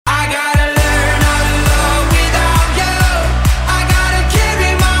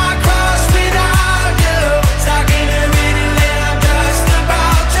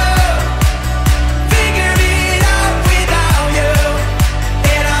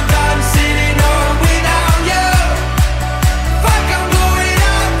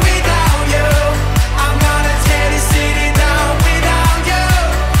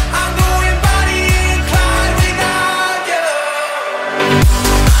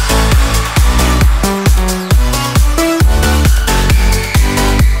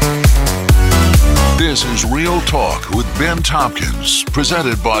This is Real Talk with Ben Tompkins,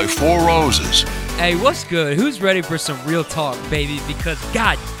 presented by Four Roses. Hey, what's good? Who's ready for some real talk, baby? Because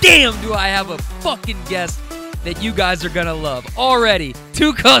goddamn do I have a fucking guest that you guys are gonna love. Already,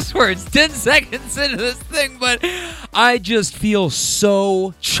 2 cuss words, 10 seconds into this thing, but I just feel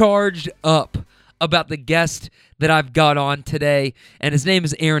so charged up about the guest that I've got on today, and his name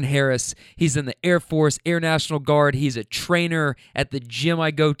is Aaron Harris. He's in the Air Force, Air National Guard. He's a trainer at the gym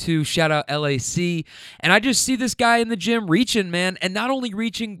I go to, shout out LAC, and I just see this guy in the gym reaching, man, and not only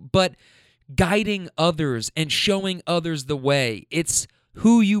reaching, but guiding others and showing others the way. It's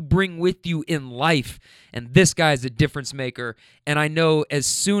who you bring with you in life, and this guy's a difference maker, and I know as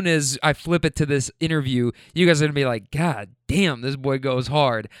soon as I flip it to this interview, you guys are going to be like, God damn, this boy goes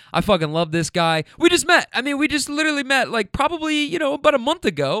hard. I fucking love this guy. We just met. We just literally met like probably, about a month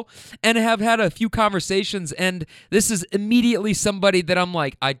ago and have had a few conversations, and this is immediately somebody that I'm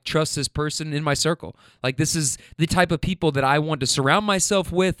like, I trust this person in my circle. Like, this is the type of people that I want to surround myself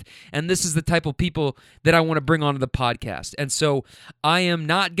with, and this is the type of people that I want to bring onto the podcast. And so I am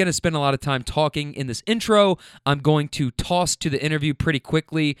not going to spend a lot of time talking in this intro. I'm going to toss to the interview pretty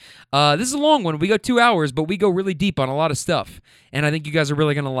quickly. This is a long one. We go 2 hours, but we go really deep on a lot of stuff. And I think you guys are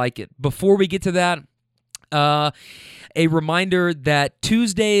really going to like it. Before we get to that, a reminder that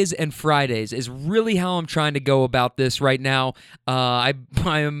Tuesdays and Fridays is really how I'm trying to go about this right now. I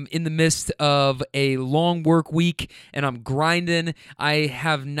am in the midst of a long work week, and I'm grinding. I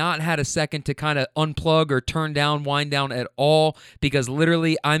have not had a second to kind of unplug or turn down, wind down at all, because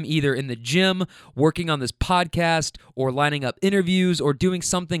literally I'm either in the gym working on this podcast or lining up interviews or doing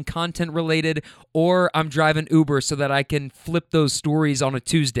something content related, or I'm driving Uber so that I can flip those stories on a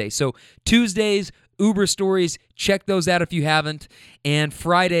Tuesday. So Tuesdays, Uber stories, check those out if you haven't. And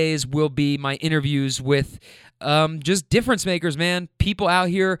Fridays will be my interviews with just difference makers, man. People out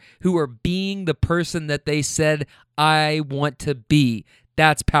here who are being the person that they said, I want to be.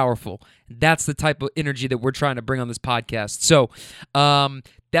 That's powerful. That's the type of energy that we're trying to bring on this podcast. So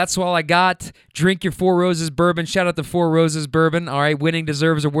that's all I got. Drink your Four Roses bourbon. Shout out to Four Roses bourbon. All right, winning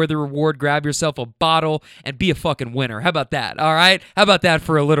deserves a worthy reward. Grab yourself a bottle and be a fucking winner. How about that? All right? How about that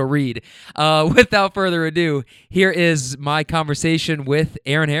for a little read? Without further ado, here is my conversation with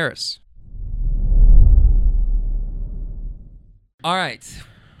Aaron Harris. All right,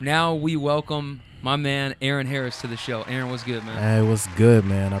 now we welcome my man Aaron Harris to the show. Aaron, what's good, man? Hey, what's good,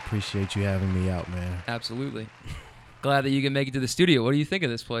 man? I appreciate you having me out, man. Absolutely. Glad that you can make it to the studio. What do you think of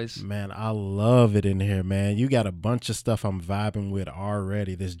this place? Man, I love it in here, man. You got a bunch of stuff I'm vibing with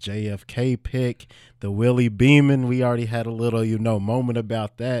already. This JFK pick, the Willie Beeman. We already had a little, moment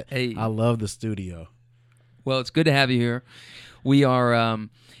about that. Hey. I love the studio. Well, it's good to have you here. We are,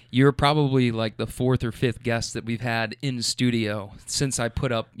 you're probably like the 4th or 5th guest that we've had in studio since I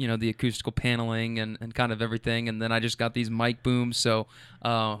put up, the acoustical paneling and kind of everything. And then I just got these mic booms. So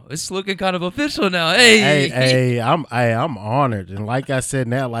it's looking kind of official now. Hey, I'm honored. And like I said,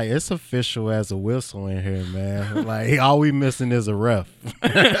 now, like, it's official as a whistle in here, man. Like, all we missing is a ref.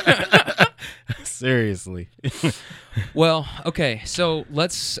 Seriously. Well, okay. So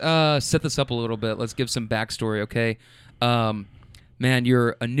let's set this up a little bit. Let's give some backstory, okay? Man,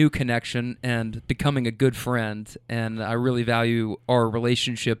 you're a new connection and becoming a good friend, and I really value our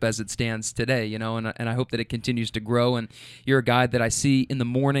relationship as it stands today, and I hope that it continues to grow, and you're a guy that I see in the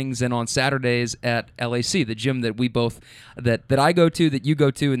mornings and on Saturdays at LAC, the gym that we both, that I go to, that you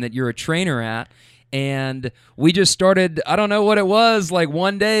go to, and that you're a trainer at. And we just started, I don't know what it was, like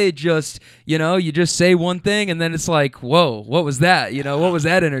one day just, you just say one thing and then it's like, whoa, what was that? What was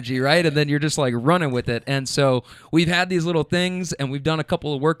that energy, right? And then you're just like running with it. And so we've had these little things and we've done a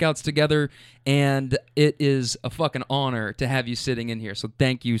couple of workouts together, and it is a fucking honor to have you sitting in here. So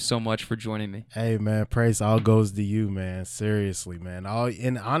thank you so much for joining me. Hey, man, praise all goes to you, man. Seriously, man.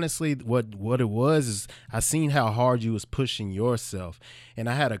 And honestly, what it was is I seen how hard you was pushing yourself. And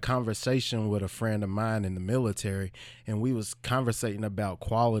I had a conversation with a friend of mine in the military, and we was conversating about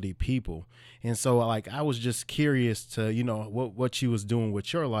quality people. And so, like, I was just curious to, what you was doing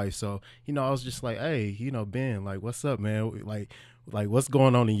with your life. So, I was just like, hey, Ben, like, what's up, man? Like, what's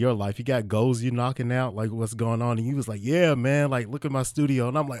going on in your life? You got goals you knocking out? Like, what's going on? And he was like, yeah, man, like, look at my studio.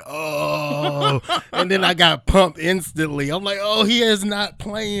 And I'm like, oh. And then I got pumped instantly. I'm like, oh, he is not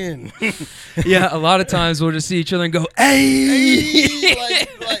playing. Yeah, a lot of times we'll just see each other and go, hey. Like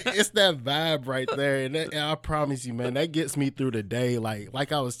it's that vibe right there. And I promise you, man, that gets me through the day.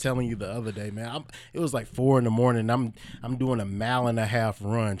 Like I was telling you the other day, man, it was like 4 a.m. I'm doing a 1.5 mile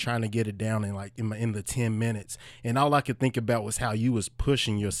run, trying to get it down in the 10 minutes. And all I could think about was how you was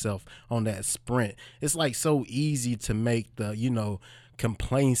pushing yourself on that sprint. It's like so easy to make the,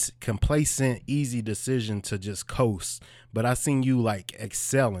 complacent, easy decision to just coast. But I seen you like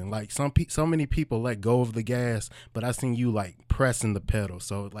excelling. Like so many people let go of the gas, but I seen you like pressing the pedal.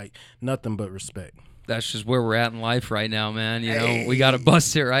 So like nothing but respect. That's just where we're at in life right now, man. You know, we got to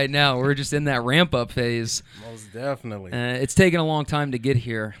bust it right now. We're just in that ramp up phase. Most definitely. It's taken a long time to get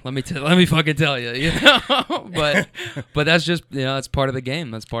here. Let me fucking tell you, you know. but that's just, you know, that's part of the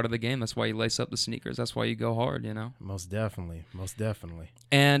game. That's part of the game. That's why you lace up the sneakers. That's why you go hard, you know. Most definitely. Most definitely.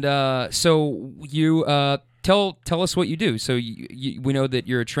 And so you tell us what you do. So we know that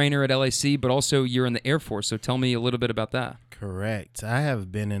you're a trainer at LAC, but also you're in the Air Force. So tell me a little bit about that. Correct. I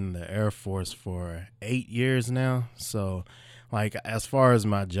have been in the Air Force for 8 years now. So, like, as far as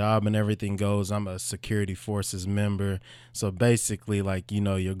my job and everything goes, I'm a security forces member. So basically, like, you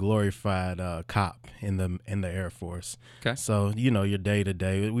know, your glorified cop in the Air Force. Okay. So, you know, your day to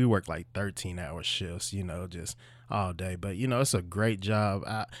day, we work like 13-hour shifts, you know, just all day. But, you know, it's a great job.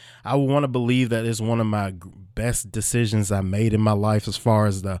 I want to believe that it's one of my best decisions I made in my life as far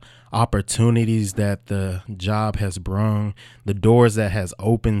as the opportunities that the job has brung. The doors that has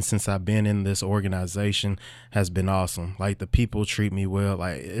opened since I've been in this organization has been awesome. Like, the people treat me well.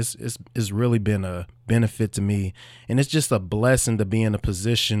 Like, it's really been a benefit to me, and it's just a blessing to be in a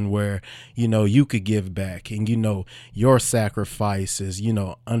position where, you know, you could give back, and, you know, your sacrifice is, you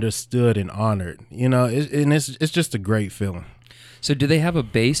know, understood and honored, you know, it's just a great feeling. So do they have a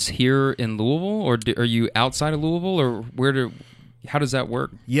base here in Louisville, or are you outside of Louisville, or how does that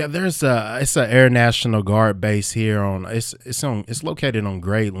work? Yeah, it's an Air National Guard base here it's located on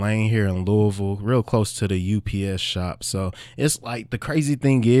Great Lane here in Louisville, real close to the UPS shop. So it's like, the crazy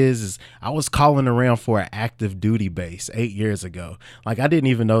thing is I was calling around for an active duty base 8 years ago. Like, I didn't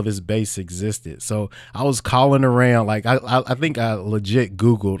even know this base existed. So I was calling around, like I think I legit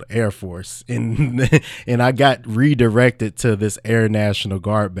Googled Air Force and and I got redirected to this Air National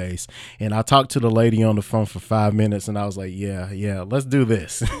Guard base. And I talked to the lady on the phone for 5 minutes, and I was like, yeah, let's do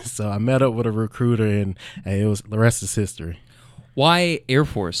this. So I met up with a recruiter, and it was, the rest is history. Why Air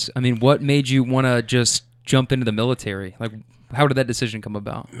Force? I mean, what made you want to just jump into the military? Like, how did that decision come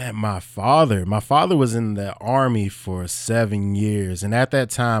about? Man, my father was in the Army for 7 years, and at that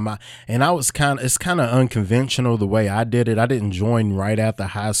time, it's kind of unconventional the way I did it. I didn't join right after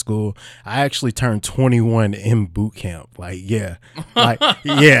high school. I actually turned 21 in boot camp. I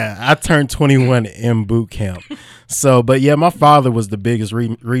turned 21 in boot camp. So, but yeah, my father was the biggest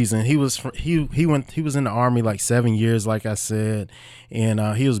reason. He was in the Army like 7 years, like I said,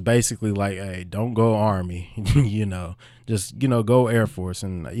 and he was basically like, "Hey, don't go Army, you know, just, you know, go Air Force."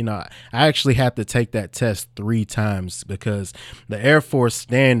 And, you know, I actually had to take that test 3 times because the Air Force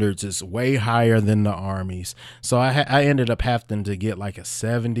standards is way higher than the Army's. So I ended up having to get like a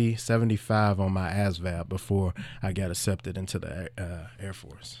 70, 75 on my ASVAB before I got accepted into the Air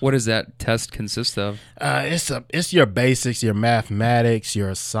Force. What does that test consist of? It's your basics, your mathematics,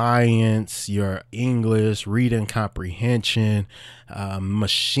 your science, your English, reading comprehension,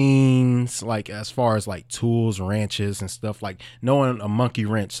 machines, like as far as like tools, wrenches and stuff, like knowing a monkey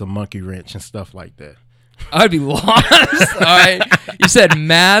wrench and stuff like that. I'd be lost. All right. You said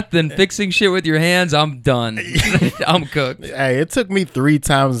math and fixing shit with your hands. I'm done. I'm cooked. Hey, it took me 3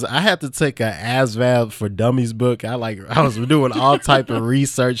 times. I had to take a ASVAB for Dummies book. I was doing all type of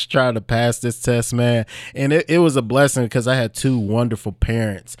research trying to pass this test, man. And it was a blessing because I had 2 wonderful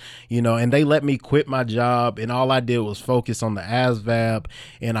parents, you know, and they let me quit my job. And all I did was focus on the ASVAB,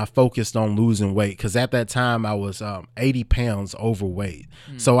 and I focused on losing weight because at that time I was 80 pounds overweight.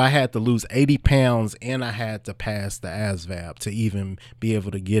 So I had to lose 80 pounds, and I had to pass the ASVAB to even be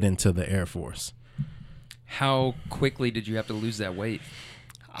able to get into the Air Force. How quickly did you have to lose that weight?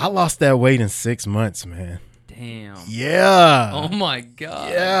 I lost that weight in 6 months, man. Damn. Yeah. Oh my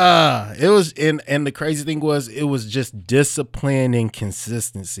God. Yeah. It was, and the crazy thing was, it was just discipline and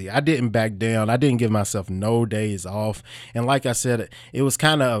consistency. I didn't back down. I didn't give myself no days off. And like I said, it was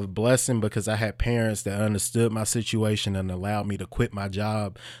kind of a blessing because I had parents that understood my situation and allowed me to quit my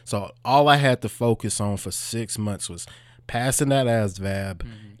job. So all I had to focus on for 6 months was passing that ASVAB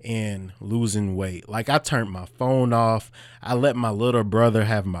and losing weight. Like, I turned my phone off. I let my little brother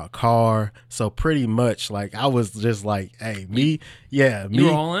have my car. So pretty much, like, I was just like, hey, me. You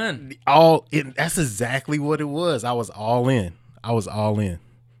were all in. That's exactly what it was. I was all in.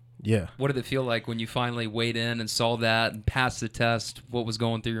 Yeah. What did it feel like when you finally weighed in and saw that and passed the test? What was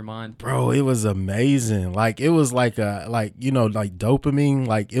going through your mind? Bro, it was amazing. Like, it was like like dopamine.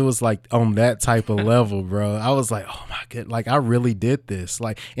 Like, it was like on that type of level, bro. I was like, oh my God, like I really did this.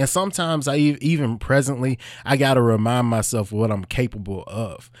 Like, and sometimes even presently, I got to remind myself what I'm capable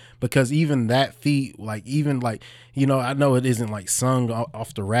of, because even that feat, like, even like, I know it isn't like sung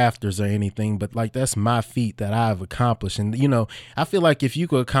off the rafters or anything, but like that's my feat that I've accomplished. And, I feel like if you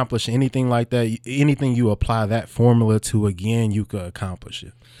could accomplish anything like that, anything you apply that formula to again, you could accomplish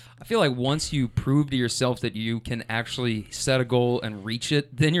it. I feel like once you prove to yourself that you can actually set a goal and reach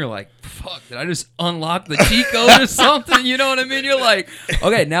it, then you're like, fuck, did I just unlock the cheat code or something? You know what I mean? You're like,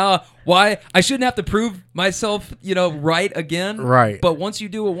 okay, now why? I shouldn't have to prove myself, right again. Right. But once you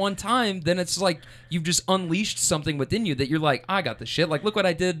do it one time, then it's like you've just unleashed something within you that you're like, I got this shit. Like, look what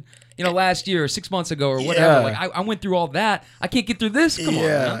I did, last year or 6 months ago or whatever. Yeah. Like, I went through all that. I can't get through this. Come on,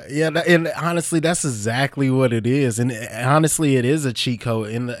 man. Yeah, and honestly, that's exactly what it is. And honestly, it is a cheat code.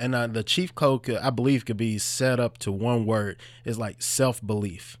 And the cheat code, I believe, could be set up to one word. Is like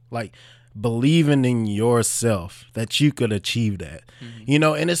self-belief. Like, believing in yourself that you could achieve that.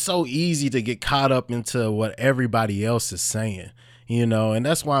 And it's so easy to get caught up into what everybody else is saying. And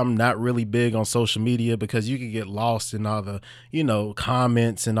that's why I'm not really big on social media, because you can get lost in all the,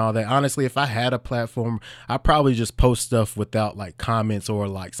 comments and all that. Honestly, if I had a platform, I probably just post stuff without like comments or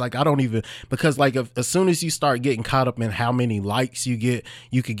likes. Like, I don't even, because like as soon as you start getting caught up in how many likes you get,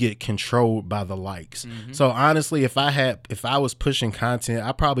 you could get controlled by the likes. So honestly, if I was pushing content,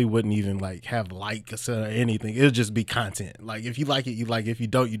 I probably wouldn't even like have likes or anything. It would just be content. Like, if you like it, you like it. If you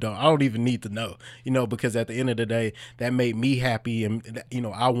don't, you don't. I don't even need to know, because at the end of the day, that made me happy. And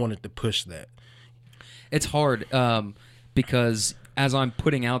I wanted to push that. It's hard because as I'm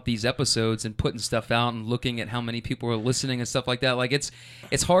putting out these episodes and putting stuff out and looking at how many people are listening and stuff like that, like it's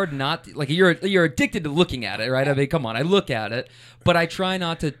hard not like you're addicted to looking at it, right? I mean, come on, I look at it, but I try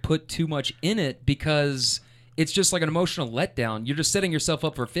not to put too much in it because it's just like an emotional letdown. You're just setting yourself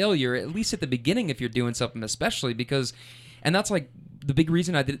up for failure, at least at the beginning if you're doing something, especially because, and that's like the big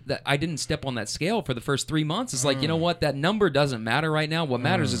reason I didn't step on that scale for the first 3 months is like, you know what, that number doesn't matter right now. What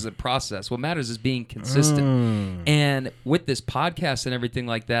matters is the process. What matters is being consistent. And with this podcast and everything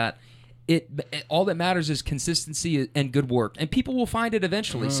like that, it all that matters is consistency and good work, and people will find it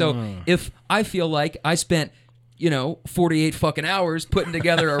eventually. So if I feel like I spent 48 fucking hours putting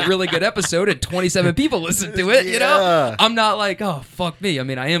together a really good episode and 27 people listen to it, I'm not like, oh, fuck me. I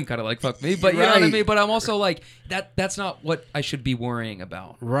mean, I am kind of like, fuck me, but you know what I mean? But I'm also like, that's not what I should be worrying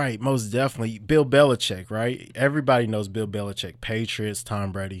about. Right, most definitely. Bill Belichick, right? Everybody knows Bill Belichick. Patriots,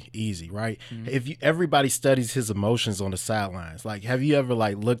 Tom Brady, easy, right? Everybody studies his emotions on the sidelines. Like, have you ever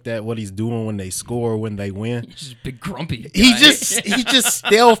like looked at what he's doing when they score, when they win? He's just a big grumpy guy. He just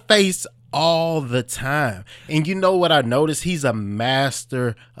still face all the time. And you know what I noticed? He's a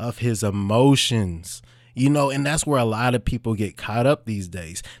master of his emotions. And that's where a lot of people get caught up these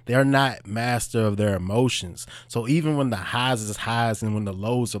days. They're not master of their emotions. So even when the highs is highs and when the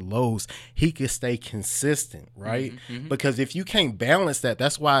lows are lows, he can stay consistent, right? Because if you can't balance that,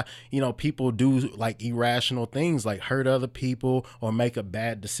 that's why, people do like irrational things like hurt other people or make a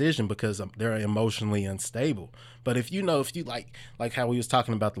bad decision because they're emotionally unstable. But if you like how we was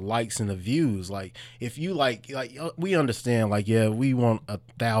talking about the likes and the views, like if you like we understand, like, yeah, we want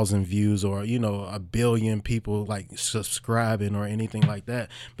 1,000 views or, 1 billion people like subscribing or anything like that.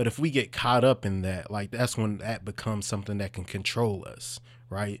 But if we get caught up in that, like that's when that becomes something that can control us,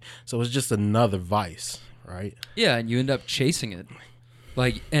 right? So it's just another vice, right? Yeah, and you end up chasing it.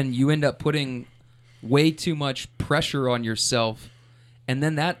 Like, and you end up putting way too much pressure on yourself, and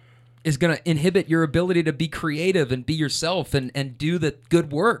then that is going to inhibit your ability to be creative and be yourself and do the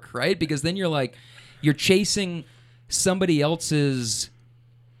good work, right? Because then you're chasing somebody else's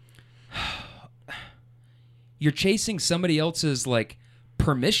like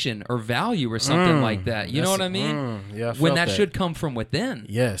permission or value or something like that. You know what I mean? Yeah, when that should come from within.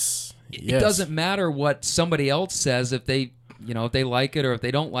 Yes. It doesn't matter what somebody else says if they like it or if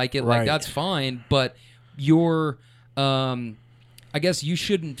they don't like it. Like, Right. that's fine, but you're I guess you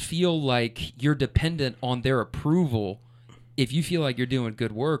shouldn't feel like you're dependent on their approval if you feel like you're doing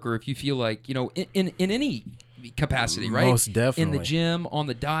good work, or if you feel like, in any capacity, right? Most definitely. In the gym, on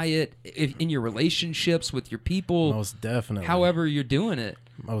the diet, in your relationships with your people. Most definitely. However you're doing it.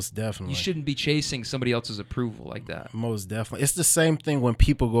 Most definitely. You shouldn't be chasing somebody else's approval like that. Most definitely. It's the same thing when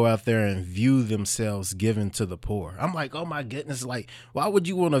people go out there and view themselves giving to the poor. I'm like, oh my goodness, like, why would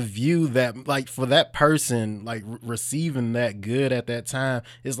you want to view that, like, for that person, like, receiving that good at that time?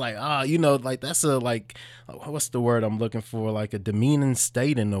 It's like, you know, like, that's a, like, what's the word I'm looking for? Like a demeaning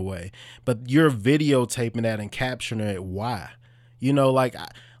state in a way. But you're videotaping that and capturing it. Why? You know, like,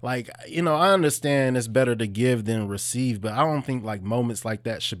 you know, I understand it's better to give than receive, but I don't think like moments like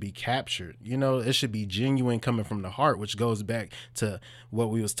that should be captured. You know, it should be genuine coming from the heart, which goes back to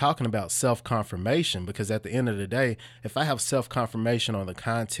what we was talking about, self-confirmation. Because at the end of the day, if I have self-confirmation on the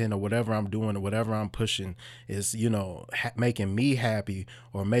content or whatever I'm doing or whatever I'm pushing is, you know, making me happy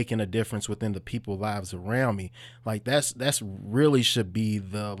or making a difference within the people's lives around me, like that's really should be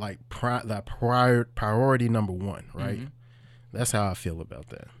the like priority number one, right? Mm-hmm. That's how I feel about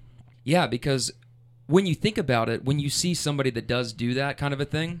that. Yeah, because when you think about it, when you see somebody that does do that kind of a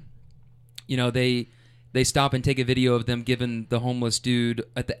thing, you know, they stop and take a video of them giving the homeless dude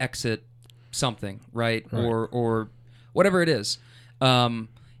at the exit something, right? Or whatever it is.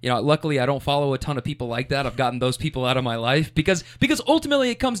 You know, luckily I don't follow a ton of people like that. I've gotten those people out of my life because ultimately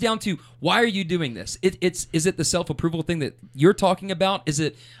it comes down to, why are you doing this? Is it the self-approval thing that you're talking about? Is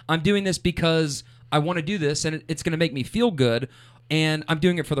it, I'm doing this because I want to do this and it's going to make me feel good and I'm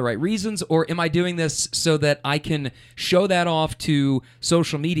doing it for the right reasons? Or am I doing this so that I can show that off to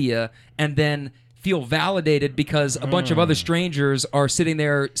social media and then feel validated because a bunch of other strangers are sitting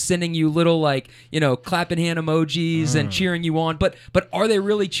there sending you little, like, you know, clapping hand emojis and cheering you on? But are they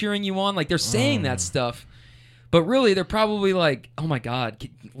really cheering you on? Like, they're saying that stuff, but really they're probably like, oh my God,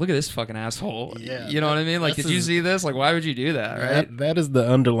 look at this fucking asshole. Yeah, you know what I mean? Like, did you see this? Like, why would you do that, right? That is the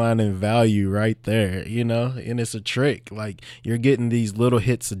underlying value right there, you know? And it's a trick. Like, you're getting these little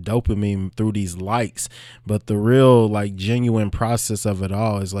hits of dopamine through these likes, but the real, like, genuine process of it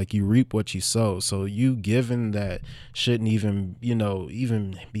all is, like, you reap what you sow. So you giving that shouldn't even, you know,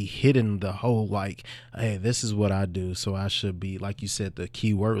 even be hitting the whole, like, hey, this is what I do, so I should be, like you said, the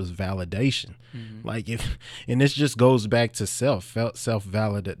key word was validation. Mm-hmm. Like, if, and this just goes back to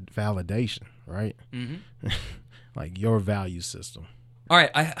self-validation, right? Mm-hmm. Like your value system. All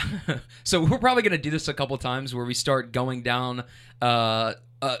right, so we're probably going to do this a couple times where we start going down a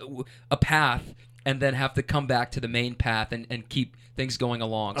path and then have to come back to the main path and keep things going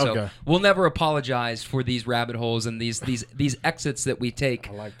along. So okay. We'll never apologize for these rabbit holes and these exits that we take,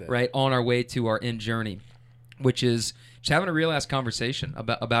 I like that. Right, on our way to our end journey, which is just having a real ass conversation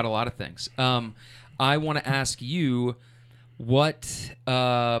about a lot of things. I want to ask you, what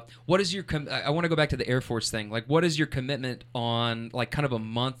is your I want to go back to the Air Force thing. Like, what is your commitment on, like, kind of a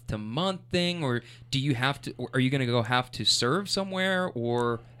month to month thing, or do you have to, or are you going to have to serve somewhere,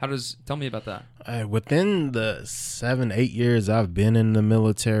 or tell me about that? Within the 7-8 years I've been in the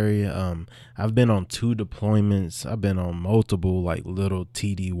military, I've been on 2 deployments. I've been on multiple, like, little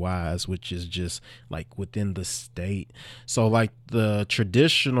TDYs, which is just like within the state. So, like, the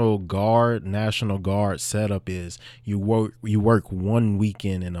traditional National Guard setup is you work one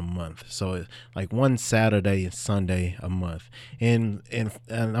weekend in a month. So it's like one Saturday and Sunday a month. And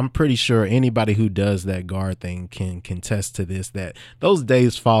I'm pretty sure anybody who does that Guard thing can contest to this, that those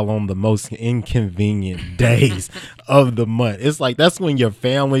days fall on the most inconvenient days of the month. It's like, that's when your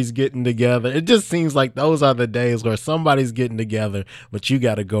family's getting together. It just seems like those are the days where somebody's getting together, but you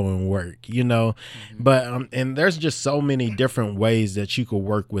got to go and work, you know? Mm-hmm. But, and there's just so many different ways that you could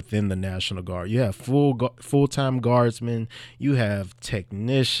work within the National Guard. You have full-time guardsmen, you have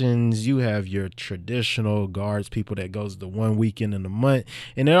technicians, you have your traditional guards, people that goes to 1 weekend in a month,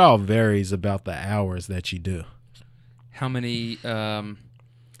 and it all varies about the hours that you do. How many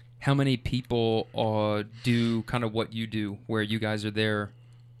people do kind of what you do, where you guys are there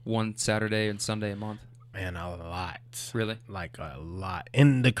one Saturday and Sunday a month? Man, a lot. Really? Like a lot.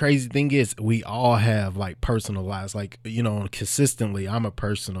 And the crazy thing is, we all have like personal lives. Like, you know, consistently, I'm a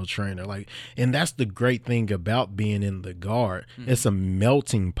personal trainer. Like, and that's the great thing about being in the Guard. Mm-hmm. It's a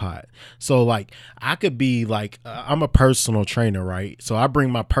melting pot. So like, I could be like, I'm a personal trainer, right? So I bring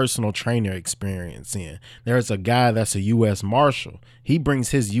my personal trainer experience in. There's a guy that's a U.S. Marshal. He brings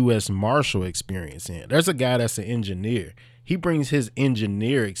his U.S. Marshal experience in. There's a guy that's an engineer. He brings his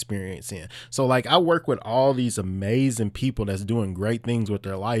engineer experience in. So like, I work with all these amazing people that's doing great things with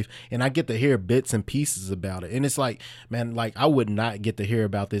their life, and I get to hear bits and pieces about it. And it's like, man, like, I would not get to hear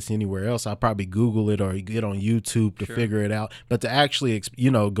about this anywhere else. I'll probably Google it or get on YouTube to figure it out. But to actually,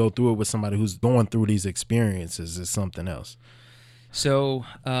 you know, go through it with somebody who's going through these experiences is something else. So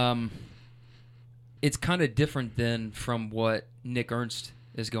it's kind of different than from what Nick Ernst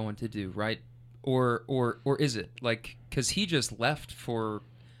is going to do, right? Or is it? Like, because he just left for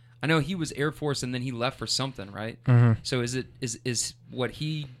I know he was Air Force and then he left for something, right? So is what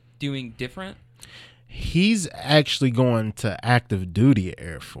he doing different? He's actually going to active duty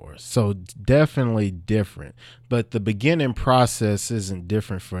Air Force, so definitely different. But the beginning process isn't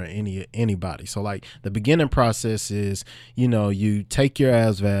different for anybody. So like the beginning process is, you know, you take your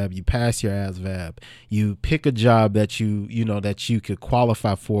ASVAB, you pass your ASVAB, you pick a job that you know that you could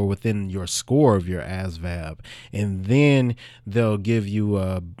qualify for within your score of your ASVAB, and then they'll give you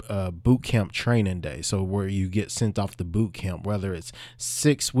a boot camp training day. So where you get sent off to boot camp, whether it's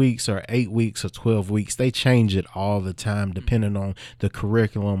 6 weeks or 8 weeks or 12 weeks, they change it all the time depending on the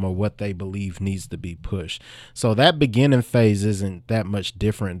curriculum or what they believe needs to be pushed. So that beginning phase isn't that much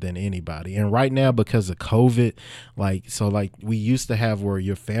different than anybody. And right now, because of COVID, like we used to have where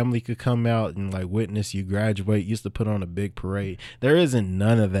your family could come out and like witness you graduate, used to put on a big parade. There isn't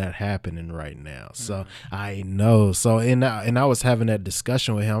none of that happening right now. So I know. So and I was having that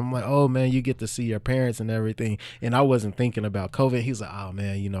discussion with him. I'm like, oh man, you get to see your parents and everything. And I wasn't thinking about COVID. He's like, oh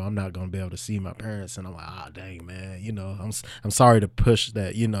man, you know, I'm not gonna be able to see my parents. And I'm like, oh dang man, you know, I'm sorry to push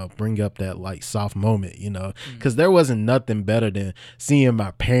that, you know, bring up that like soft moment, you know, because there wasn't nothing better than seeing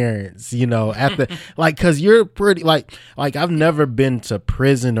my parents, you know, at the like, because you're pretty like I've never been to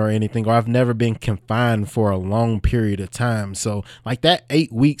prison or anything, or I've never been confined for a long period of time. So like that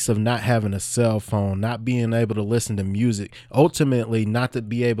 8 weeks of not having a cell phone, not being able to listen to music, ultimately not to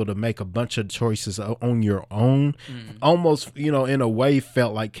be able to make a bunch of choices on your own, almost, you know, in a way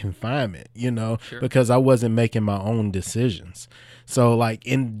felt like confinement, you know, because I wasn't making my own decisions. So like,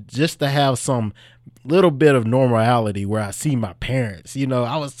 in just to have some little bit of normality where I see my parents, you know,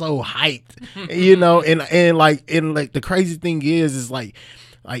 I was so hyped, you know, and like the crazy thing is like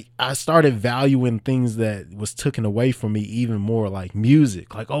I started valuing things that was taken away from me even more, like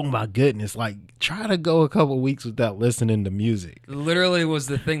music. Like, oh my goodness, like try to go a couple weeks without listening to music. Literally was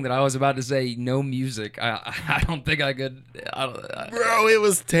the thing that I was about to say. No music. I don't think I could. Bro, it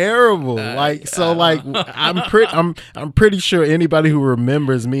was terrible. I'm pretty sure anybody who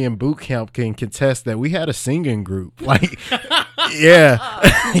remembers me in boot camp can contest that we had a singing group. Like, we had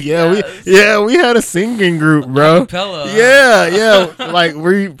a singing group, bro. Acapella. Yeah. Like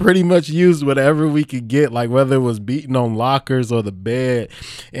we pretty much used whatever we could get, like whether it was beating on lockers or the bed.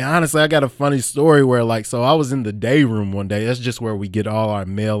 And honestly, I got a funny story where like, so I was in the day room one day. That's just where we get all our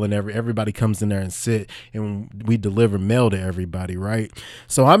mail and everybody comes in there and sit and we deliver mail to everybody, right?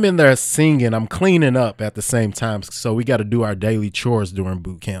 So I'm in there singing, I'm cleaning up at the same time. So we got to do our daily chores during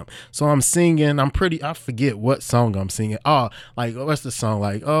boot camp. So I'm singing, I forget what song I'm singing. Oh, like what's the song?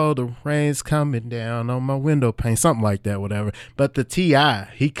 Like, oh, the rain's coming down on my window pane, something like that, whatever. But the T.I.,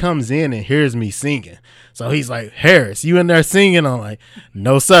 he comes in and hears me singing. So he's like, Harris, you in there singing? I'm like,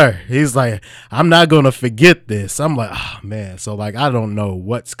 no, sir. He's like, I'm not going to forget this. I'm like, oh, man. So, like, I don't know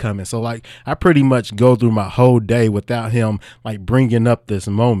what's coming. So, like, I pretty much go through my whole day without him, like, bringing up this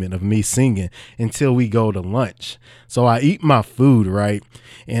moment of me singing until we go to lunch. So I eat my food, right?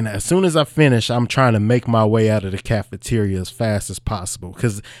 And as soon as I finish, I'm trying to make my way out of the cafeteria as fast as possible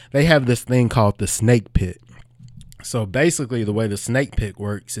because they have this thing called the snake pit. So basically the way the snake pit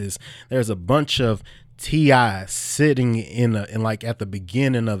works is there's a bunch of TI sitting in like at the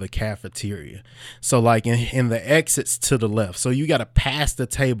beginning of the cafeteria. So like in the exits to the left. So you got to pass the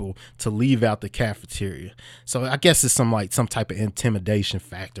table to leave out the cafeteria. So I guess it's some type of intimidation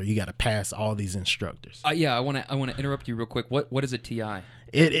factor. You got to pass all these instructors. I want to interrupt you real quick. What is a TI?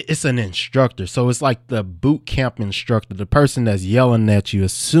 It's an instructor. So it's like the boot camp instructor, the person that's yelling at you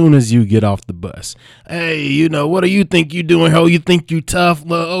as soon as you get off the bus. Hey, you know, what do you think you doing? Ho, you think you tough?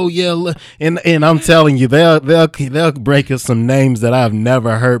 Oh yeah. And I'm telling you, they'll break us some names that I've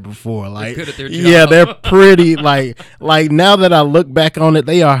never heard before. Like, they're good at their job. Yeah, they're pretty like now that I look back on it,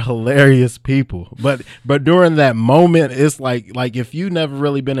 they are hilarious people. But during that moment, it's like if you never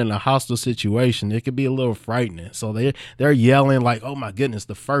really been in a hostile situation, it could be a little frightening. So they're yelling like, oh my goodness.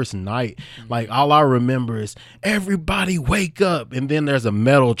 The first night, like all I remember is everybody wake up, and then there's a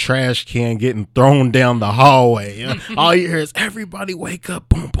metal trash can getting thrown down the hallway. All you hear is everybody wake up,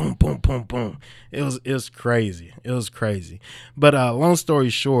 boom, boom, boom, boom, boom. It was crazy. It was crazy. But long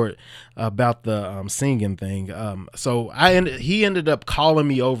story short about the singing thing. So he ended up calling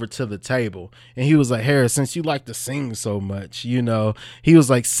me over to the table, and he was like, Harris, since you like to sing so much, you know, he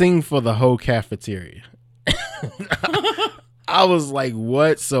was like, sing for the whole cafeteria. I was like,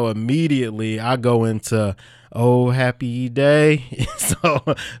 what? So immediately I go into "Oh Happy Day." so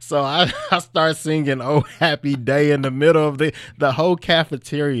I start singing "Oh Happy Day" in the middle of the whole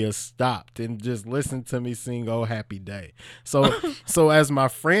cafeteria stopped and just listened to me sing "Oh Happy Day." So as my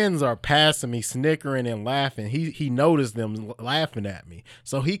friends are passing me, snickering and laughing, he noticed them laughing at me.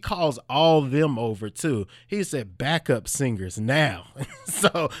 So he calls all them over too. He said, "Backup singers now."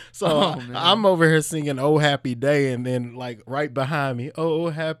 so I'm over here singing "Oh Happy Day," and then like right behind me, "Oh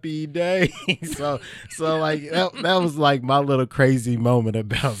Happy Day." so like that was like my little crazy moment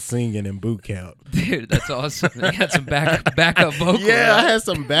about singing in boot camp. Dude, that's awesome. You had some backup vocals. Yeah, I had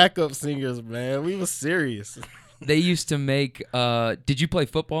some backup singers, man. We was serious. They used to make did you play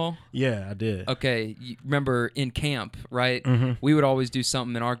football? Yeah, I did. Okay, you remember in camp, right? Mm-hmm. We would always do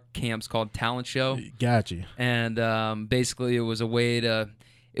something in our camps called talent show. Got you. And basically it was a way to,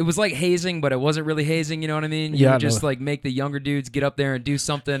 it was like hazing, but it wasn't really hazing, you know what I mean? You Yeah, would I just know. like make the younger dudes get up there and do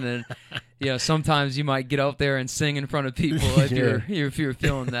something, and sometimes you might get up there and sing in front of people if you're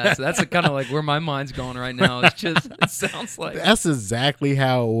feeling that. So that's kind of like where my mind's going right now. It's just, it sounds like That's exactly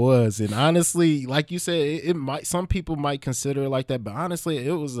how it was. And honestly, like you said, it might, some people might consider it like that, but honestly,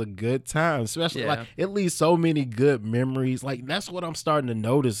 it was a good time. Especially like it leaves so many good memories. Like that's what I'm starting to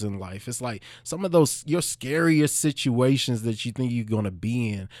notice in life. It's like some of those your scariest situations that you think you're gonna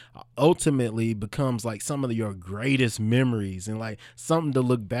be in ultimately becomes like some of your greatest memories, and like something to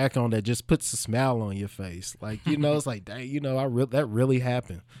look back on that just puts a smile on your face. Like, it's like, dang, that really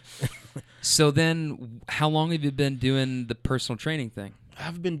happened. So then, how long have you been doing the personal training thing?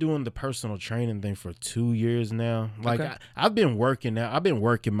 I've been doing the personal training thing for 2 years now. Like Okay. I've been working now. I've been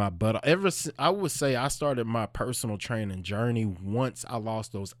working my butt off. I would say I started my personal training journey once I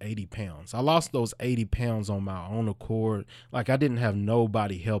lost those 80 pounds. I lost those 80 pounds on my own accord. Like I didn't have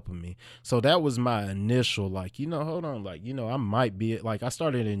nobody helping me. So that was my initial like, hold on, like, I might be like, I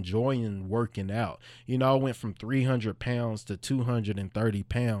started enjoying working out. I went from 300 pounds to 230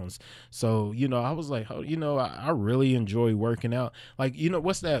 pounds. So, I was like, I really enjoy working out. Like,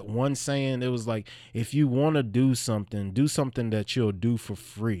 what's that one saying? It was like, if you want to do something that you'll do for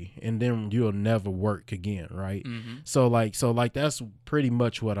free, and then you'll never work again, right? Mm-hmm. So like that's pretty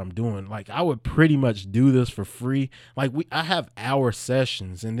much what I'm doing. Like I would pretty much do this for free. Like I have hour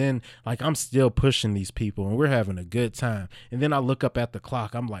sessions, and then like I'm still pushing these people, and we're having a good time. And then I look up at the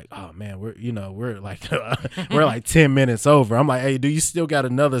clock. I'm like, oh man, we're like we're like 10 minutes over. I'm like, hey, do you still got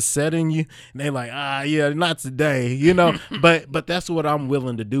another set in you? And they like, yeah, not today, but that's what I'm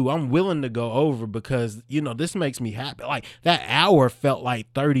willing to do. I'm willing to go over because, this makes me happy. Like that hour felt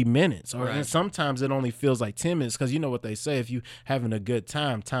like 30 minutes and sometimes it only feels like 10 minutes because you know what they say, if you having a good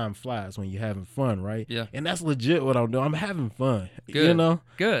time, time flies when you're having fun, right? Yeah. And that's legit what I'm doing. I'm having fun, Good.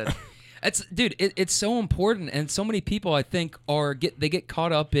 Good. It's so important, and so many people I think they get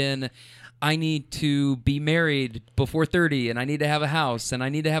caught up in, I need to be married before 30, and I need to have a house, and I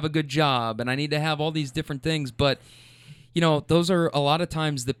need to have a good job, and I need to have all these different things, but those are a lot of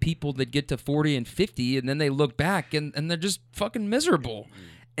times the people that get to 40 and 50 and then they look back and they're just fucking miserable.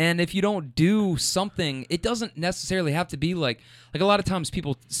 And if you don't do something, it doesn't necessarily have to be like a lot of times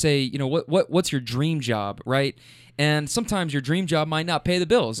people say, what's your dream job, right? And sometimes your dream job might not pay the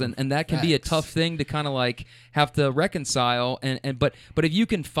bills, and that can be a tough thing to kind of like have to reconcile. But if you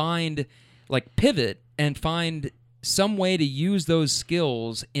can find like pivot and find some way to use those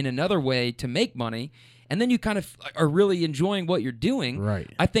skills in another way to make money, and then you kind of are really enjoying what you're doing. Right.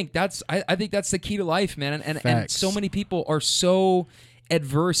 I think that's the key to life, man. And so many people are so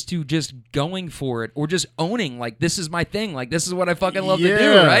adverse to just going for it or just owning, like, this is my thing, like, this is what I fucking love to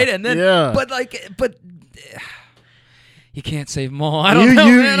do, right? And then, but you can't save them all. I don't know,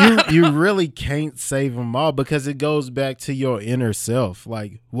 man. You really can't save them all because it goes back to your inner self.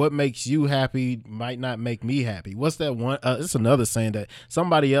 Like, what makes you happy might not make me happy. What's that one? It's another saying that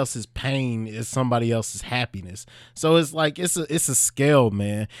somebody else's pain is somebody else's happiness. So it's like it's a scale,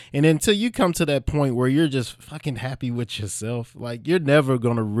 man. And until you come to that point where you're just fucking happy with yourself, like, you're never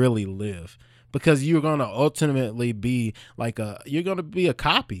gonna really live. Because you're going to ultimately be you're going to be a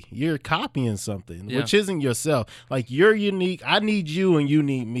copy. You're copying something, which isn't yourself. Like, you're unique. I need you and you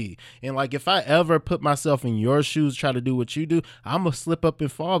need me. And like, if I ever put myself in your shoes, try to do what you do, I'm going to slip up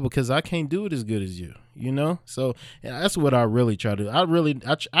and fall because I can't do it as good as you. So that's what I really try to do. I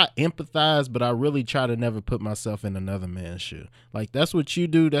empathize, but I really try to never put myself in another man's shoe. Like, that's what you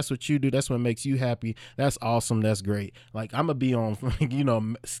do. That's what you do. That's what makes you happy. That's awesome. That's great. Like, I'm going to be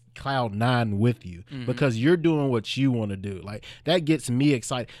on, cloud 9 with you because you're doing what you want to do. Like, that gets me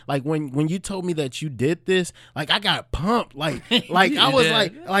excited. Like, when you told me that you did this, like, I got pumped. Like I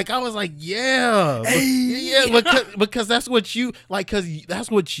was like, yeah, because that's what you like, because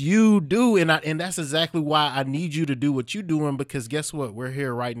that's what you do. And that's exactly exactly why I need you to do what you're doing, because guess what? We're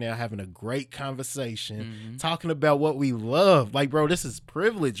here right now having a great conversation, talking about what we love. Like, bro, this is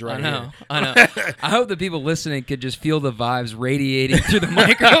privilege right here. I know. I hope the people listening could just feel the vibes radiating through the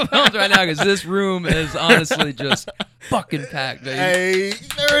microphones right now, because this room is honestly just fucking packed, baby. Hey,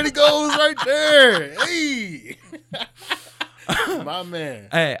 there it goes right there. Hey. My man.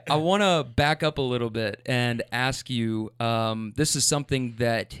 Hey, I want to back up a little bit and ask you, this is something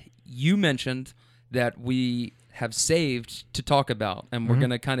that you mentioned that we have saved to talk about, and we're going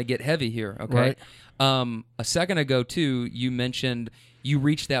to kind of get heavy here, okay? Right. A second ago, too, you mentioned you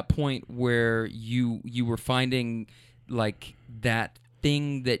reached that point where you were finding, like, that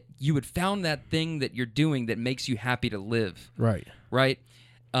thing that you had found, that thing that you're doing that makes you happy to live. Right. Right?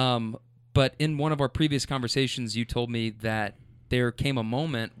 But in one of our previous conversations, you told me that there came a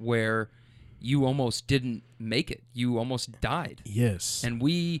moment where you almost didn't make it. You almost died. Yes. And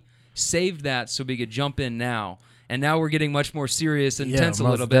we saved that so we could jump in now. And now we're getting much more serious and tense a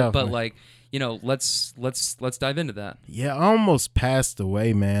little bit. Definitely. But like, you know, let's dive into that. Yeah, I almost passed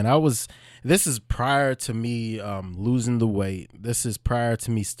away, man. This is prior to me losing the weight. This is prior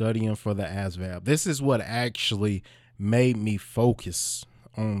to me studying for the ASVAB. This is what actually made me focus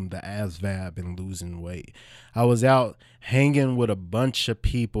on the ASVAB and losing weight. I was out hanging with a bunch of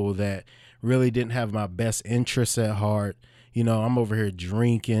people that really didn't have my best interests at heart. You know, I'm over here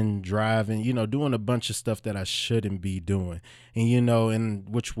drinking, driving, you know, doing a bunch of stuff that I shouldn't be doing. And, you know, and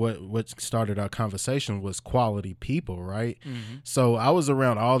what started our conversation was quality people, right? Mm-hmm. So I was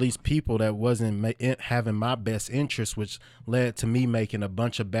around all these people that wasn't having my best interests, which led to me making a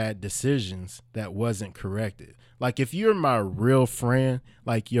bunch of bad decisions that wasn't corrected. Like, if you're my real friend,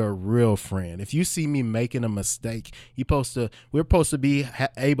 like, you're a real friend. If you see me making a mistake, we're supposed to be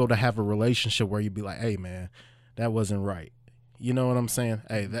able to have a relationship where you be like, hey, man, that wasn't right. You know what I'm saying?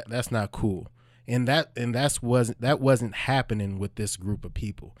 Hey, that's not cool. And that wasn't happening with this group of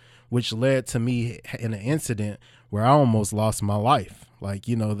people, which led to me in an incident where I almost lost my life. Like,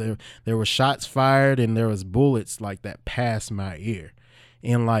 you know, there were shots fired and there was bullets like that passed my ear.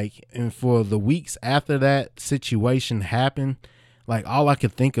 And for the weeks after that situation happened, like, all I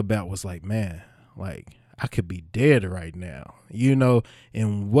could think about was like, man, like, I could be dead right now, you know,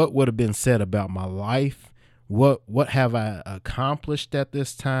 and what would have been said about my life? What have I accomplished at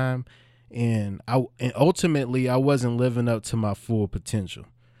this time? And ultimately I wasn't living up to my full potential.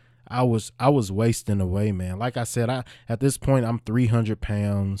 I was wasting away, man. Like I said, at this point I'm 300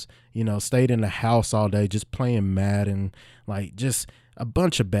 pounds, you know, stayed in the house all day just playing Madden, like, just a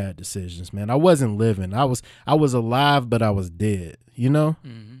bunch of bad decisions, man. I wasn't living. I was alive, but I was dead, you know?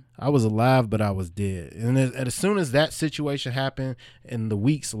 Mm-hmm. I was alive, but I was dead. And as soon as that situation happened, and the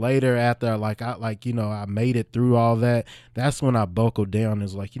weeks later after, I made it through all that, that's when I buckled down and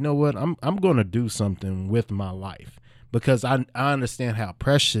was like, you know what? I'm going to do something with my life, because I understand how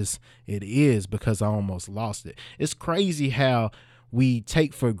precious it is, because I almost lost it. It's crazy how we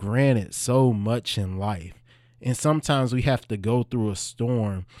take for granted so much in life. And sometimes we have to go through a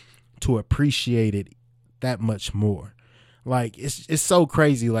storm to appreciate it that much more. Like, it's so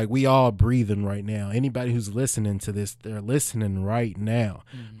crazy. Like, we all breathing right now. Anybody who's listening to this, they're listening right now.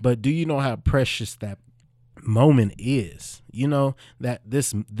 Mm-hmm. But do you know how precious that moment is? You know, that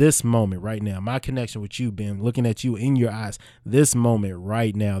this moment right now, my connection with you, Ben, looking at you in your eyes, this moment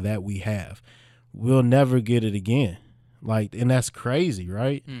right now that we have, we'll never get it again. Like, and that's crazy,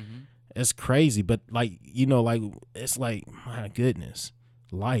 right? Mm-hmm. It's crazy. But, like, you know, like, it's like, my goodness.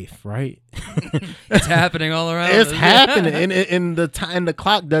 Life, right? It's happening all around. It's happening, and the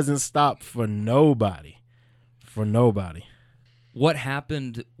clock doesn't stop for nobody. What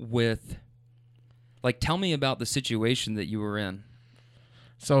happened with, like, tell me about the situation that you were in.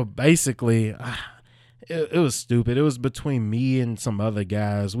 So basically, it was stupid. It was between me and some other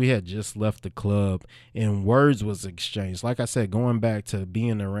guys. We had just left the club, and words was exchanged. Like I said, going back to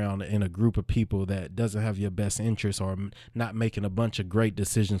being around in a group of people that doesn't have your best interests, or not making a bunch of great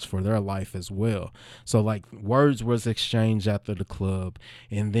decisions for their life as well. So, like, words was exchanged after the club,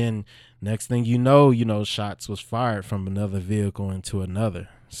 and then next thing you know, shots was fired from another vehicle into another.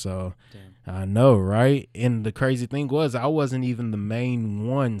 So, damn. I know, right? And the crazy thing was, I wasn't even the main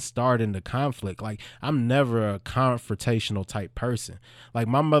one starting the conflict. Like, I'm never a confrontational type person. Like,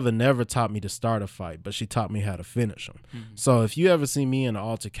 my mother never taught me to start a fight, but she taught me how to finish them. Mm-hmm. So if you ever see me in an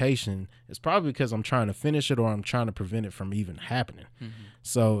altercation, it's probably because I'm trying to finish it, or I'm trying to prevent it from even happening. Mm-hmm.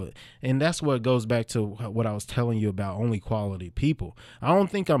 So, and that's what goes back to what I was telling you about only quality people. I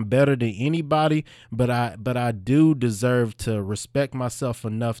don't think I'm better than anybody, but I do deserve to respect myself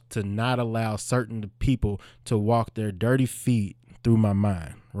enough to not allow certain people to walk their dirty feet through my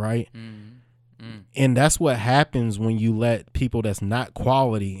mind, right? And that's what happens when you let people that's not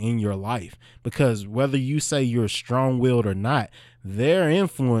quality in your life, because whether you say you're strong-willed or not, their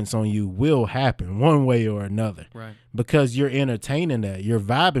influence on you will happen one way or another. Right. Because you're entertaining that. You're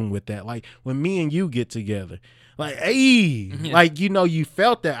vibing with that. Like when me and you get together, like, hey, like, you know, you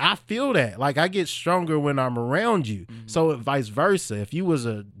felt that. I feel that. Like I get stronger when I'm around you. So vice versa. If you was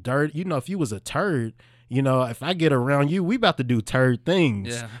a if you was a turd, you know, if I get around you, we about to do turd things.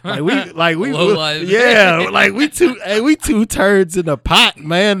 Yeah. Like we Low life. yeah, like we two turds in a pot,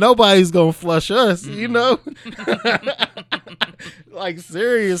 man. Nobody's gonna flush us, you know. Like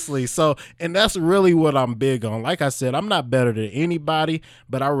seriously. So, and that's really what I'm big on. Like I said, I'm not better than anybody,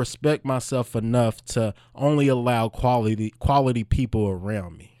 but I respect myself enough to only allow quality people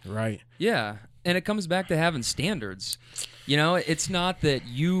around me, right? Yeah. And it comes back to having standards. You know, it's not that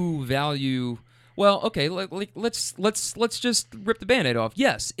you value. Well, okay, let's just rip the Band-Aid off.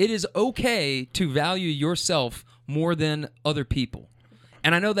 Yes, it is okay to value yourself more than other people.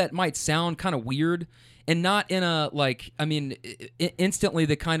 And I know that might sound kind of weird, and not in a, like, I mean, instantly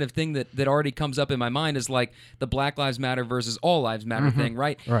the kind of thing that already comes up in my mind is like the Black Lives Matter versus All Lives Matter thing,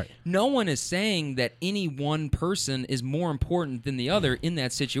 right? Right. No one is saying that any one person is more important than the other in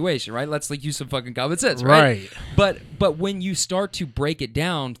that situation, right? Let's use some fucking common sense, right? But when you start to break it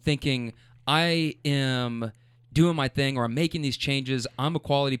down thinking, I am doing my thing, or I'm making these changes, I'm a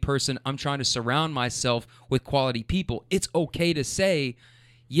quality person, I'm trying to surround myself with quality people, it's okay to say,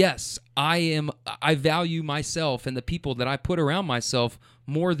 yes, I value myself and the people that I put around myself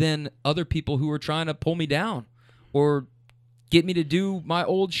more than other people who are trying to pull me down or get me to do my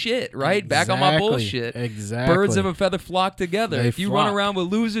old shit, right? Back on my bullshit. Exactly. Birds of a feather flock together. They if you flock. run around with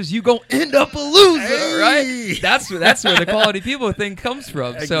losers, you gonna end up a loser, right? That's where the quality people thing comes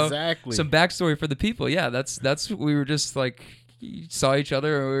from. Exactly. So some backstory for the people. Yeah, that's we were just like, saw each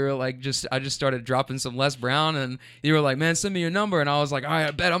other and we were like, I just started dropping some Les Brown and you were like, man, send me your number, and I was like, all right,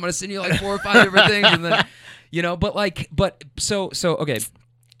 I bet I'm gonna send you like 4 or 5 different things, and then, you know, so okay,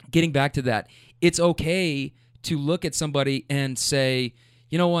 getting back to that, it's okay to look at somebody and say,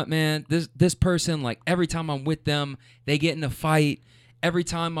 you know what, man, this person, like every time I'm with them, they get in a fight. Every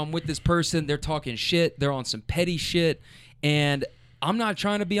time I'm with this person, they're talking shit. They're on some petty shit, and I'm not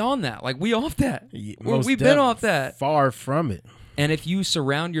trying to be on that. Like, we off that. We've been off that. Far from it. And if you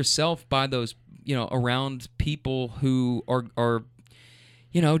surround yourself by those, you know, around people who are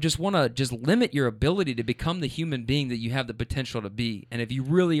you know, just want to just limit your ability to become the human being that you have the potential to be. And if you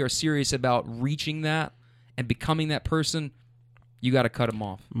really are serious about reaching that and becoming that person, you got to cut them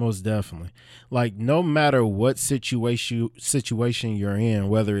off. Most definitely. Like, no matter what situation you're in,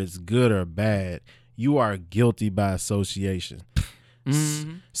 whether it's good or bad, you are guilty by association.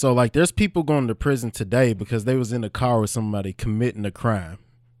 Mm-hmm. So, like, there's people going to prison today because they was in a car with somebody committing a crime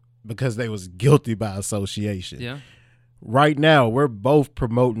because they was guilty by association. Yeah. Right now, we're both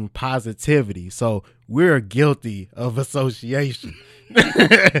promoting positivity, so we're guilty of association.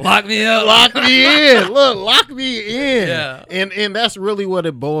 Lock me up. Lock me in. Look, lock me in. Yeah. And that's really what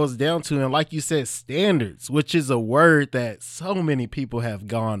it boils down to. And like you said, standards, which is a word that so many people have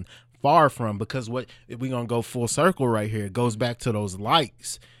gone far from, because what we're going to go full circle right here. It goes back to those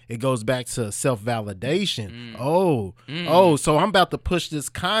likes. It goes back to self-validation. So I'm about to push this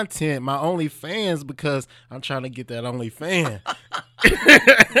content, my OnlyFans, because I'm trying to get that OnlyFans.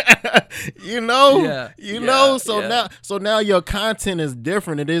 So now your content is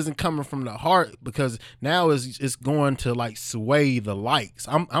different. It isn't coming from the heart, because now it's going to like sway the likes.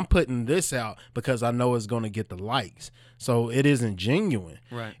 I'm putting this out because I know it's going to get the likes. So it isn't genuine.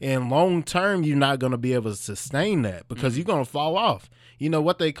 Right. And long term, you're not going to be able to sustain that, because you're going to fall off. You know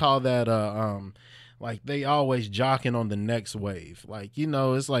what they call that? Like, they always jocking on the next wave. Like, you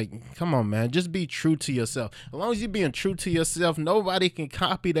know, it's like, come on, man, just be true to yourself. As long as you're being true to yourself, nobody can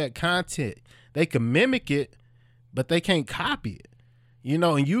copy that content. They can mimic it, but they can't copy it. You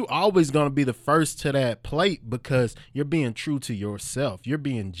know, and you always going to be the first to that plate because you're being true to yourself. You're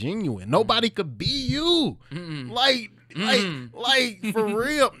being genuine. Nobody could be you. Like for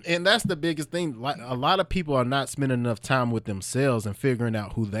real. And that's the biggest thing. Like, a lot of people are not spending enough time with themselves and figuring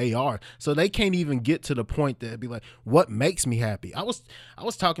out who they are. So they can't even get to the point that be like, what makes me happy? I was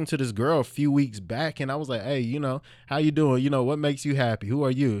talking to this girl a few weeks back, and I was like, hey, you know, how you doing? You know, what makes you happy? Who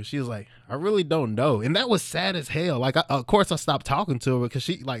are you? She was like, I really don't know. And that was sad as hell. Like, of course I stopped talking to her, because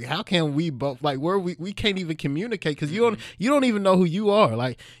she, like, how can we both, like, we can't even communicate, because you don't even know who you are.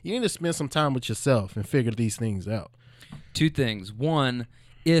 Like, you need to spend some time with yourself and figure these things out. Two things. One,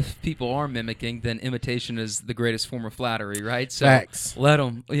 if people are mimicking, then imitation is the greatest form of flattery, right? So Facts. let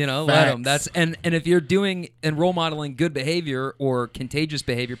them, let them. That's and if you're doing and role modeling good behavior or contagious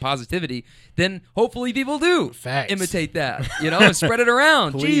behavior, positivity, then hopefully people do Facts. imitate that, and spread it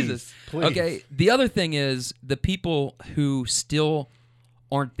around. Please, Jesus. please. Okay. The other thing is the people who still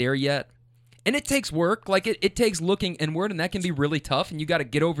aren't there yet. And it takes work. Like, it takes looking inward, and that can be really tough, and you got to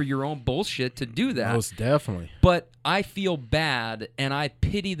get over your own bullshit to do that. Most definitely. But I feel bad, and I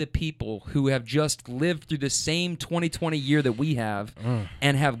pity the people who have just lived through the same 2020 year that we have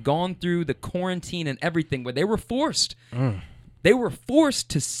and have gone through the quarantine and everything where they were forced. They were forced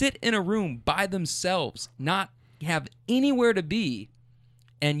to sit in a room by themselves, not have anywhere to be,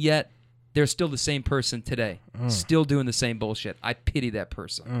 and yet they're still the same person today, still doing the same bullshit. I pity that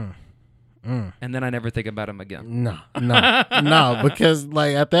person. And then I never think about him again. No, because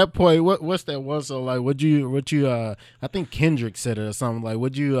like at that point, what's that one? So like, would you? I think Kendrick said it or something. Like,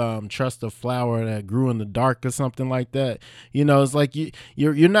 would you trust a flower that grew in the dark or something like that? It's like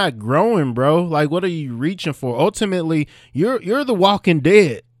you're not growing, bro. Like, what are you reaching for? Ultimately, you're the Walking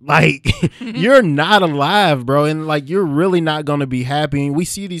Dead. Like, you're not alive, bro, and like you're really not gonna be happy. And we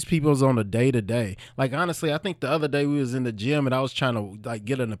see these people's on a day to day. Like, honestly, I think the other day we was in the gym and I was trying to like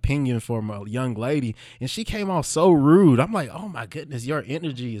get an opinion from a young lady, and she came off so rude. I'm like, oh my goodness, your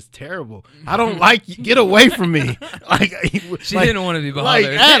energy is terrible. I don't like you. Get away from me. Like, she didn't want to be bothered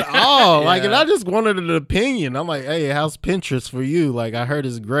at all. Yeah. Like, and I just wanted an opinion. I'm like, hey, how's Pinterest for you? Like, I heard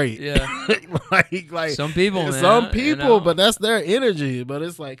it's great. Yeah. like some people, man, some people, but that's their energy. But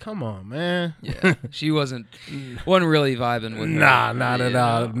it's like, come on, man. Yeah, she wasn't really vibing with her. Nah, not at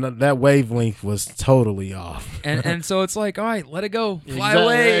all. No, that wavelength was totally off. And so it's like, all right, let it go, fly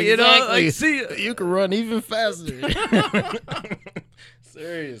Exactly, away. Like, see ya. You can run even faster.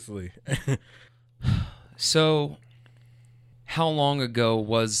 Seriously. So, how long ago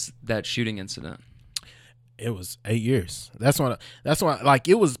was that shooting incident? It was 8 years. That's why. Like,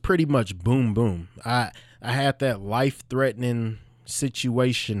 it was pretty much boom, boom. I had that life-threatening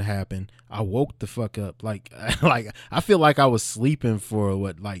situation happen. I woke the fuck up. Like I feel like I was sleeping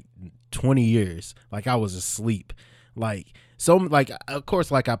for 20 years. Like, I was asleep. Like, so, like, of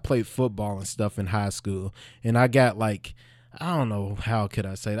course, like, I played football and stuff in high school, and I got like, I don't know, how could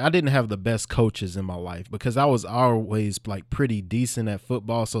I say it? I didn't have the best coaches in my life because I was always like pretty decent at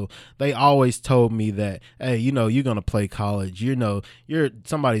football. So they always told me that, hey, you're going to play college.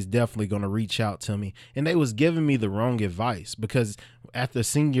 Somebody's definitely going to reach out to me. And they was giving me the wrong advice because after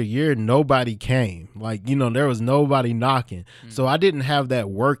senior year, nobody came. Like, there was nobody knocking. So I didn't have that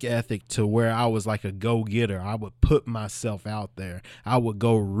work ethic to where I was like a go-getter. I would put myself out there. I would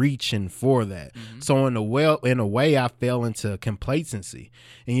go reaching for that. So in a way, I fell into complacency.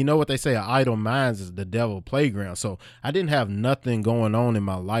 And you know what they say, an idle mind is the devil playground. So I didn't have nothing going on in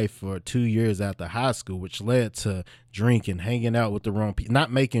my life for 2 years after high school, which led to drinking, hanging out with the wrong people, not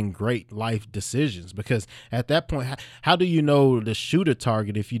making great life decisions. Because at that point, how do you know the shooter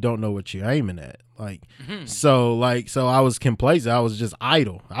target if you don't know what you're aiming at? Like, so I was complacent. I was just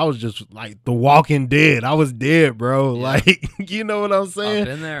idle. I was just like the Walking Dead. I was dead, bro. Yeah. Like, you know what I'm saying? I've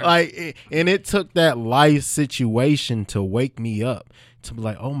been there. Like, and it took that life situation to wake me up. To be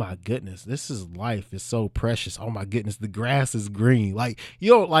like, oh my goodness, this is life. It's so precious. Oh my goodness, the grass is green. Like, you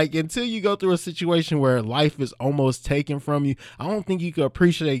don't like until you go through a situation where life is almost taken from you. I don't think you can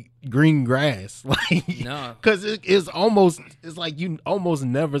appreciate green grass. Like, no, because it's like you almost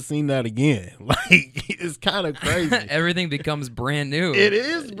never seen that again. Like, it's kind of crazy. Everything becomes brand new. It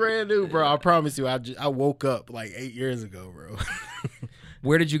is brand new, bro. I promise you. I woke up like 8 years ago, bro.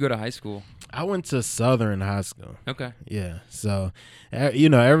 Where did you go to high school? I went to Southern High School. Okay. Yeah. So,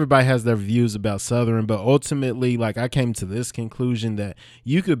 everybody has their views about Southern, but ultimately, like, I came to this conclusion that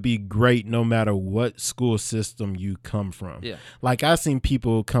you could be great no matter what school system you come from. Yeah. Like, I've seen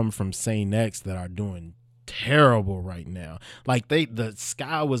people come from St. X that are doing terrible right now. Like, the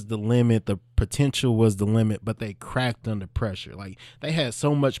sky was the limit, the potential was the limit, but they cracked under pressure. Like, they had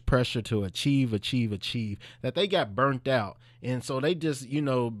so much pressure to achieve that they got burnt out. And so they just,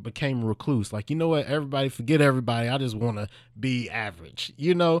 became recluse. Like, you know what? Everybody, forget everybody. I just want to be average,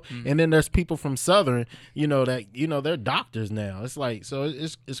 And then there's people from Southern, that, they're doctors now. It's like, so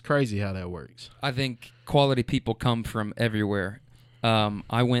it's crazy how that works. I think quality people come from everywhere.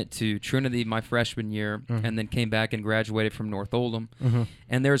 I went to Trinity my freshman year and then came back and graduated from North Oldham.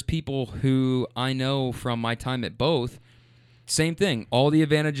 And there's people who I know from my time at both, same thing, all the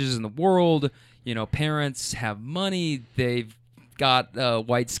advantages in the world. Parents have money, they've got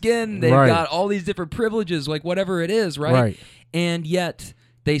white skin, they've got all these different privileges, like whatever it is, right? And yet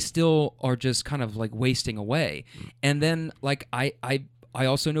they still are just kind of like wasting away. And then like I I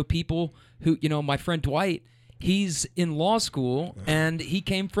also know people who, my friend Dwight, he's in law school, and he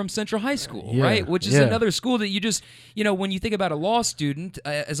came from Central High School, right? Which is another school that you just, when you think about a law student,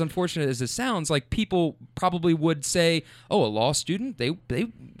 as unfortunate as it sounds, like people probably would say, oh, a law student, they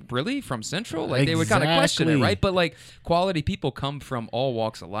really from Central? Like they would kind of question it, right? But like quality people come from all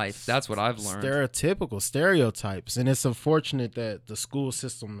walks of life. That's what I've learned. Stereotypical stereotypes. And it's unfortunate that the school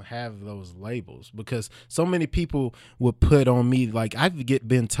system have those labels, because so many people would put on me, like I've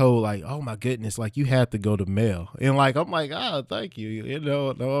been told like, oh my goodness, like you have to go to Mel. And like, I'm like, oh, thank you. No,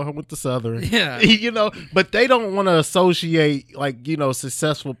 I went to Southern. Yeah. But they don't want to associate like,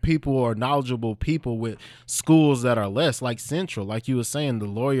 successful people or knowledgeable people with schools that are less, like Central. Like you were saying, the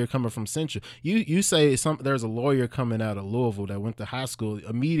lawyer coming from Central. You say there's a lawyer coming out of Louisville that went to high school,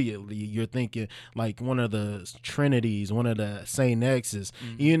 immediately you're thinking like one of the Trinities, one of the St. X's,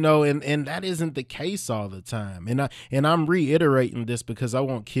 and that isn't the case all the time. And I'm reiterating this because I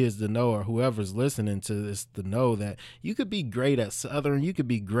want kids to know, or whoever's listening to this to know, that you could be great at Southern, you could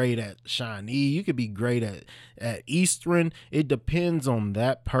be great at Shawnee, you could be great at Eastern. It depends on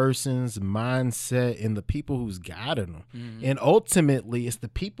that person's mindset and the people who's guiding them. And ultimately it's the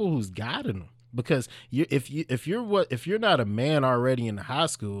people who's guiding them, because if you're not a man already in high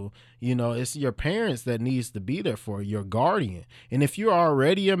school, it's your parents that needs to be there for your guardian. And if you're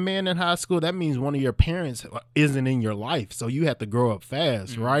already a man in high school, that means one of your parents isn't in your life, so you have to grow up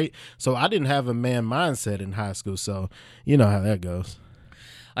fast, right? So I didn't have a man mindset in high school, so you know how that goes.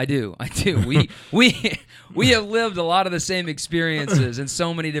 I do. We have lived a lot of the same experiences in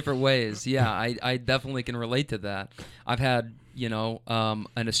so many different ways. Yeah, I definitely can relate to that. I've had, an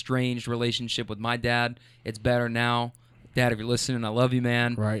estranged relationship with my dad. It's better now. Dad, if you're listening, I love you,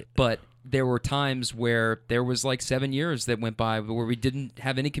 man. Right. But there were times where there was like 7 years that went by where we didn't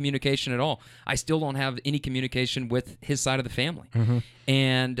have any communication at all. I still don't have any communication with his side of the family.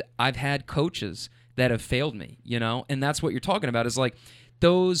 And I've had coaches that have failed me, and that's what you're talking about, is like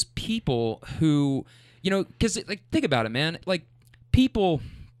those people who, because like think about it, man. Like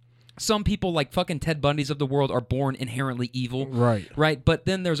some people like fucking Ted Bundys of the world are born inherently evil. Right. But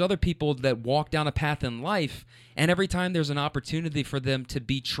then there's other people that walk down a path in life, and every time there's an opportunity for them to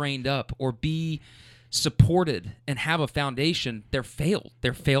be trained up or be supported and have a foundation, they're failed.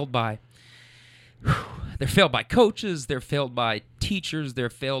 They're failed by coaches. They're failed by teachers. They're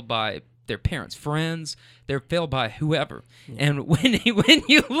failed by their parents' friends. They're failed by whoever. And when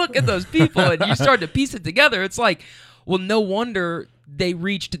you look at those people and you start to piece it together, it's like, well, no wonder they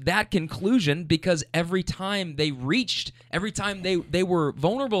reached that conclusion, because every time they were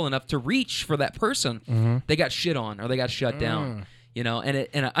vulnerable enough to reach for that person, they got shit on or they got shut down.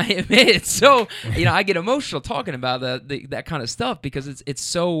 And I admit it's so, I get emotional talking about that kind of stuff, because it's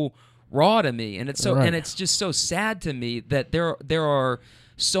so raw to me, and it's so and it's just so sad to me that there are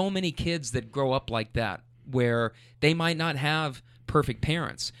so many kids that grow up like that, where they might not have perfect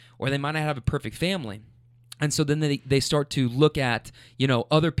parents or they might not have a perfect family. And so then they start to look at,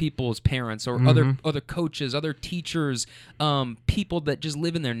 other people's parents or other coaches, other teachers, people that just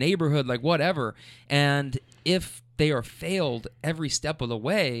live in their neighborhood, like whatever. And if they are failed every step of the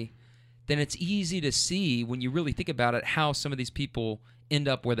way, then it's easy to see, when you really think about it, how some of these people end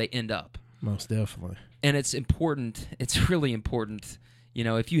up where they end up. Most definitely. And it's important. It's really important.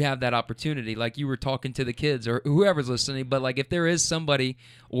 If you have that opportunity, like you were talking to the kids or whoever's listening, but like if there is somebody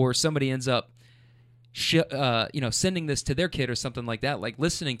or somebody ends up sending this to their kid or something like that, like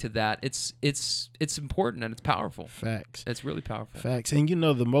listening to that, it's important and it's powerful. Facts. It's really powerful. Facts. And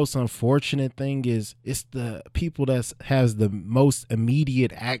the most unfortunate thing is it's the people that has the most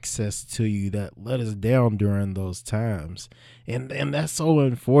immediate access to you that let us down during those times. And that's so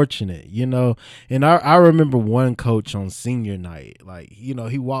unfortunate, And I remember one coach on senior night, like, he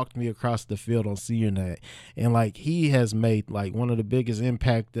walked me across the field on senior night, and like he has made like one of the biggest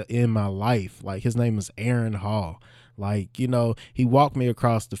impact in my life. Like his name is Aaron Hall. Like, he walked me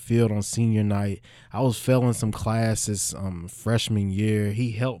across the field on senior night. I was failing some classes freshman year.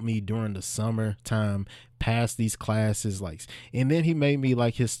 He helped me during the summertime pass these classes, and then he made me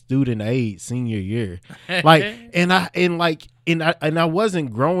like his student aide senior year. And I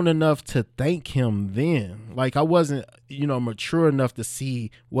wasn't grown enough to thank him then. Like I wasn't, mature enough to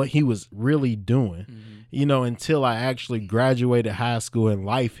see what he was really doing. Until I actually graduated high school and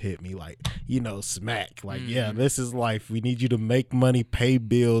life hit me smack. Yeah, this is life. We need you to make money, pay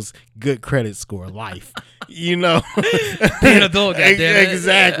bills, good credit score, life. Be an adult, goddammit.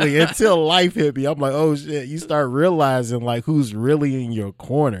 Exactly. Until life hit me, I'm like, oh shit. You start realizing like who's really in your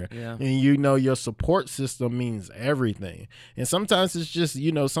corner. Yeah. And your support system means everything. And sometimes it's just,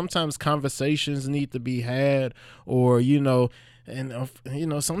 sometimes conversations need to be had, or And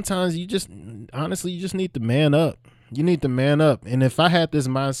sometimes you just honestly you just need to man up. You need to man up. And if I had this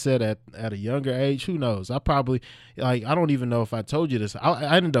mindset at a younger age, who knows? I probably, I don't even know if I told you this.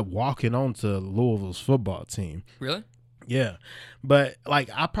 I ended up walking on to Louisville's football team. Really? Yeah. But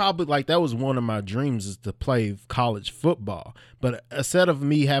I probably that was one of my dreams, is to play college football. But instead of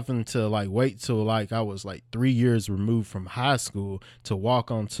me having to wait till I was 3 years removed from high school to walk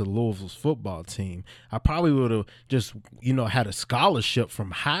onto Louisville's football team, I probably would have just, had a scholarship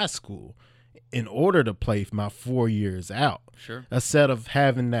from high school in order to play my 4 years out. Sure. Instead of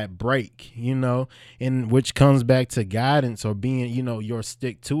having that break, and which comes back to guidance or being, your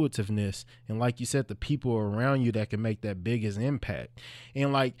stick-to-itiveness. And like you said, the people around you that can make that biggest impact.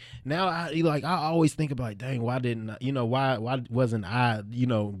 And now I always think about, dang, why didn't, why wasn't I,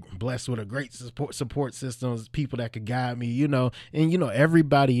 blessed with a great support system, people that could guide me, and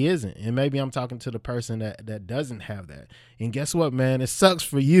everybody isn't. And maybe I'm talking to the person that doesn't have that. And guess what, man? It sucks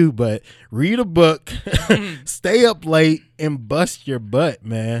for you, but read a book, stay up late, and bust your butt,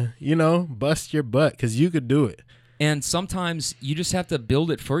 man. Bust your butt, because you could do it. And sometimes you just have to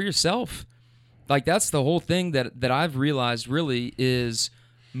build it for yourself. That's the whole thing that I've realized really is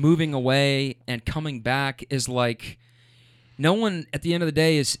moving away and coming back is no one at the end of the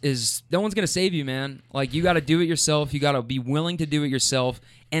day is no one's going to save you, man. You got to do it yourself. You got to be willing to do it yourself.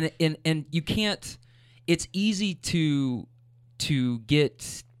 And you can't, it's easy to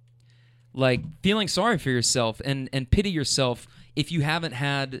get feeling sorry for yourself and pity yourself if you haven't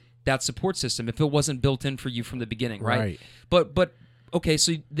had that support system, if it wasn't built in for you from the beginning, right? But okay,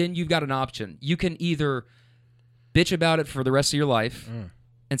 so then you've got an option. You can either bitch about it for the rest of your life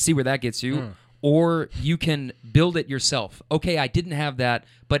and see where that gets you, or you can build it yourself. Okay, I didn't have that,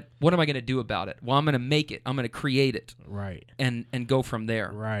 but what am I going to do about it? Well, I'm going to make it. I'm going to create it. Right. And go from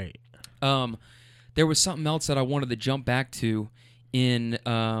there. Right. There was something else that I wanted to jump back to in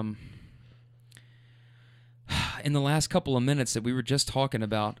the last couple of minutes that we were just talking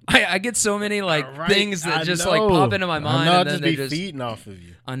about. I get so many things that just pop into my mind. I know, and then I'll just be feeding off of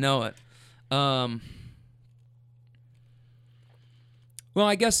you. I know it. Well,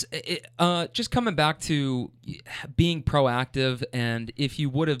 I guess just coming back to being proactive, and if you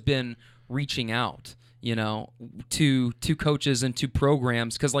would have been reaching out, to coaches and to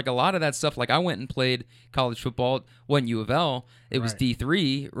programs, because a lot of that stuff, I went and played college football. It wasn't U of L, it was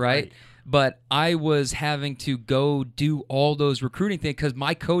D3, right? But I was having to go do all those recruiting things because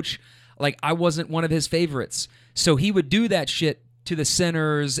my coach, I wasn't one of his favorites, so he would do that shit to the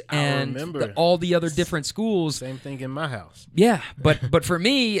centers and all the other different schools. Same thing in my house. Yeah, but for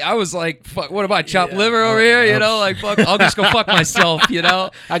me, I was like, fuck, what am I, chopped liver over here? Fuck, I'll just go fuck myself,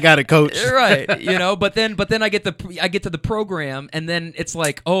 I got it, coach. Right, but then I get to the program, and then it's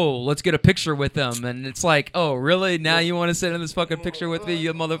oh, let's get a picture with them, and it's oh, really? Now you want to sit in this fucking picture with me,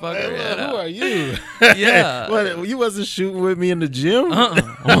 you motherfucker? Who are you? Yeah. What, you wasn't shooting with me in the gym?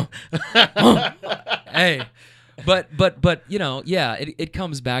 Hey. But it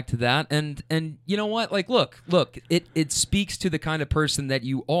comes back to that, and you know what? Look, it speaks to the kind of person that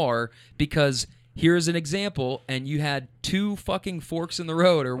you are, because here's an example, and you had two fucking forks in the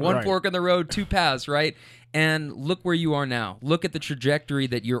road, or one fork in the road, two paths, right? And look where you are now. Look at the trajectory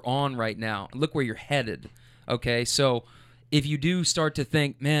that you're on right now. Look where you're headed. Okay, so if you do start to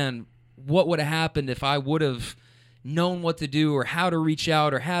think, man, what would have happened if I would have known what to do or how to reach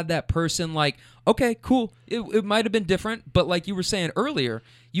out or had that person, okay, cool. It might have been different, but like you were saying earlier,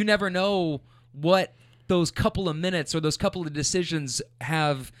 you never know what those couple of minutes or those couple of decisions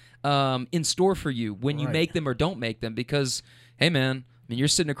have in store for you when you make them or don't make them, because, hey, man, you're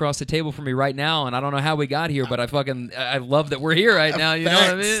sitting across the table from me right now, and I don't know how we got here, but I love that we're here right now. You know what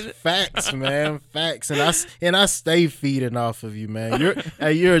I mean? Facts, man, facts. And I stay feeding off of you, man.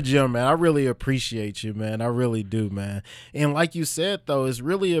 You're a gem, man. I really appreciate you, man. I really do, man. And like you said, though, it's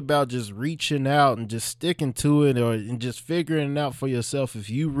really about just reaching out and just sticking to it, and just figuring it out for yourself. If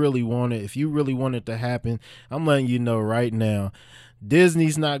you really want it to happen, I'm letting you know right now,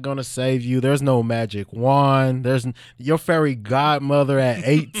 Disney's not going to save you. There's no magic wand. Your fairy godmother at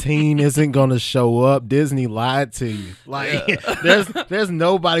 18 isn't going to show up. Disney lied to you. There's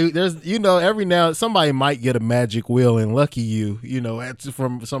nobody. Every now somebody might get a magic wheel, and lucky you,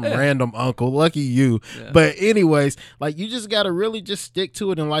 from some random uncle. Lucky you. Yeah. But anyways, you just got to really just stick to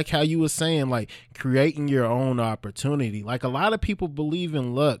it, and like how you were saying, creating your own opportunity. A lot of people believe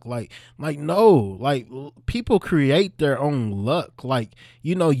in luck. No, people create their own luck.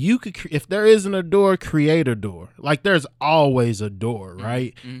 You could, if there isn't a door, create a door. There's always a door,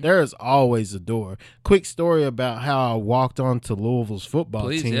 right? Mm-hmm. There's always a door. Quick story about how I walked onto Louisville's football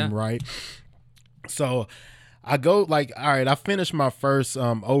team, right? So I go like, all right, I finished my first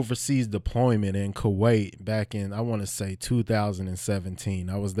overseas deployment in Kuwait back in, I want to say 2017.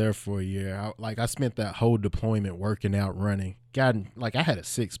 I was there for a year. I spent that whole deployment working out, running. Like I had a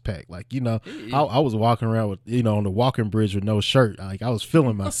six pack. Like, you know, I was walking around with, you know, on the walking bridge with no shirt. Like I was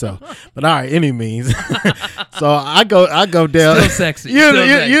feeling myself. But all right, any means. So I go down. Still sexy.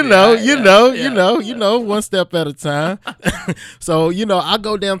 You know, one step at a time. So, you know, I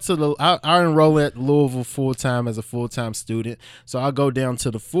go down to I enroll at Louisville full time as a full time student. So I go down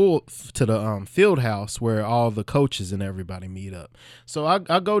to the field house where all the coaches and everybody meet up. So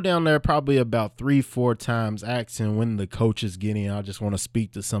I go down there probably about 3-4 times asking when the coaches get in. I just want to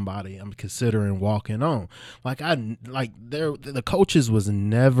speak to somebody. I'm considering walking on. The coaches was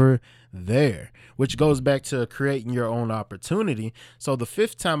never there, which goes back to creating your own opportunity. So the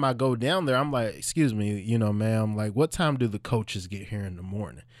 5th time I go down there, I'm like, excuse me, you know, ma'am, like what time do the coaches get here in the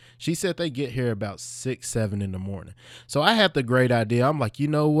morning? She said they get here about 6-7 in the morning. So I had the great idea. I'm like, you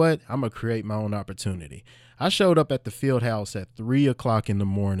know what? I'm going to create my own opportunity. I showed up at the field house at 3 o'clock in the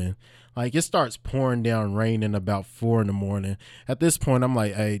morning. Like it starts pouring down, raining about 4 in the morning. At this point, I'm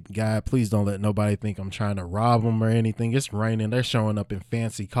like, hey, guy, please don't let nobody think I'm trying to rob them or anything. It's raining. They're showing up in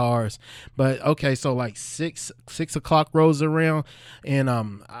fancy cars. But okay, so like 6 o'clock rolls around, and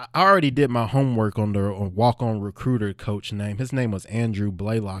I already did my homework on the walk-on recruiter coach name. His name was Andrew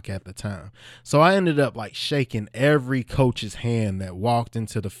Blaylock at the time. So I ended up like shaking every coach's hand that walked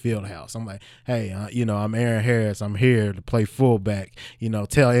into the field house. I'm like, hey, you know, I'm Aaron Harris. I'm here to play fullback. You know,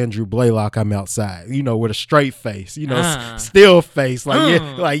 tell Andrew Blaylock I'm outside, you know, with a straight face, you know, still face,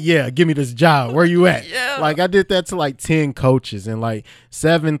 like, yeah, give me this job. Where you at? Yeah. Like I did that to like 10 coaches, and like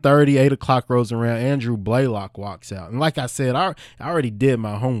 7:30, 8 o'clock rolls around, Andrew Blaylock walks out. And like I said, I already did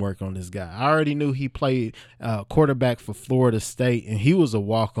my homework on this guy. I already knew he played quarterback for Florida State, and he was a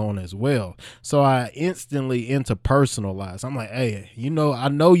walk-on as well. So I instantly interpersonalized. I'm like, hey, you know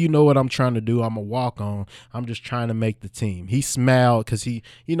what I'm trying to do. I'm a walk-on. I'm just trying to make the team. He smiled because he,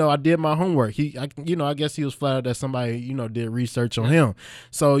 you know, I did my homework. I guess he was flattered that somebody, you know, did research on him.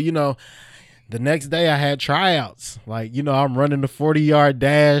 So, you know, the next day I had tryouts. Like, you know, I'm running the 40-yard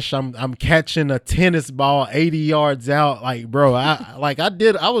dash. I'm catching a tennis ball 80 yards out. Like, bro, I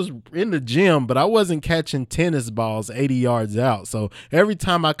was in the gym, but I wasn't catching tennis balls 80 yards out. So every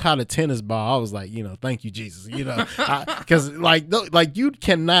time I caught a tennis ball, I was like, you know, thank you, Jesus. You know, because like you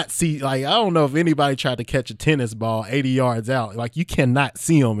cannot see, like, I don't know if anybody tried to catch a tennis ball 80 yards out. Like you cannot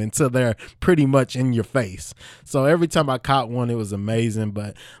see them until they're pretty much in your face. So every time I caught one, it was amazing.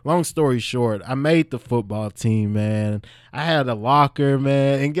 But long story short, I made the football team, man. I had a locker,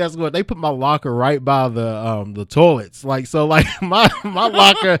 man, and guess what? They put my locker right by the toilets. Like, so like my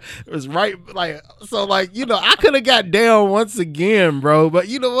locker was right, like, so like, you know, I could have got down once again, bro. But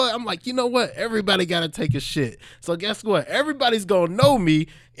you know what? I'm like, you know what? Everybody got to take a shit. So guess what? Everybody's gonna know me,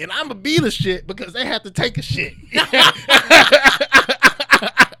 and I'm gonna be the shit because they have to take a shit.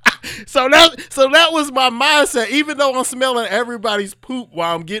 So that was my mindset. Even though I'm smelling everybody's poop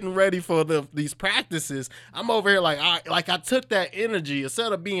while I'm getting ready for these practices, I'm over here like I took that energy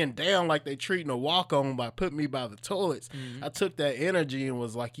instead of being down like they treating a walk on by putting me by the toilets. Mm-hmm. I took that energy and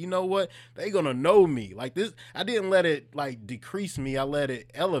was like, you know what? They gonna know me like this. I didn't let it like decrease me. I let it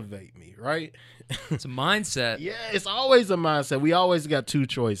elevate me. Right. It's a mindset. Yeah, it's always a mindset. We always got two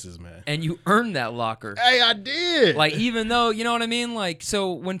choices, man. And you earned that locker. Hey, I did. Like, even though, you know what I mean? Like,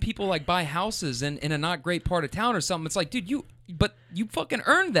 so when people like buy houses in a not great part of town or something, it's like, dude, you fucking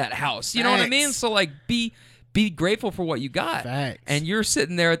earned that house. You know what I mean? So like, be grateful for what you got. Facts. And you're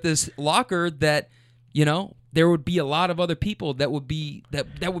sitting there at this locker that, you know, there would be a lot of other people that would be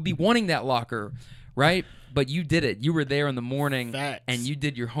wanting that locker, right? But you did it. You were there in the morning. Facts. And you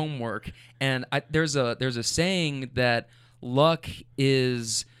did your homework. And there's a saying that luck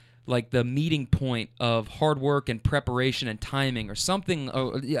is like the meeting point of hard work and preparation and timing or something.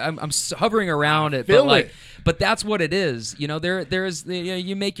 I'm hovering around it, but that's what it is. You know, there's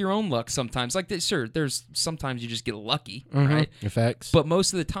you make your own luck sometimes. Like this, sure, there's sometimes you just get lucky, right? Facts. But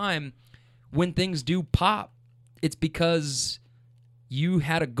most of the time, when things do pop, it's because you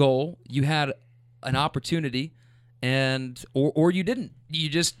had a goal, you had an opportunity, and or you didn't. You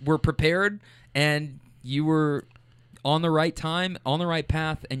just were prepared, and you were on the right time, on the right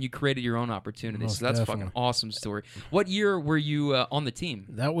path, and you created your own opportunity. So that's definitely. A fucking awesome story. What year were you on the team?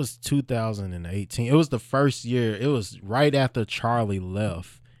 That was 2018. It was the first year. It was right after Charlie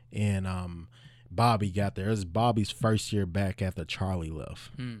left, and Bobby got there. It was Bobby's first year back after Charlie left.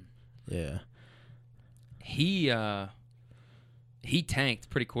 Yeah. He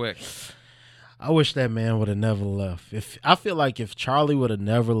tanked pretty quick. I wish that man would have never left. If I feel like if Charlie would have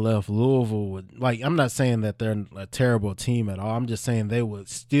never left, Louisville would, like, I'm not saying that they're a terrible team at all. I'm just saying they would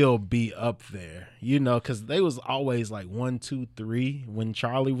still be up there, you know, because they was always like 1, 2, 3 when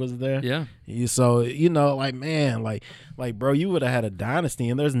Charlie was there. Yeah. So, you know, like, man, like bro, you would have had a dynasty,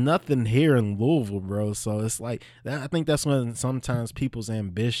 and there's nothing here in Louisville, bro. So it's like that. I think that's when sometimes people's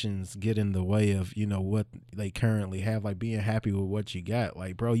ambitions get in the way of, you know, what they currently have, like being happy with what you got.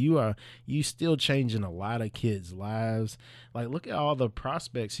 Like, bro, you still changing a lot of kids' lives. Like, look at all the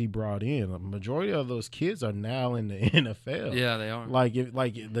prospects he brought in. A majority of those kids are now in the NFL. Yeah, they are. Like,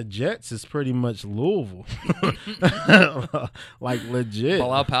 the Jets is pretty much Louisville. Like, legit.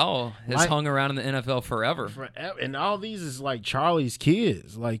 Bilal Powell has Like- hung around in the NFL forever. And all these is like Charlie's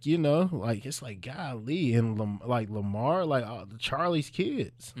kids. Like, you know, like it's like golly, and Lamar, like Charlie's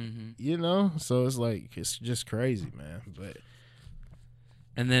kids. Mm-hmm. You know, so it's like it's just crazy, man. But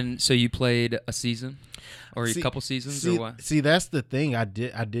And then, so you played a season or a couple seasons or what? See, that's the thing. I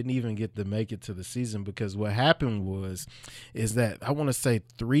didn't even get to make it to the season because what happened is that I want to say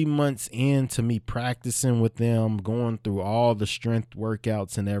 3 months into me practicing with them, going through all the strength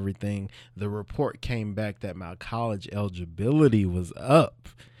workouts and everything, the report came back that my college eligibility was up.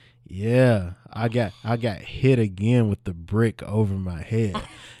 Yeah, I got hit again with the brick over my head.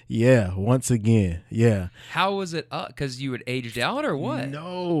 Yeah, once again. Yeah. How was it up? Because you had aged out or what?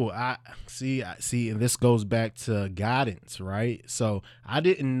 No, I see, and this goes back to guidance, right? So I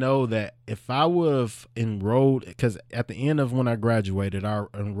didn't know that if I would have enrolled, because at the end of when I graduated, I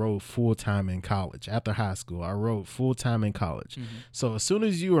enrolled full-time in college. After high school, I enrolled full-time in college. Mm-hmm. So as soon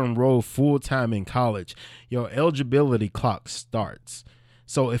as you enroll full-time in college, your eligibility clock starts.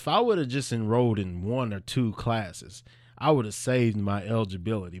 So if I would have just enrolled in 1 or 2 classes, I would have saved my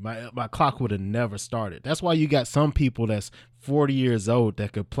eligibility. My clock would have never started. That's why you got some people that's 40 years old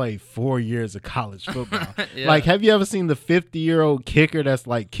that could play 4 years of college football. Yeah. Like, have you ever seen the 50-year-old kicker that's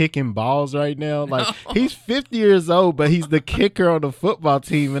like kicking balls right now? Like, he's 50 years old, but he's the kicker on the football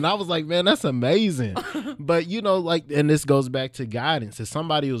team. And I was like, man, that's amazing. But, you know, like, and this goes back to guidance. If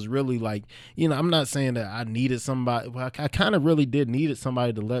somebody was really like, you know, I'm not saying that I needed somebody. Well, I kind of really did needed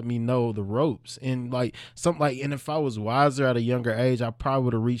somebody to let me know the ropes. And like, and if I was wiser at a younger age, I probably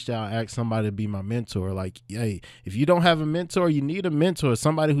would have reached out and asked somebody to be my mentor. Like, hey, if you don't have a mentor, you need a mentor,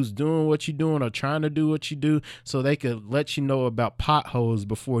 somebody who's doing what you're doing or trying to do what you do, so they could let you know about potholes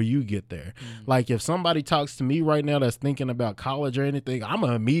before you get there. Like, if somebody talks to me right now that's thinking about college or anything, I'm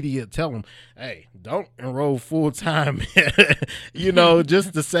an immediate tell them, hey, don't enroll full time, you know,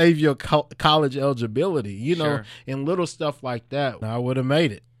 just to save your college eligibility, you know, Sure. and little stuff like that. I would have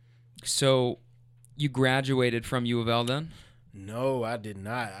made it. So you graduated from U of L then? No, I did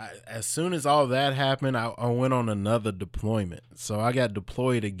not. As soon as all that happened, I went on another deployment. So I got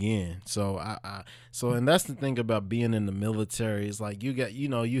deployed again. So and that's the thing about being in the military is like you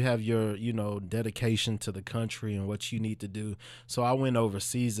have your, you know, dedication to the country and what you need to do. So I went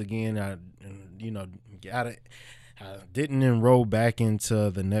overseas again. I got it. I didn't enroll back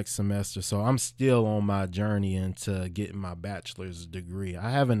into the next semester, so I'm still on my journey into getting my bachelor's degree. I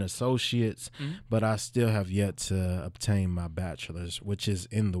have an associate's, but I still have yet to obtain my bachelor's, which is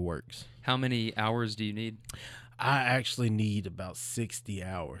in the works. How many hours do you need? I actually need about 60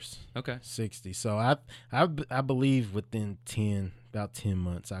 hours. Okay. 60. So I believe within about 10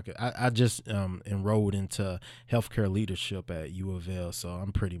 months I just enrolled into healthcare leadership at U of L, so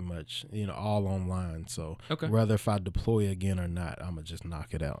I'm pretty much, you know, all online. So Okay. whether if I deploy again or not, I'm gonna just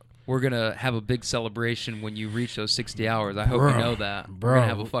knock it out. We're going to have a big celebration when you reach those 60 hours. I hope Bro, you know that. We're bro. going to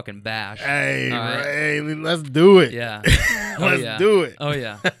have a fucking bash. Hey, All right. hey, let's do it. Yeah. Let's do it. Oh,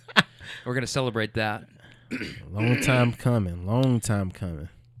 yeah. We're going to celebrate that. Long time coming.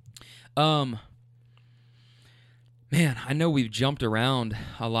 Man, I know we've jumped around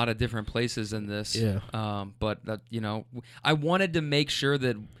a lot of different places in this. Yeah. But that, you know, I wanted to make sure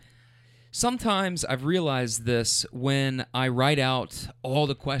that sometimes I've realized this when I write out all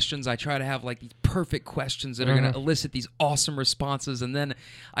the questions, I try to have like these perfect questions that are going to elicit these awesome responses, and then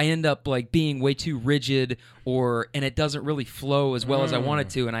I end up like being way too rigid, and it doesn't really flow as well as I want it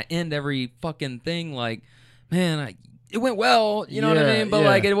to, and I end every fucking thing like, man, it went well, you know what I mean? But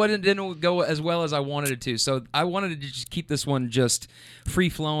like it didn't go as well as I wanted it to. So I wanted to just keep this one just free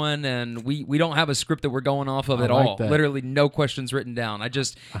flowing, and we don't have a script that we're going off of at like all. that. Literally no questions written down.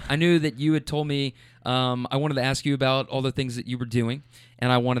 I knew that you had told me I wanted to ask you about all the things that you were doing,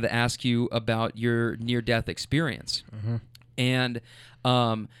 and I wanted to ask you about your near-death experience. And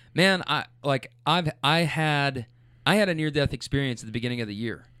man, I had a near-death experience at the beginning of the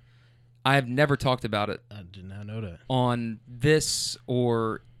year. I have never talked about it I did not know that. on this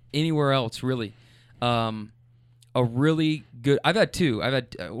or anywhere else really. A really good. I've had two. I've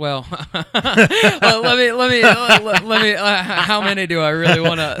had well. let me. How many do I really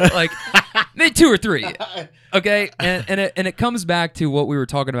want to like? Maybe 2 or 3. Okay, and it comes back to what we were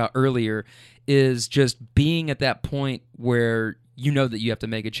talking about earlier, is just being at that point where you know that you have to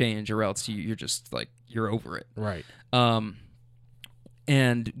make a change, or else you're just like you're over it. Right.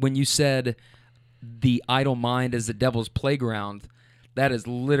 And when you said the idle mind is the devil's playground, that is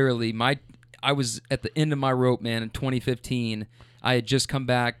literally I was at the end of my rope, man, in 2015. I had just come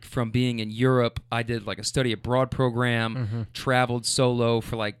back from being in Europe. I did like a study abroad program, traveled solo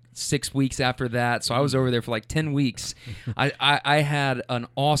for like 6 weeks after that. So I was over there for like 10 weeks. I had an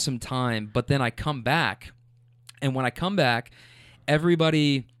awesome time, but then I come back. And when I come back,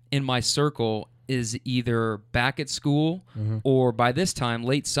 everybody in my circle is either back at school or by this time,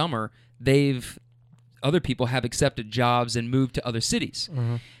 late summer, other people have accepted jobs and moved to other cities.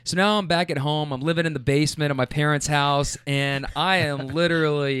 So now I'm back at home. I'm living in the basement of my parents' house, and I am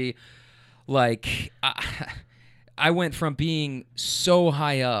literally like, I went from being so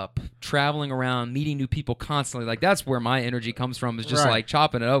high up, traveling around, meeting new people constantly. Like, that's where my energy comes from, is just like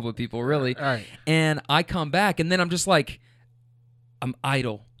chopping it up with people, really. Right. And I come back, and then I'm just like, I'm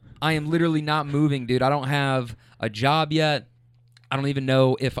idle. I am literally not moving, dude. I don't have a job yet. I don't even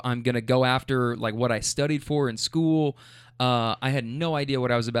know if I'm going to go after like what I studied for in school. I had no idea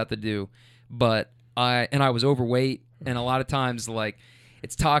what I was about to do, but I was overweight, and a lot of times like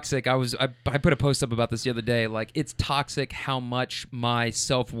it's toxic. I put a post up about this the other day. Like, it's toxic how much my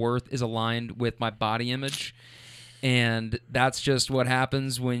self-worth is aligned with my body image. And that's just what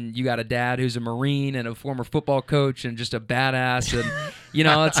happens when you got a dad who's a Marine and a former football coach and just a badass. And, you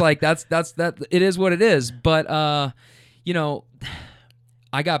know, it's like, that it is what it is. But, you know,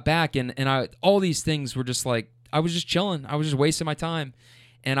 I got back and all these things were just like, I was just chilling. I was just wasting my time.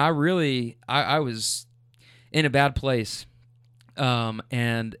 And I was in a bad place.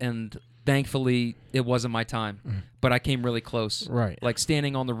 And thankfully it wasn't my time, but I came really close. Right. Like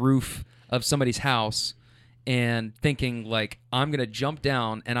standing on the roof of somebody's house and thinking like, I'm going to jump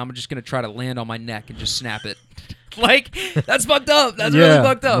down and I'm just going to try to land on my neck and just snap it. Like, that's fucked up. That's really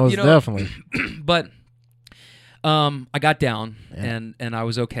fucked up. Most you know? definitely. But I got down and I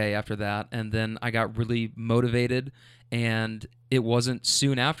was okay after that. And then I got really motivated, and it wasn't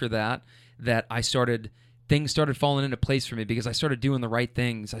soon after that things started falling into place for me, because I started doing the right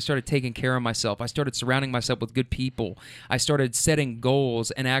things. I started taking care of myself. I started surrounding myself with good people. I started setting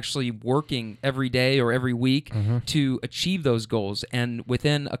goals and actually working every day or every week to achieve those goals. And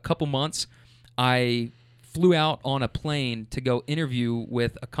within a couple months, I flew out on a plane to go interview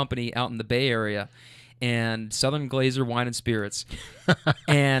with a company out in the Bay Area, and Southern Glazer Wine and Spirits.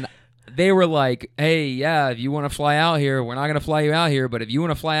 And they were like, hey, yeah, if you want to fly out here, we're not going to fly you out here, but if you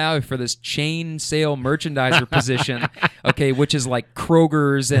want to fly out for this chain sale merchandiser position, okay, which is like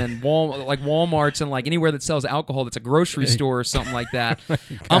Kroger's and Walmart's and like anywhere that sells alcohol that's a grocery store or something like that,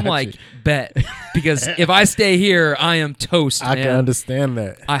 I'm like, bet. Because if I stay here, I am toast, man. I can understand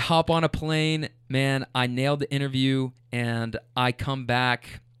that. I hop on a plane, man, I nailed the interview, and I come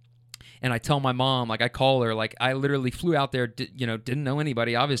back. And I tell my mom, like I call her, like I literally flew out there, didn't know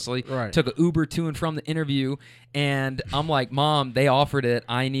anybody, obviously. Right. Took an Uber to and from the interview, and I'm like, Mom, they offered it.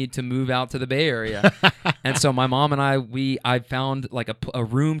 I need to move out to the Bay Area. And so my mom and I found like a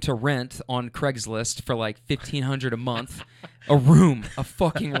room to rent on Craigslist for like $1,500 a month. A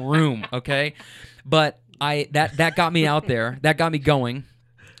fucking room, okay? But that got me out there. That got me going.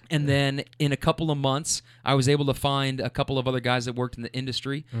 And then in a couple of months, I was able to find a couple of other guys that worked in the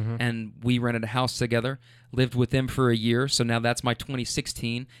industry, and we rented a house together, lived with them for a year. So now that's my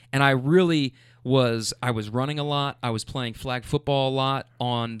 2016. And I was running a lot. I was playing flag football a lot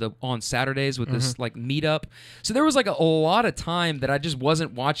on Saturdays with this like meetup. So there was like a lot of time that I just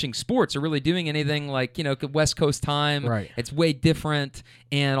wasn't watching sports or really doing anything like, West Coast time. Right. It's way different.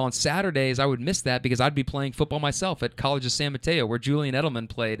 And on Saturdays, I would miss that because I'd be playing football myself at College of San Mateo, where Julian Edelman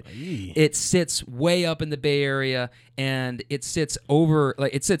played. It sits way up in the Bay Area, and it sits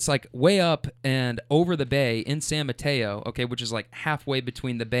like way up and over the bay in San Mateo, okay, which is like halfway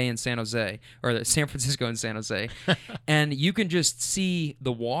between the Bay and San Jose, or San Francisco and San Jose. And you can just see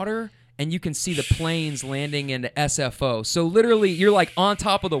the water, and you can see the planes landing into SFO. So literally, you're like on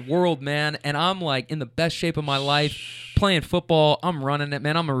top of the world, man. And I'm like in the best shape of my life, playing football. I'm running it,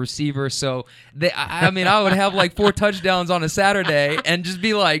 man. I'm a receiver. So I would have like 4 touchdowns on a Saturday and just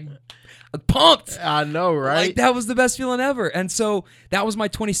be like pumped. I know, right? Like, that was the best feeling ever. And so that was my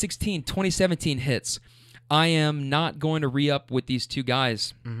 2016, 2017 hits. I am not going to re-up with these 2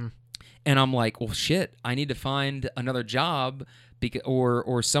 guys. And I'm like, well, shit, I need to find another job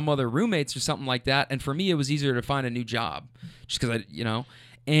or some other roommates or something like that. And for me, it was easier to find a new job just because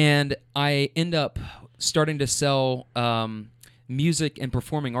and I end up starting to sell music and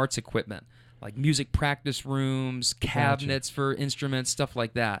performing arts equipment, like music practice rooms, cabinets for instruments, stuff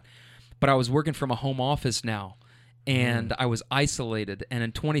like that. But I was working from a home office now, and I was isolated. And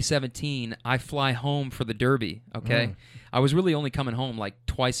in 2017, I fly home for the Derby, okay? I was really only coming home like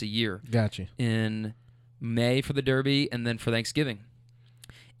twice a year. Gotcha. In May for the Derby and then for Thanksgiving.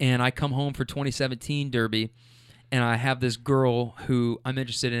 And I come home for 2017 Derby, and I have this girl who I'm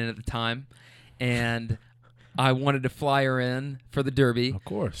interested in at the time, and I wanted to fly her in for the Derby. Of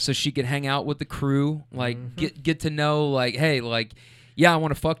course. So she could hang out with the crew, like get to know, like, hey, like, yeah, I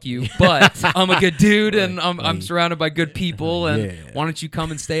want to fuck you, but I'm a good dude, and I'm surrounded by good people, and why don't you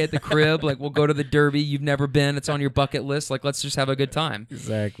come and stay at the crib? Like, we'll go to the Derby. You've never been. It's on your bucket list. Like, let's just have a good time.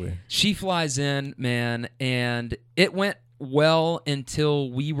 Exactly. She flies in, man, and it went well until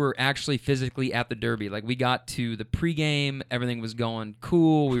we were actually physically at the Derby. Like, we got to the pregame. Everything was going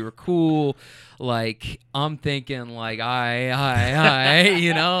cool. We were cool. Like, I'm thinking, like, I,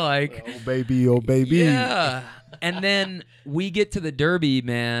 you know, like. Oh, baby, oh, baby. Yeah. And then we get to the Derby,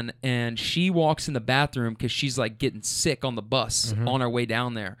 man, and she walks in the bathroom because she's, like, getting sick on the bus on our way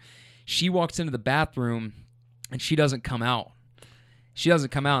down there. She walks into the bathroom, and she doesn't come out.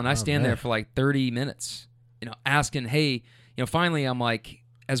 And I stand there for, like, 30 minutes, you know, asking, hey, you know, finally I'm like,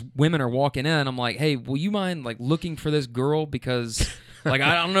 as women are walking in, I'm like, hey, will you mind, like, looking for this girl? Because, like,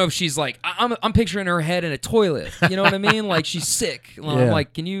 I don't know if she's, like, I'm picturing her head in a toilet. You know what I mean? Like, she's sick. I'm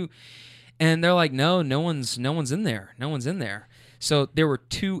like, can you... And they're like, no one's in there. No one's in there. So there were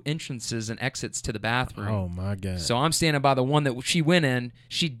 2 entrances and exits to the bathroom. Oh, my God. So I'm standing by the one that she went in.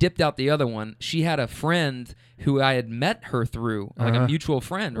 She dipped out the other one. She had a friend who I had met her through, like a mutual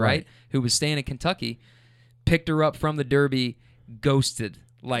friend, right? Who was staying in Kentucky. Picked her up from the Derby, ghosted.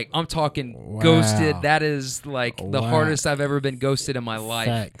 Like, I'm talking ghosted. That is, like, the hardest I've ever been ghosted in my life.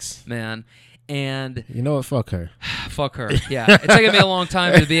 Facts. Man. And you know what? Fuck her. Fuck her. Yeah. It's taken me a long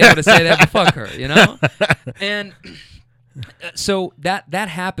time to be able to say that, but fuck her, you know? And so that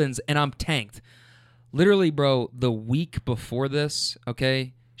happens, and I'm tanked. Literally, bro, the week before this,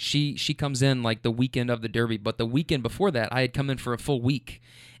 okay, she comes in like the weekend of the Derby, but the weekend before that, I had come in for a full week.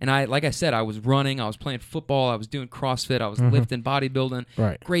 And like I said, I was running, I was playing football, I was doing CrossFit, I was lifting, bodybuilding.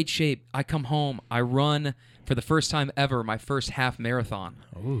 Right. Great shape. I come home, I run for the first time ever my first half marathon.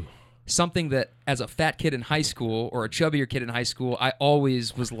 Ooh. Something that, as a fat kid in high school or a chubbier kid in high school, I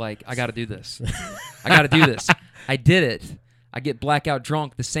always was like, I got to do this. I got to do this. I did it. I get blackout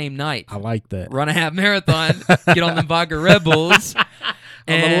drunk the same night. I like that. Run a half marathon, get on the vodka Red Bulls.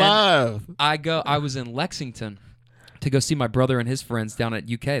 I'm alive. I was in Lexington to go see my brother and his friends down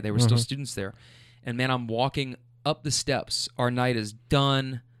at UK. They were still students there. And, man, I'm walking up the steps. Our night is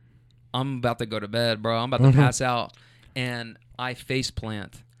done. I'm about to go to bed, bro. I'm about to pass out. And I face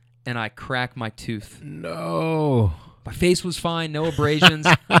plant. And I crack my tooth. No. My face was fine, no abrasions.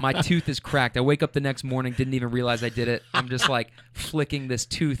 My tooth is cracked. I wake up the next morning, didn't even realize I did it. I'm just like flicking this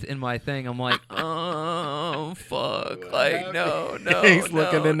tooth in my thing. I'm like, oh, fuck. Like, no. He's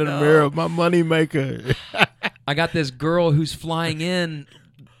looking in the mirror, my money maker. I got this girl who's flying in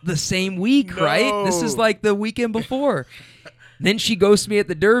the same week, right? This is like the weekend before. Then she ghosts me at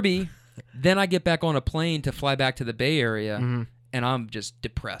the Derby. Then I get back on a plane to fly back to the Bay Area. And I'm just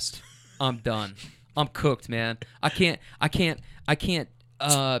depressed. I'm done. I'm cooked, man. I can't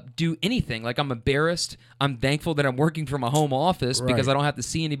do anything. Like, I'm embarrassed. I'm thankful that I'm working from a home office because I don't have to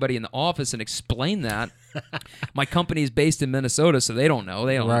see anybody in the office and explain that. My company is based in Minnesota, so they don't know.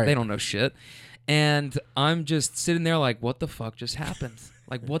 They don't know shit. And I'm just sitting there like, what the fuck just happened?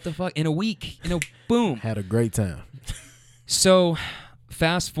 Like, what the fuck? In a week, boom. Had a great time. So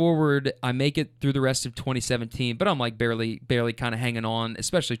fast forward, I make it through the rest of 2017, but I'm like barely kind of hanging on,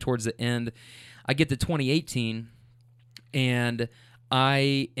 especially towards the end. I get to 2018, and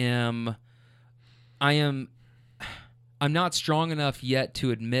I'm not strong enough yet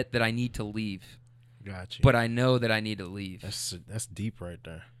to admit that I need to leave. Gotcha. But I know that I need to leave. That's deep right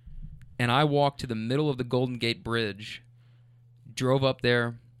there. And I walked to the middle of the Golden Gate Bridge, drove up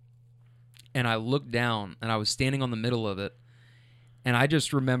there, and I looked down, and I was standing on the middle of it. And I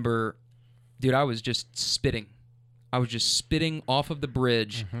just remember, dude, I was just spitting. I was just spitting off of the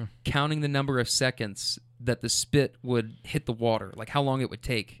bridge, counting the number of seconds that the spit would hit the water, like how long it would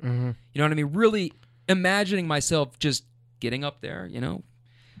take. You know what I mean? Really imagining myself just getting up there,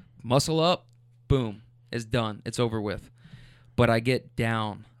 muscle up, boom, it's done. It's over with. But I get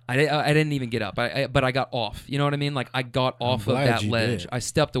down. I didn't even get up, but I got off. You know what I mean? Like, I got off of that ledge. I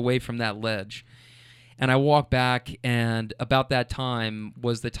stepped away from that ledge. And I walked back, and about that time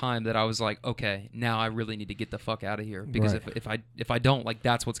was the time that I was like, okay, now I really need to get the fuck out of here, because if I don't, like,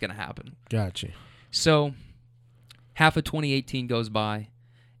 that's what's gonna happen. Gotcha. So half of 2018 goes by,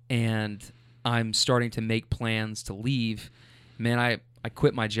 and I'm starting to make plans to leave. Man, I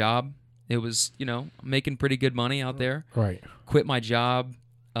quit my job. It was, making pretty good money out there. Right. Quit my job,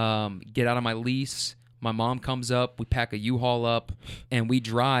 get out of my lease. My mom comes up, we pack a U-Haul up, and we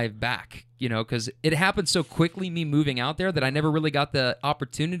drive back, because it happened so quickly, me moving out there, that I never really got the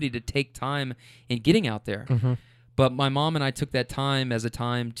opportunity to take time in getting out there. Mm-hmm. But my mom and I took that time as a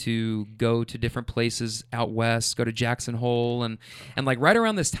time to go to different places out west, go to Jackson Hole, and like right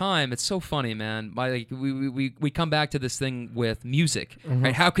around this time, it's so funny, man. We come back to this thing with music,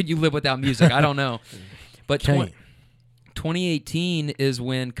 right? How could you live without music? I don't know. But 2018 is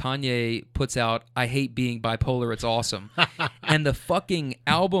when Kanye puts out "I Hate Being Bipolar, It's Awesome," and the fucking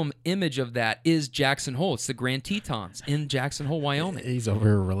album image of that is Jackson Hole. It's the Grand Tetons in Jackson Hole, Wyoming. He's over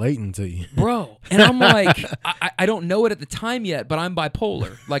here relating to you, bro. And I'm like, I don't know it at the time yet, but I'm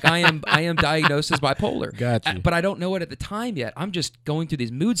bipolar. Like I am diagnosed as bipolar. Gotcha. But I don't know it at the time yet. I'm just going through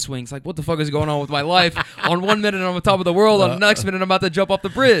these mood swings. Like, what the fuck is going on with my life? On one minute I'm on top of the world, on the next minute I'm about to jump off the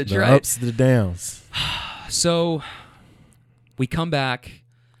bridge. The right? ups, the downs. So we come back.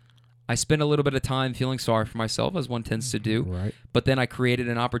 I spend a little bit of time feeling sorry for myself, as one tends to do. Right. But then I created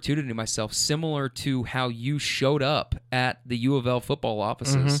an opportunity to myself, similar to how you showed up at the U of L football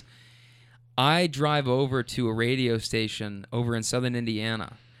offices. Mm-hmm. I drive over to a radio station over in southern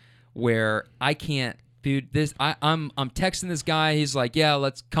Indiana where I can't, dude, I'm texting this guy. He's like, yeah,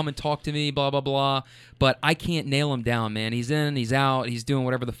 let's come and talk to me, blah, blah, blah. But I can't nail him down, man. He's in, he's out, he's doing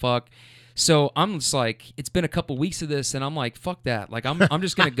whatever the fuck. So I'm just like, it's been a couple weeks of this, and I'm like, fuck that. Like, I'm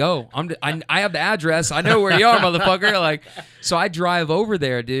just gonna go. I have the address. I know where you are, motherfucker. Like, so I drive over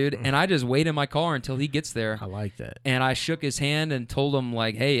there, dude, and I just wait in my car until he gets there. I like that. And I shook his hand and told him,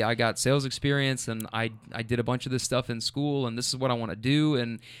 like, hey, I got sales experience, and I did a bunch of this stuff in school, and this is what I want to do.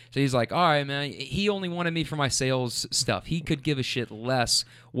 And so he's like, all right, man. He only wanted me for my sales stuff. He could give a shit less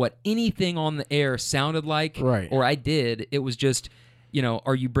what anything on the air sounded like, right, or I did. It was just,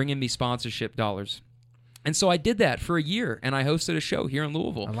 are you bringing me sponsorship dollars? And so I did that for a year, and I hosted a show here in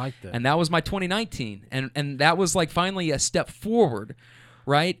Louisville. I like that. And that was my 2019. And that was like finally a step forward,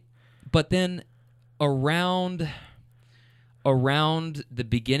 right? But then around the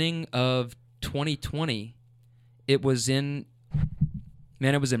beginning of 2020, it was in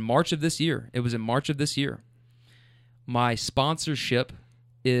March of this year. My sponsorship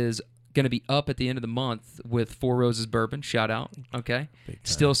is going to be up at the end of the month with Four Roses Bourbon. Shout out. Okay.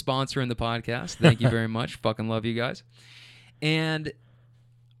 Still sponsoring the podcast. Thank you very much. Fucking love you guys. And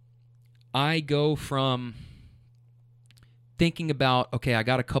I go from thinking about, okay, I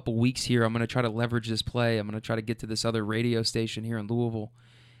got a couple weeks here. I'm going to try to leverage this play. I'm going to try to get to this other radio station here in Louisville.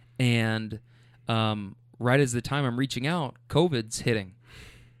 And right as the time I'm reaching out, COVID's hitting.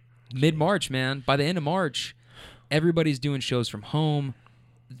 Mid-March, man. By the end of March, everybody's doing shows from home.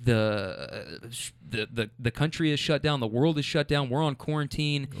 The country is shut down. The world is shut down. We're on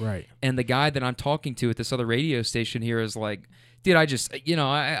quarantine. Right. And the guy that I'm talking to at this other radio station here is like, dude, I just,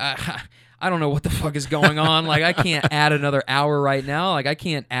 I don't know what the fuck is going on. Like, I can't add another hour right now. Like, I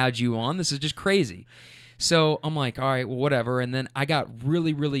can't add you on. This is just crazy. So I'm like, all right, well, whatever. And then I got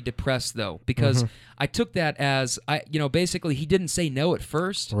really, really depressed, though, because I took that as, basically he didn't say no at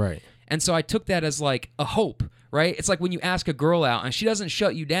first. Right. And so I took that as like a hope, right? It's like when you ask a girl out and she doesn't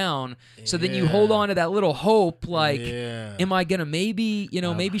shut you down. So then you hold on to that little hope, like, am I going to maybe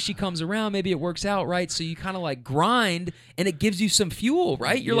she comes around, maybe it works out, right? So you kind of like grind and it gives you some fuel,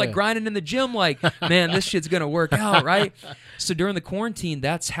 right? You're like grinding in the gym like, man, this shit's going to work out, right? So during the quarantine,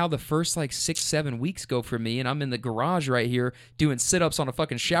 that's how the first like 6-7 weeks go for me. And I'm in the garage right here doing sit-ups on a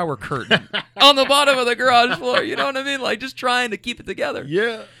fucking shower curtain on the bottom of the garage floor. You know what I mean? Like just trying to keep it together.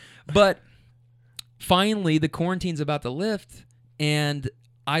 Yeah. But finally, the quarantine's about to lift, and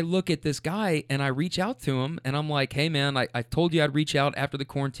I look at this guy, and I reach out to him, and I'm like, hey, man, I told you I'd reach out after the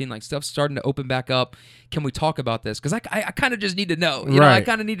quarantine. Like, stuff's starting to open back up. Can we talk about this? Because I kind of just need to know. You know, I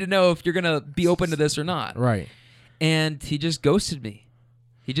kind of need to know if you're going to be open to this or not. Right. And he just ghosted me.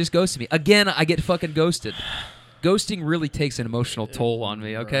 Again, I get fucking ghosted. Ghosting really takes an emotional toll on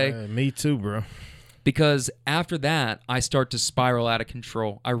me, okay? Me too, bro. Because after that, I start to spiral out of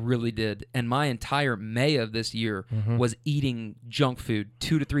control. I really did. And my entire May of this year was eating junk food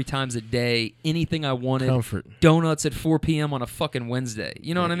 2 to 3 times a day, anything I wanted. Comfort. Donuts at 4 p.m. on a fucking Wednesday.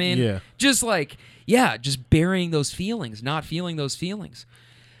 You know what I mean? Yeah. Just like, just burying those feelings, not feeling those feelings.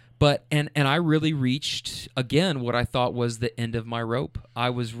 But, and I really reached, again, what I thought was the end of my rope.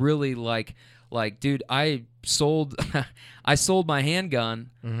 I was really like Like, dude, I sold I sold my handgun.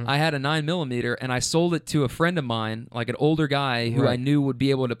 I had a 9mm, and I sold it to a friend of mine, like an older guy who I knew would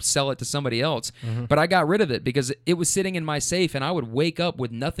be able to sell it to somebody else. But I got rid of it because it was sitting in my safe, and I would wake up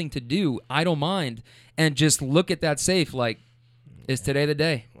with nothing to do, idle mind, and just look at that safe like, is today the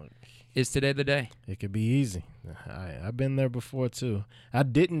day? Is today the day? It could be easy. I've been there before too. I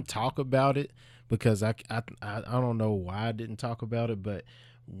didn't talk about it because I don't know why I didn't talk about it, but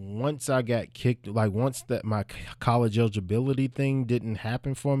once I got kicked, like once that my college eligibility thing didn't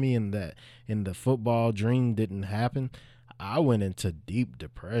happen for me, and the football dream didn't happen, I went into deep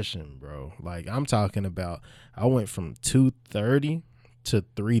depression, bro. Like, I'm talking about, I went from 230 to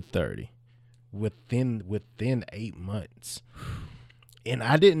 330 within 8 months. And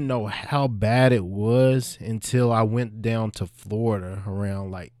I didn't know how bad it was until I went down to Florida around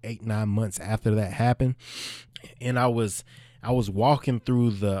like 8-9 months after that happened. And I was walking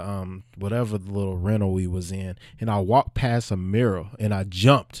through the whatever the little rental we was in, and I walked past a mirror and I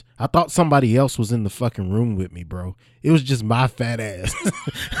jumped. I thought somebody else was in the fucking room with me, bro. It was just my fat ass.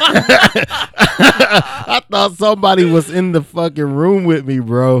 I thought somebody was in the fucking room with me,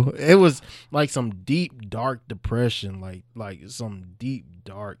 bro. It was like some deep, dark depression, like some deep,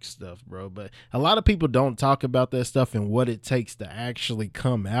 dark stuff, bro. But a lot of people don't talk about that stuff and what it takes to actually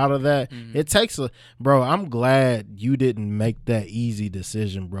come out of that. It takes bro, I'm glad you didn't make that easy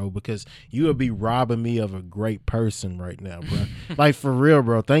decision, bro, because you would be robbing me of a great person right now, bro. Like, for real,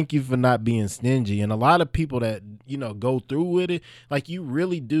 bro. Thank you for not being stingy. And a lot of people that, go through with it, like, you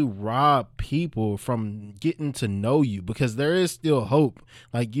really do rob people from getting to know you, because there is still hope.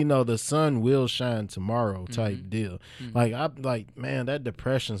 Like, the sun will shine tomorrow type deal. Like, man, that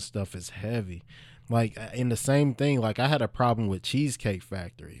depression stuff is heavy. Like, in the same thing, like, I had a problem with Cheesecake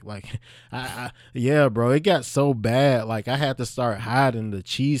Factory. Like, yeah, bro, it got so bad. Like, I had to start hiding the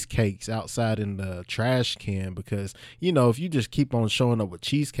cheesecakes outside in the trash can because, if you just keep on showing up with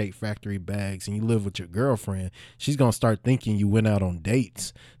Cheesecake Factory bags and you live with your girlfriend, she's going to start thinking you went out on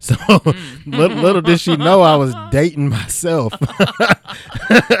dates. So, little did she know I was dating myself.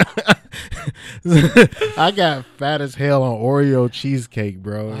 I got fat as hell on Oreo cheesecake,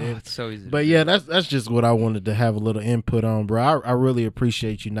 bro. Oh, it's so easy. But yeah, that's just what I wanted to have a little input on, bro. I really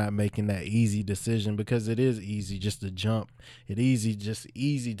appreciate you not making that easy decision, because it is easy just to jump. Just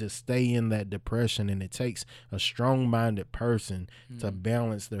easy to stay in that depression, and it takes a strong-minded person to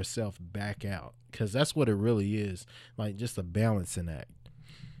balance their self back out, because that's what it really is, like just a balancing act.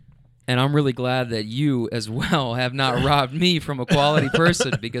 And I'm really glad that you as well have not robbed me from a quality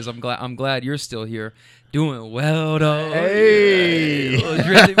person, because I'm glad you're still here doing well, dog. Hey.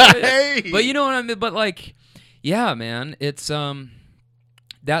 But you know what I mean? But like, yeah, man, it's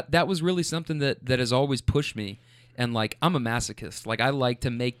that was really something that has always pushed me. And like, I'm a masochist. Like, I like to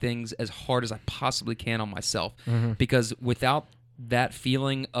make things as hard as I possibly can on myself, because without that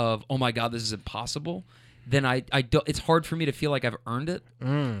feeling of, oh my God, this is impossible, then I don't, it's hard for me to feel like I've earned it.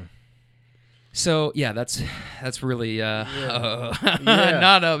 So yeah, that's really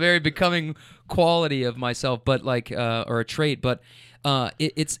not a very becoming quality of myself, but like or a trait. But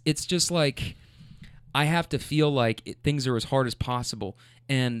it's just like, I have to feel like things are as hard as possible.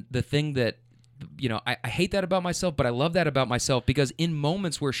 And the thing that, I hate that about myself, but I love that about myself, because in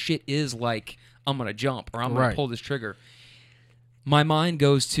moments where shit is like, I'm gonna jump or I'm gonna pull this trigger, my mind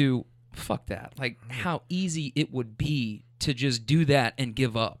goes to, fuck that. Like, how easy it would be to just do that and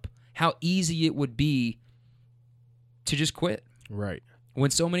give up. How easy it would be to just quit. Right.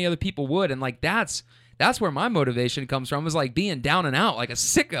 When so many other people would. And like, that's where my motivation comes from, is like being down and out like a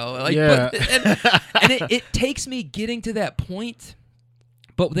sicko. Like, yeah. And it takes me getting to that point.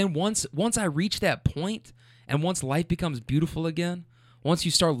 But then once I reach that point, and once life becomes beautiful again, once you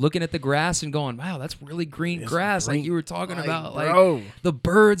start looking at the grass and going, wow, that's really green grass, like you were talking about, bro. Like the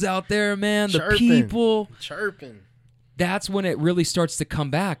birds out there, man, Chirping. the people Chirping. That's when it really starts to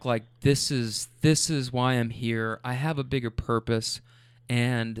come back. Like, this is why I'm here. I have a bigger purpose.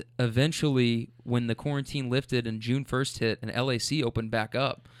 And eventually, when the quarantine lifted and June 1st hit and LAC opened back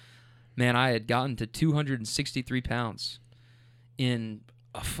up, man, I had gotten to 263 pounds in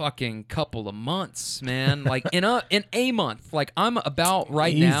a fucking couple of months, man. Like, in a month. Like, I'm about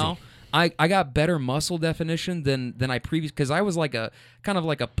right Easy. now. I got better muscle definition than I previously, because I was like a kind of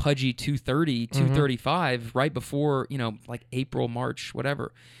like a pudgy 230, 235 right before, like April, March,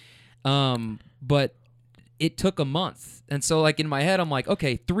 whatever. But it took a month. And so like in my head, I'm like,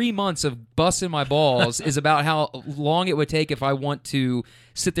 okay, 3 months of busting my balls is about how long it would take if I want to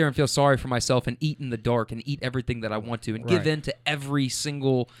sit there and feel sorry for myself and eat in the dark and eat everything that I want to and give in to every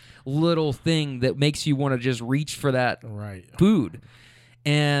single little thing that makes you want to just reach for that food.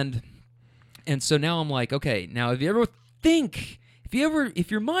 And And so now I'm like, okay, now if your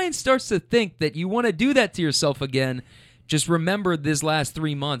mind starts to think that you want to do that to yourself again, just remember this last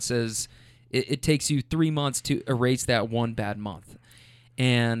 3 months as it takes you 3 months to erase that one bad month.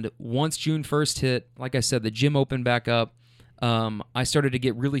 And once June 1st hit, like I said, the gym opened back up. I started to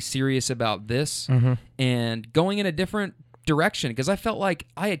get really serious about this and going in a different direction because I felt like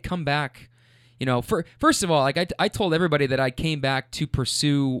I had come back. First of all, like I told everybody that I came back to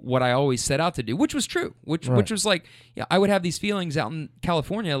pursue what I always set out to do, which was true. Which was like, I would have these feelings out in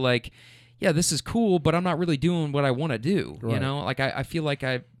California, like, yeah, this is cool, but I'm not really doing what I want to do. Right. Like I feel like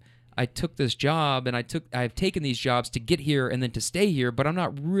I took this job and I've taken these jobs to get here and then to stay here, but I'm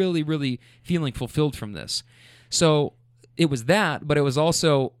not really, really feeling fulfilled from this. So it was that, but it was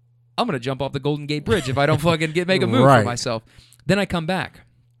also, I'm going to jump off the Golden Gate Bridge if I don't fucking make a move for myself. Then I come back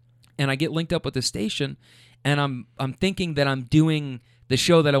and I get linked up with the station and I'm thinking that I'm doing the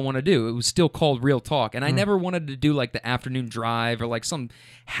show that I want to do. It was still called Real Talk. And I never wanted to do like the afternoon drive or like some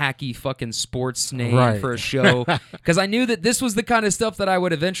hacky fucking sports name for a show because I knew that this was the kind of stuff that I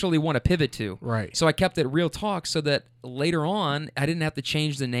would eventually want to pivot to. Right. So I kept it Real Talk so that later on I didn't have to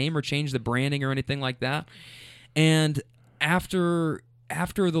change the name or change the branding or anything like that. And after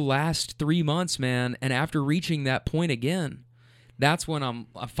the last 3 months, man, and after reaching that point again, that's when I'm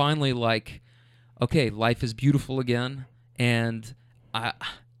finally like, okay, life is beautiful again, and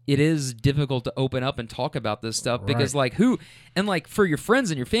it is difficult to open up and talk about this stuff because like for your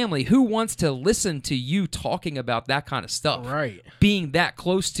friends and your family, who wants to listen to you talking about that kind of stuff? Right. Being that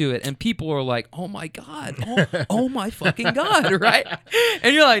close to it, and people are like, "Oh my God, oh my fucking God," right?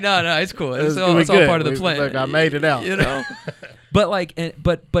 And you're like, "No, it's cool. It's all part of the plan." Look, I made it out.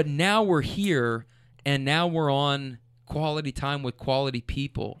 But now we're here, and now we're on quality time with quality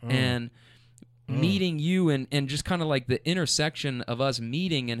people, and meeting you and just kind of like the intersection of us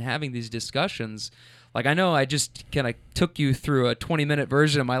meeting and having these discussions. Like, I know I just kind of took you through a 20-minute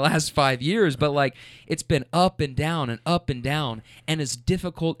version of my last 5 years, but like it's been up and down and up and down. And as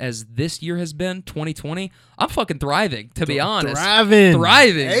difficult as this year has been, 2020, I'm fucking thriving, to be honest.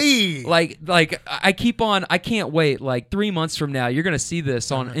 Thriving. Hey. Like I can't wait. Like 3 months from now, you're going to see this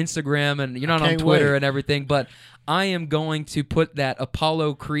on Instagram and you're not on Twitter and everything, but I am going to put that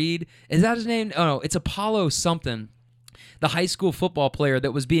Apollo Creed. Is that his name? Oh, no, it's Apollo something. The high school football player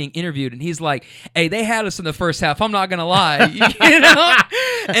that was being interviewed, and he's like, "Hey, they had us in the first half. I'm not gonna lie, you know."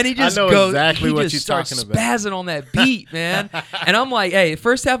 And he just goes, exactly what you're talking about. Spazzing on that beat, man. And I'm like, "Hey,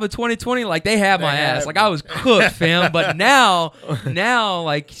 first half of 2020, like they had my ass. Like I was cooked, fam. But now,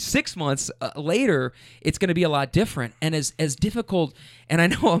 like 6 months later, it's gonna be a lot different and as difficult." And I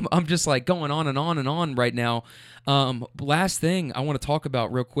know I'm just like going on and on and on right now. Last thing I want to talk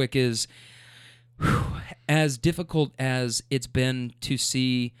about real quick is, as difficult as it's been to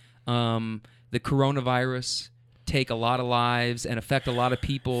see the coronavirus take a lot of lives and affect a lot of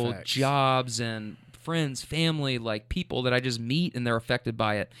people, jobs and friends, family, like people that I just meet and they're affected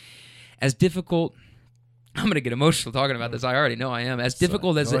by it. As difficult, I'm going to get emotional talking about this. I already know I am. As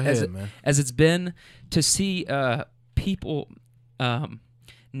difficult as it's been to see people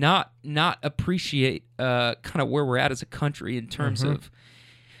not appreciate kind of where we're at as a country in terms of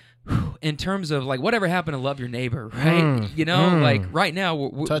like whatever happened to love your neighbor, right? Like right now,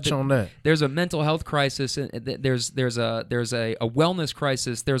 touch on that. There's a mental health crisis, and there's a wellness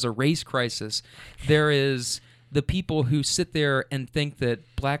crisis. There's a race crisis. There is the people who sit there and think that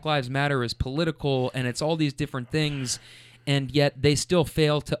Black Lives Matter is political, and it's all these different things, and yet they still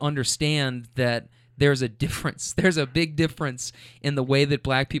fail to understand that there's a difference. There's a big difference in the way that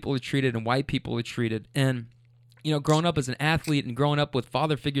black people are treated and white people are treated, and growing up as an athlete and growing up with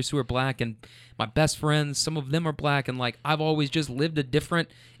father figures who are black, and my best friends, some of them are black, and like I've always just lived a different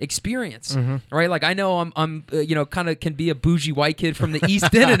experience, right? Like I know I'm kind of can be a bougie white kid from the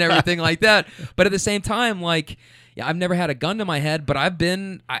East End and everything like that, but at the same time, like I've never had a gun to my head, but I've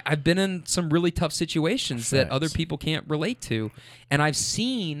been in some really tough situations that other people can't relate to, and I've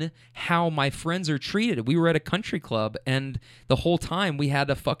seen how my friends are treated. We were at a country club, and the whole time we had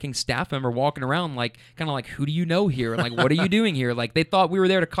a fucking staff member walking around like kind of like, who do you know here? And like, what are you doing here? Like they thought we were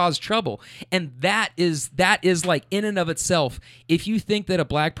there to cause trouble, and that is like in and of itself. If you think that a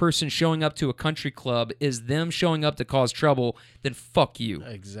black person showing up to a country club is them showing up to cause trouble, then fuck you.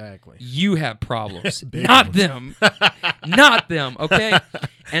 Exactly. You have problems, not them. Not them, okay?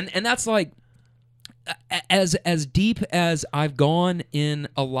 And that's like as deep as I've gone in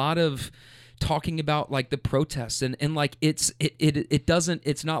a lot of talking about like the protests and like it's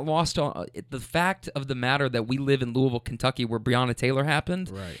not lost on the fact of the matter that we live in Louisville, Kentucky, where Breonna Taylor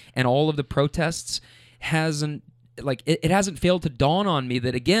happened, right? And all of the protests hasn't like it hasn't failed to dawn on me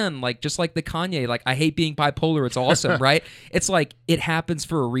that, again, like just like the Kanye, like I hate being bipolar, it's awesome, right? It's like it happens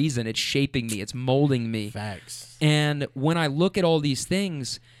for a reason. It's shaping me, it's molding me. Facts. And when I look at all these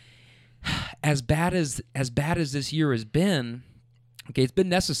things, as bad as this year has been, okay, it's been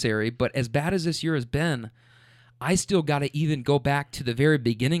necessary, but as bad as this year has been, I still got to even go back to the very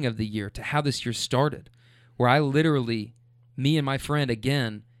beginning of the year, to how this year started, where I literally, me and my friend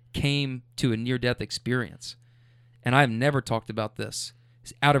again, came to a near-death experience. And I've never talked about this.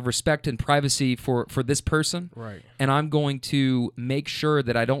 It's out of respect and privacy for this person. Right. And I'm going to make sure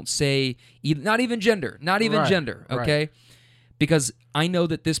that I don't say, not even gender, okay? Right. Because I know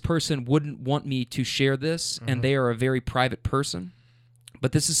that this person wouldn't want me to share this, and they are a very private person.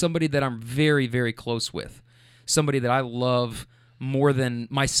 But this is somebody that I'm very, very close with. Somebody that I love more than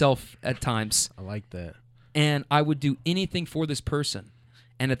myself at times. I like that. And I would do anything for this person.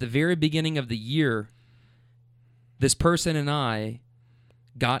 And at the very beginning of the year, this person and I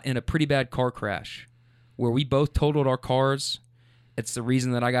got in a pretty bad car crash where we both totaled our cars. It's the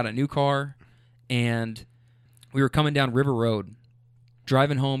reason that I got a new car. And we were coming down River Road,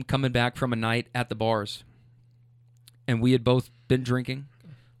 driving home, coming back from a night at the bars. And we had both been drinking,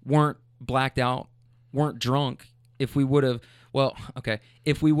 weren't blacked out, weren't drunk. If we would have,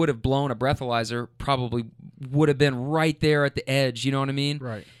 if we would have blown a breathalyzer, probably would have been right there at the edge, you know what I mean?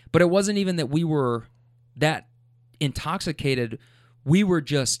 Right. But it wasn't even that we were that intoxicated. We were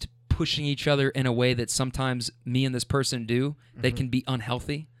just pushing each other in a way that sometimes me and this person do that can be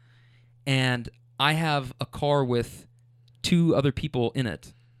unhealthy. And I have a car with 2 other people in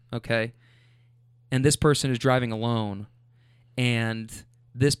it, okay? And this person is driving alone, and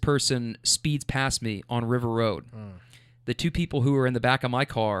this person speeds past me on River Road. The 2 people who are in the back of my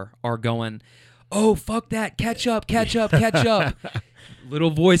car are going, "Oh, fuck that, catch up, catch up, catch up." Little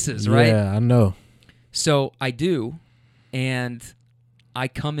voices, right? Yeah, I know. So I do, and I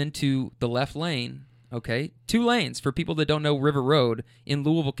come into the left lane, okay? 2 lanes. For people that don't know River Road in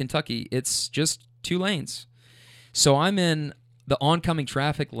Louisville, Kentucky, it's just 2 lanes. So I'm in the oncoming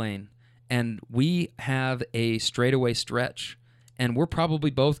traffic lane, and we have a straightaway stretch, and we're probably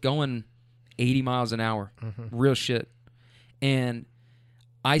both going 80 miles an hour. Real shit. And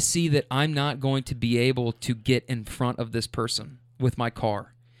I see that I'm not going to be able to get in front of this person with my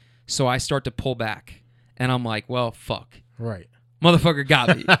car. So I start to pull back, and I'm like, well, fuck. Right. Motherfucker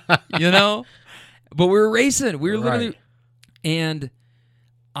got me, you know? But we were racing. We were literally... Right. And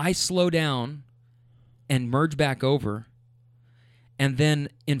I slow down and merge back over, and then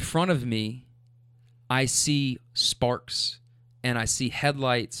in front of me, I see sparks, and I see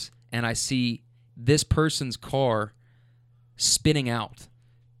headlights, and I see this person's car spinning out.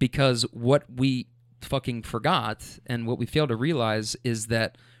 Because what we fucking forgot and what we failed to realize is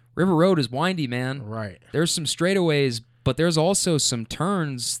that River Road is windy, man. Right. There's some straightaways, but there's also some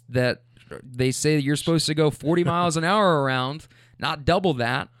turns that they say that you're supposed to go 40 miles an hour around, not double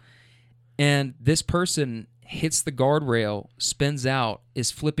that. And this person hits the guardrail, spins out,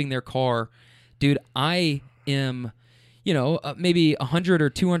 is flipping their car. Dude, I am, maybe 100 or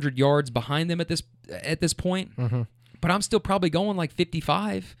 200 yards behind them at this point. But I'm still probably going like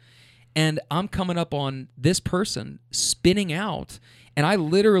 55. And I'm coming up on this person spinning out. And I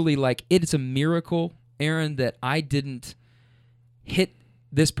literally, it's a miracle, Aaron, that I didn't hit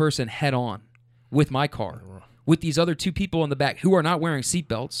this person head on with my car, with these other 2 people in the back who are not wearing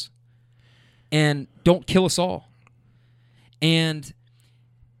seatbelts and don't kill us all. And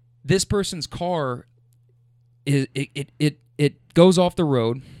this person's car, it goes off the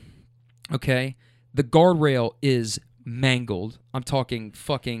road, okay? The guardrail is mangled. I'm talking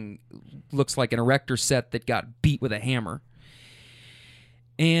fucking looks like an erector set that got beat with a hammer.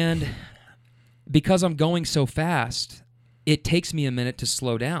 And because I'm going so fast, it takes me a minute to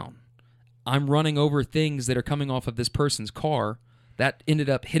slow down. I'm running over things that are coming off of this person's car. That ended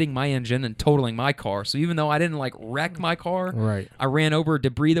up hitting my engine and totaling my car. So even though I didn't wreck my car, Right. I ran over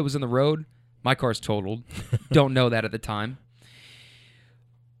debris that was in the road. My car's totaled. Don't know that at the time.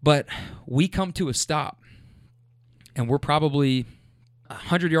 But we come to a stop, and we're probably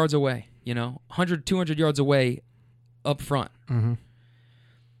 100 yards away, 100, 200 yards away up front.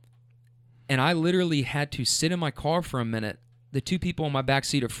 And I literally had to sit in my car for a minute. The 2 people in my back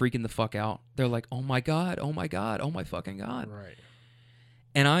seat are freaking the fuck out. They're like, oh my God, oh my God, oh my fucking God. Right.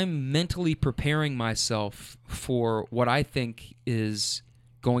 And I'm mentally preparing myself for what I think is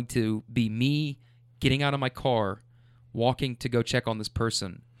going to be me getting out of my car, walking to go check on this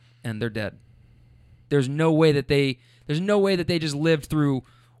person, and they're dead. There's no way that they just lived through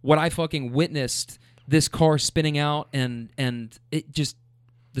what I fucking witnessed, this car spinning out and it just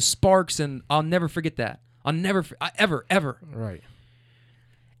the sparks, and I'll never forget that. I'll never, ever. Right.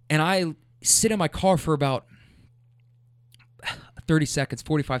 And I sit in my car for about 30 seconds,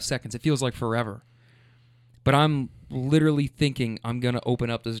 45 seconds. It feels like forever. But I'm literally thinking I'm going to open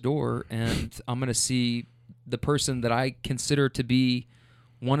up this door and I'm going to see the person that I consider to be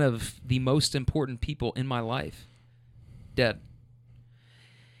one of the most important people in my life dead.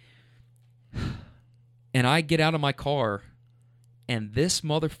 And I get out of my car, and this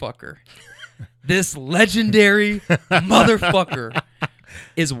motherfucker, this legendary motherfucker,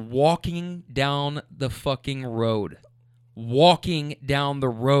 is walking down the fucking road. Walking down the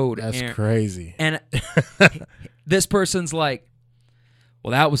road. That's crazy. And this person's like,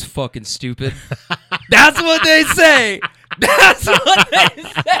 well, that was fucking stupid. That's what they say. That's what they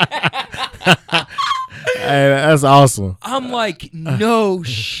say. Hey, that's awesome. I'm like, no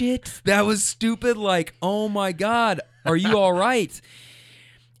shit. That was stupid. Like, oh my God. Are you all right?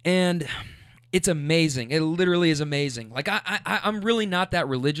 And it's amazing. It literally is amazing. Like, I'm really not that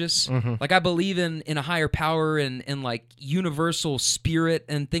religious. Mm-hmm. Like, I believe in a higher power and like universal spirit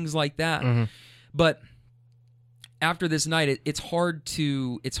and things like that. Mm-hmm. But after this night, it's hard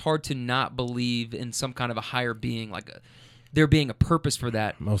to not believe in some kind of a higher being, like there being a purpose for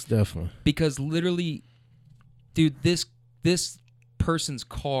that. Most definitely. Because literally, dude, this person's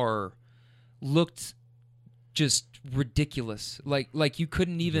car looked just ridiculous. Like you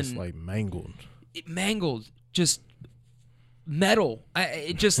couldn't even, just like mangled. Mangled, just metal.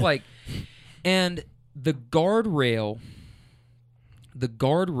 It just like, and the guardrail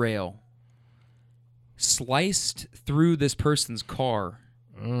sliced through this person's car,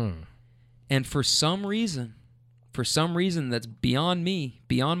 and for some reason that's beyond me,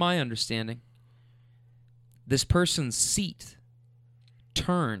 beyond my understanding, this person's seat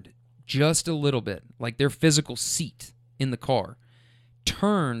turned just a little bit, like their physical seat in the car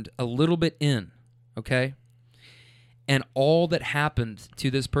turned a little bit in, okay? And all that happened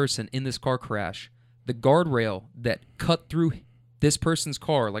to this person in this car crash, the guardrail that cut through this person's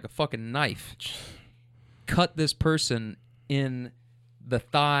car like a fucking knife, cut this person in the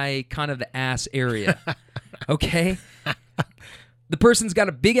thigh, kind of the ass area, okay? The person's got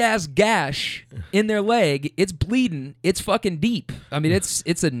a big-ass gash in their leg. It's bleeding. It's fucking deep. I mean,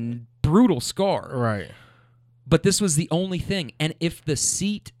 it's a brutal scar. Right. But this was the only thing. And if the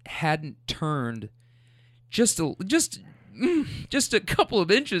seat hadn't turned just a couple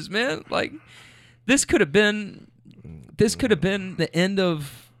of inches, man, like this could have been the end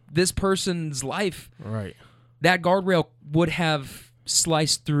of this person's life. Right. That guardrail would have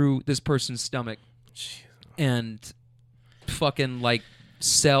sliced through this person's stomach and fucking like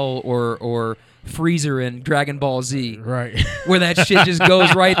Cell or Freezer in Dragon Ball Z. Right. Where that shit just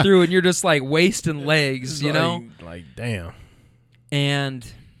goes right through and you're just like wasting legs, you know? Like, damn. And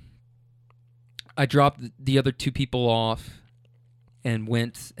I dropped the other two people off and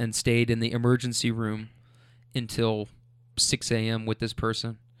went and stayed in the emergency room until 6 a.m. with this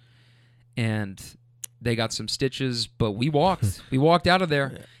person. And they got some stitches, but we walked. We walked out of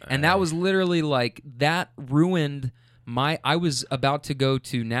there. And that was literally like, that ruined I was about to go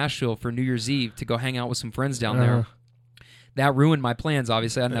to Nashville for New Year's Eve to go hang out with some friends down there. That ruined my plans,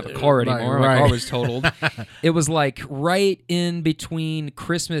 obviously. I didn't have a car anymore. Right. My car was totaled. It was like right in between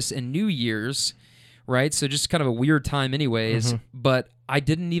Christmas and New Year's, right? So just kind of a weird time anyways. Mm-hmm. But I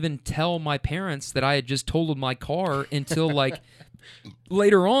didn't even tell my parents that I had just totaled my car until like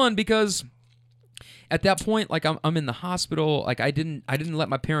later on, because at that point, like I'm in the hospital. Like I didn't let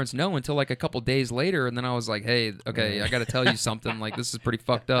my parents know until like a couple days later, and then I was like, "Hey, okay, I got to tell you something. Like this is pretty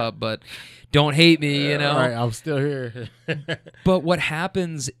fucked up, but don't hate me, you know." All right, I'm still here. But what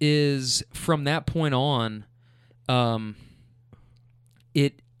happens is from that point on,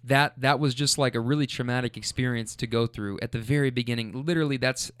 that was just like a really traumatic experience to go through at the very beginning. Literally,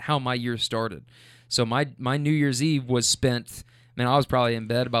 that's how my year started. So my New Year's Eve was spent. Man, I was probably in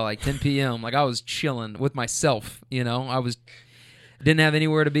bed by like 10 p.m. Like I was chilling with myself, you know. Didn't have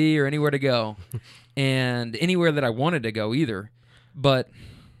anywhere to be or anywhere to go, and anywhere that I wanted to go either. But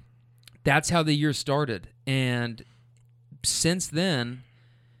that's how the year started, and since then,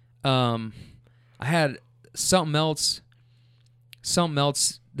 I had something else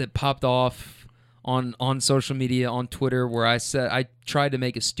that popped off on social media, on Twitter, where I tried to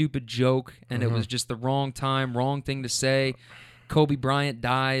make a stupid joke, and it was just the wrong time, wrong thing to say. Kobe Bryant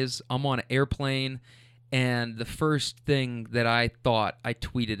dies. I'm on an airplane, and the first thing that I thought, I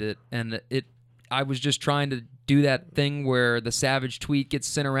tweeted it, and I was just trying to do that thing where the savage tweet gets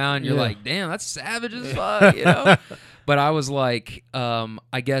sent around, and you're like, damn, that's savage as fuck, you know? But I was like,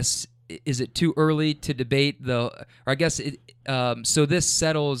 I guess is it too early to debate or I guess so this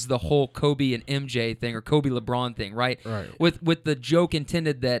settles the whole Kobe and MJ thing or Kobe LeBron thing, right? Right. With the joke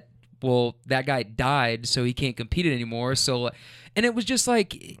intended that, well, that guy died, so he can't compete anymore. So, and it was just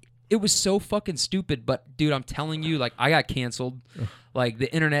like, it was so fucking stupid. But dude, I'm telling you, like, I got canceled. Like,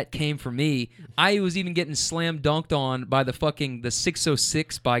 the internet came for me. I was even getting slam dunked on by the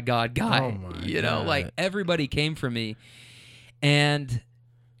 606 by God guy. Oh my you know, God. like, everybody came for me. And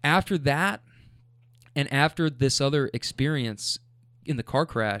after that, and after this other experience in the car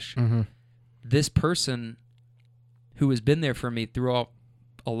crash, this person who has been there for me throughout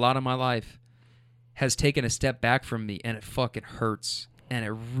a lot of my life has taken a step back from me, and it fucking hurts. And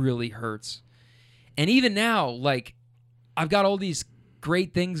it really hurts. And even now, like, I've got all these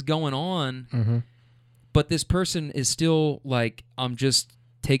great things going on, but this person is still like, I'm just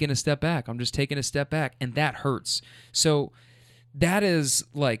taking a step back. I'm just taking a step back. And that hurts. So that is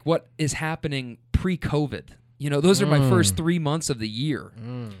like what is happening pre-COVID. You know, those are my first 3 months of the year.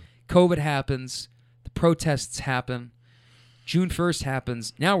 COVID happens. The protests happen. June 1st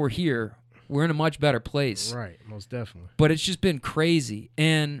happens. Now we're here. We're in a much better place. Right, most definitely. But it's just been crazy.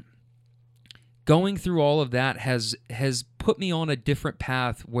 And going through all of that has put me on a different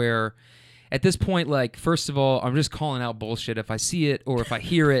path where at this point, like, first of all, I'm just calling out bullshit. If I see it or if I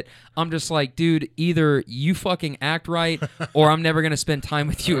hear it, I'm just like, dude, either you fucking act right or I'm never going to spend time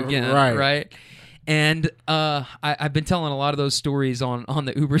with you again. Right? And I've been telling a lot of those stories on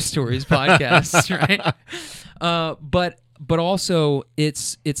the Uber Stories podcast, right? But also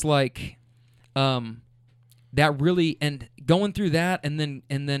it's like that really, and going through that and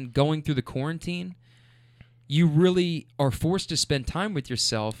then going through the quarantine, you really are forced to spend time with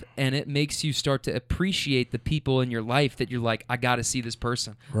yourself, and it makes you start to appreciate the people in your life that you're like, I got to see this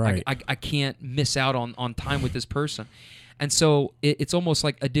person. Right. I can't miss out on time with this person. And so it's almost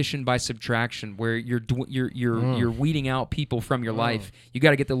like addition by subtraction, where you're weeding out people from your life. You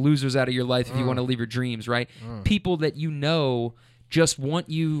got to get the losers out of your life if you want to live your dreams, right? People that you know just want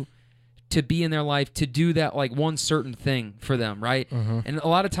you to be in their life to do that, like, one certain thing for them, right? And a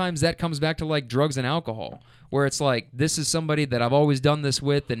lot of times that comes back to like drugs and alcohol, where it's like, this is somebody that I've always done this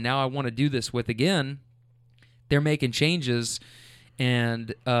with, and now I want to do this with again. They're making changes.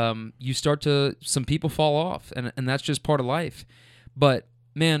 And you start to, some people fall off, and that's just part of life. But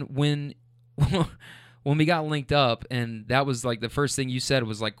man, when we got linked up, and that was like the first thing you said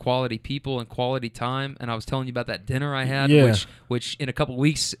was like quality people and quality time, and I was telling you about that dinner I had, which in a couple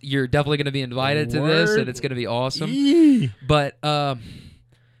weeks you're definitely going to be invited to this, and it's going to be awesome. Yee. But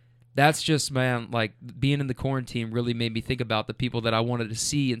that's just, man, like, being in the quarantine really made me think about the people that I wanted to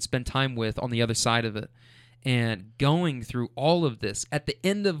see and spend time with on the other side of it. And going through all of this at the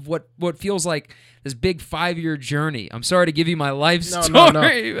end of what feels like this big 5-year journey. I'm sorry to give you my life story. No.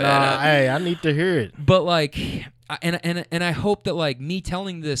 Hey, I need to hear it. But like, and I hope that, like, me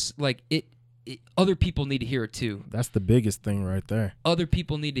telling this, like, it other people need to hear it too. That's the biggest thing right there. Other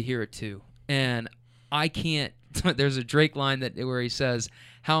people need to hear it too. And I can't. There's a Drake line where he says,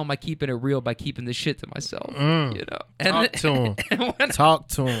 "How am I keeping it real? By keeping this shit to myself." You know. Talk to him. Talk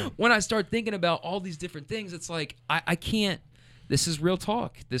to him. When I start thinking about all these different things, it's like I can't. This is real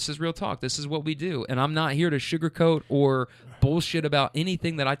talk. This is real talk. This is what we do, and I'm not here to sugarcoat or bullshit about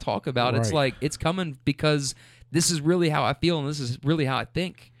anything that I talk about. Right. It's like, it's coming because this is really how I feel, and this is really how I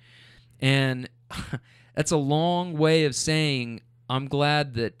think. And that's a long way of saying I'm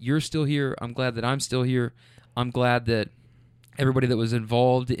glad that you're still here. I'm glad that I'm still here. I'm glad that everybody that was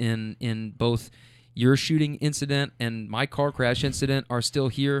involved in both your shooting incident and my car crash incident are still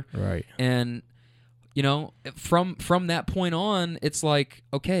here. Right. And, you know, from that point on, it's like,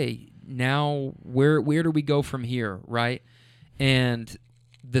 okay, now where do we go from here, right? And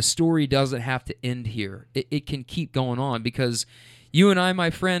the story doesn't have to end here. It can keep going on, because you and I, my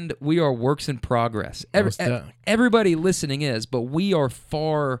friend, we are works in progress. Everybody listening is, but we are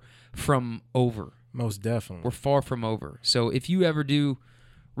far from over. Most definitely. We're far from over. So if you ever do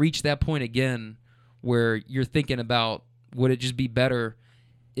reach that point again where you're thinking about, would it just be better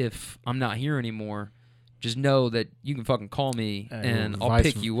if I'm not here anymore, just know that you can fucking call me and I'll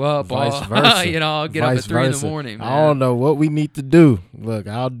pick you up. Vice versa. You know, I'll get up at 3 in the morning, man. I don't know what we need to do. Look,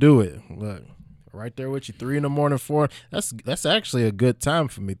 I'll do it. Look, right there with you, 3 in the morning, 4. That's actually a good time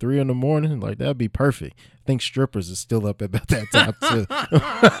for me. 3 in the morning, like, that'd be perfect. I think strippers are still up about that time too.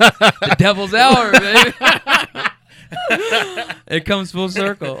 The devil's hour, baby. It comes full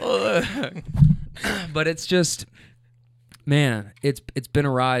circle. But it's just, Man, it's been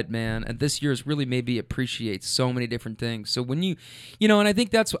a ride, man, and this year has really made me appreciate so many different things. So when you know, and I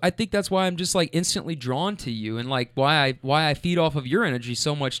think that's why I'm just like instantly drawn to you, and like why I feed off of your energy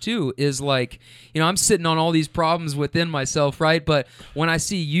so much too is like, you know, I'm sitting on all these problems within myself, right? But when I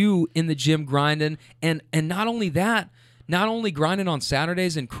see you in the gym grinding, and not only that, not only grinding on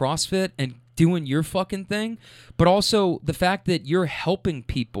Saturdays and CrossFit and doing your fucking thing, but also the fact that you're helping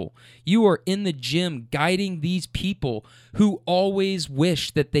people. You are in the gym guiding these people who always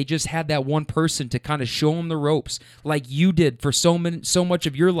wish that they just had that one person to kind of show them the ropes, like you did for so much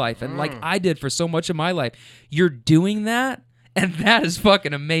of your life, and like I did for so much of my life. You're doing that, and that is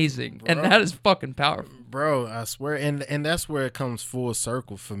fucking amazing, and that is fucking powerful. Bro, I swear, and that's where it comes full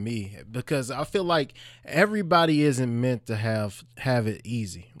circle for me, because I feel like everybody isn't meant to have it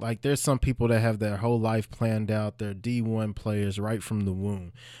easy. Like, there's some people that have their whole life planned out. They're D1 players right from the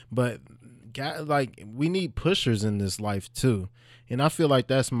womb, but we need pushers in this life too. And I feel like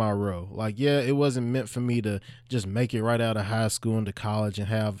that's my role. Like, yeah, it wasn't meant for me to just make it right out of high school into college and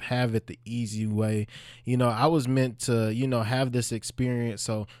have it the easy way. You know, I was meant to, you know, have this experience.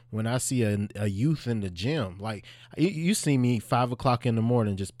 So when I see a youth in the gym, like you see me 5 o'clock in the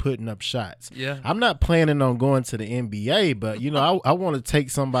morning just putting up shots. Yeah. I'm not planning on going to the NBA, but, you know, I want to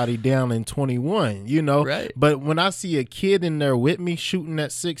take somebody down in 21, you know. Right. But when I see a kid in there with me shooting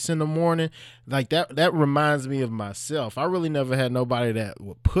at 6 in the morning, like that reminds me of myself. I really never had nobody that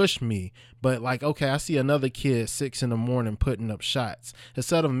would push me, but like, okay, I see another kid 6 in the morning putting up shots.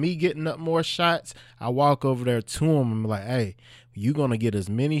 Instead of me getting up more shots, I walk over there to him and be like, hey, you're going to get as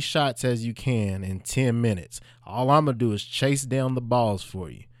many shots as you can in 10 minutes. All I'm going to do is chase down the balls for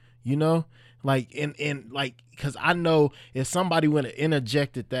you, you know? Like, and like, because I know if somebody would have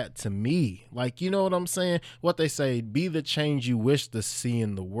interjected that to me, like, you know what I'm saying? What they say, be the change you wish to see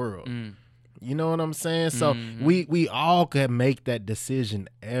in the world. You know what I'm saying? So we all can make that decision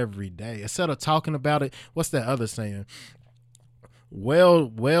every day. Instead of talking about it, what's that other saying? Well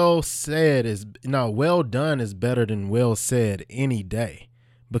done is better than well said any day,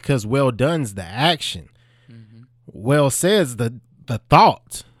 because well done's the action. Well said's the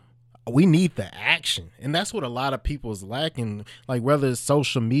thought. We need the action. And that's what a lot of people is lacking. Like, whether it's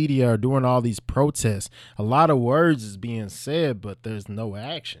social media or doing all these protests, a lot of words is being said, but there's no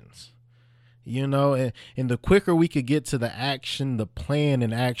actions. You know, and the quicker we could get to the action, the plan,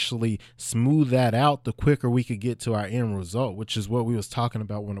 and actually smooth that out, the quicker we could get to our end result, which is what we was talking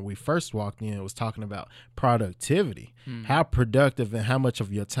about when we first walked in. It was talking about productivity. How productive and how much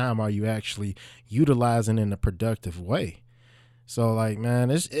of your time are you actually utilizing in a productive way? So, like,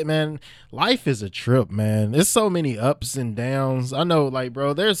 man, man, life is a trip, man. There's so many ups and downs. I know, like,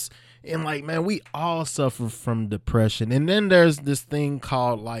 bro, and like, man, we all suffer from depression. And then there's this thing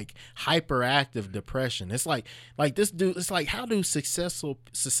called like hyperactive depression. It's like this dude, it's like, how do successful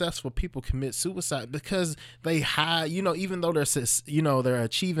people commit suicide? Because they hide, you know, even though they're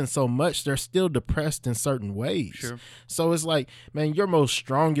achieving so much, they're still depressed in certain ways. Sure. So it's like, man, your most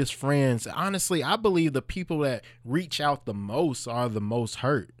strongest friends, honestly, I believe the people that reach out the most are the most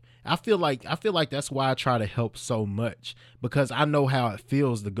hurt. I feel like that's why I try to help so much, because I know how it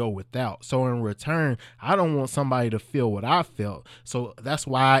feels to go without. So in return, I don't want somebody to feel what I felt. So that's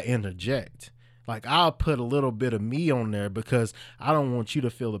why I interject. Like, I'll put a little bit of me on there because I don't want you to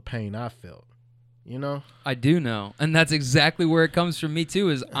feel the pain I felt. You know? I do know. And that's exactly where it comes from me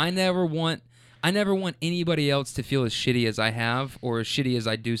too, is I never want anybody else to feel as shitty as I have or as shitty as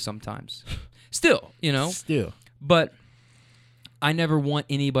I do sometimes. Still, you know? But I never want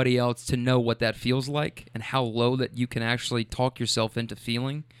anybody else to know what that feels like and how low that you can actually talk yourself into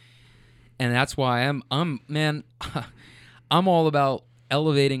feeling. And that's why I'm all about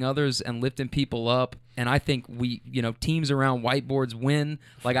elevating others and lifting people up. And I think teams around whiteboards win.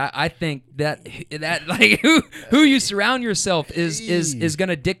 Like, I think that like who you surround yourself is going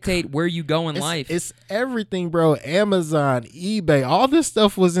to dictate where you go in life. It's everything, bro. Amazon, eBay, all this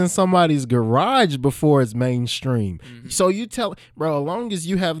stuff was in somebody's garage before it's mainstream. So you tell, bro, as long as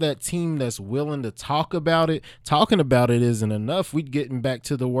you have that team that's willing to talk about it, talking about it isn't enough. We're getting back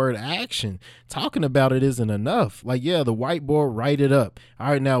to the word action. Talking about it isn't enough. Like, yeah, the whiteboard, write it up. All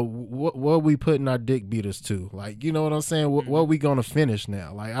right, now what are we putting our dick beaters to? Like, you know what I'm saying? What are we gonna finish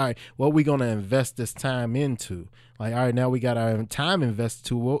now? Like, all right, what are we gonna invest this time into? Like, all right, now we got our time invested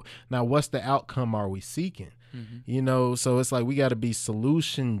to. Now, what's the outcome are we seeking? You know, so it's like we got to be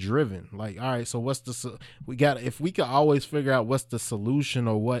solution driven. Like, all right, so if we could always figure out what's the solution,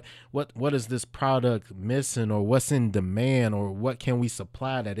 or what is this product missing, or what's in demand, or what can we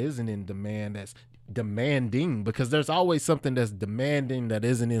supply that isn't in demand, that's demanding, because there's always something that's demanding that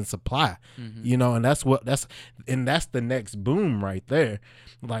isn't in supply, you know, and that's the next boom right there.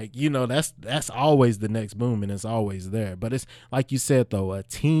 Like, you know, that's always the next boom, and it's always there. But it's like you said, though, a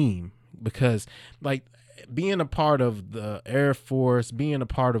team, because like being a part of the Air Force, being a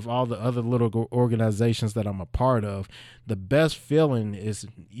part of all the other little organizations that I'm a part of, the best feeling is,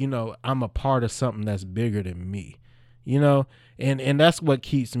 you know, I'm a part of something that's bigger than me, you know, and that's what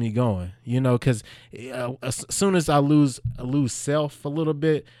keeps me going, you know, because as soon as I lose self a little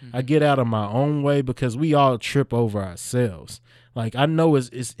bit, I get out of my own way, because we all trip over ourselves. Like, I know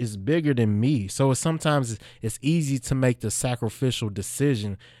it's bigger than me. So sometimes it's easy to make the sacrificial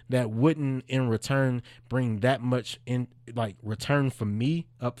decision that wouldn't in return bring that much in, like, return for me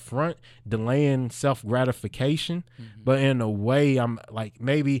up front, delaying self-gratification. But in a way, I'm like,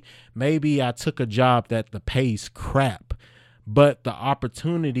 maybe I took a job that the pay's crap, but the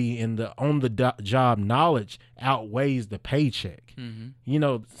opportunity and the on-the-job knowledge outweighs the paycheck. You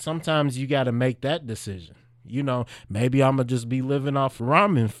know, sometimes you got to make that decision. You know, maybe I'm going to just be living off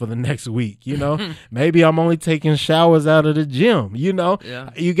ramen for the next week, you know. Maybe I'm only taking showers out of the gym, you know.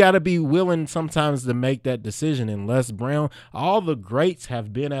 Yeah. You got to be willing sometimes to make that decision. And Les Brown, all the greats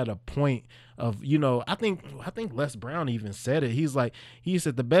have been at a point of, you know, I think Les Brown even said it. He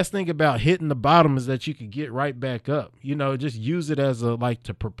said the best thing about hitting the bottom is that you could get right back up. You know, just use it as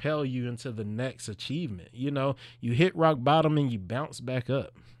to propel you into the next achievement. You know, you hit rock bottom and you bounce back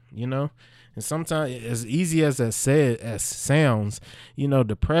up, you know. And sometimes, as easy as that sounds, you know,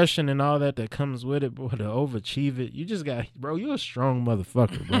 depression and all that comes with it, boy, to overachieve it, you just got, bro, you're a strong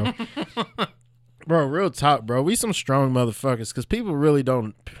motherfucker, bro. Bro, real talk, bro. We some strong motherfuckers, because people really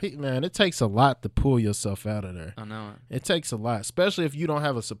don't, man, it takes a lot to pull yourself out of there. I know it. It takes a lot, especially if you don't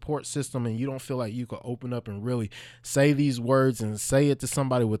have a support system and you don't feel like you can open up and really say these words and say it to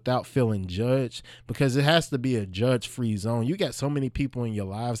somebody without feeling judged, because it has to be a judge-free zone. You got so many people in your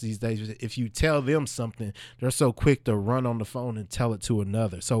lives these days, if you tell them something, they're so quick to run on the phone and tell it to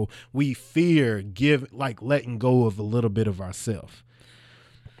another. So we fear letting go of a little bit of ourselves.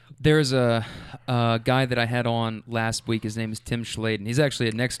 There's a guy that I had on last week. His name is Tim Schladen. He's actually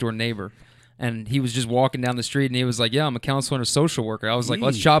a next-door neighbor. And he was just walking down the street, and he was like, yeah, I'm a counselor and a social worker. I was like,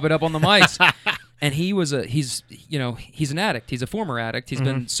 let's chop it up on the mics. And he's an addict. He's a former addict. He's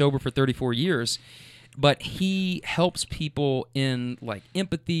been sober for 34 years. But he helps people in, like,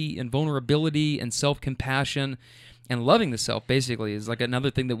 empathy and vulnerability and self-compassion. And loving the self, basically, is like another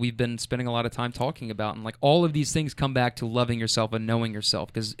thing that we've been spending a lot of time talking about. And like all of these things come back to loving yourself and knowing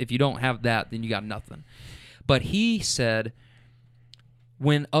yourself, because if you don't have that, then you got nothing. But he said,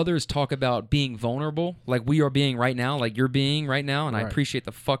 when others talk about being vulnerable, like we are being right now, like you're being right now, and right. I appreciate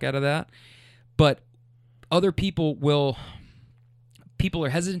the fuck out of that. But other people are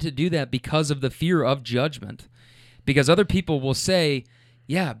hesitant to do that because of the fear of judgment. Because other people will say,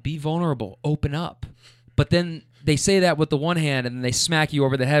 yeah, be vulnerable, open up. But then they say that with the one hand, and then they smack you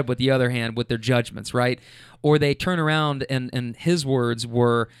over the head with the other hand with their judgments, right? Or they turn around, and his words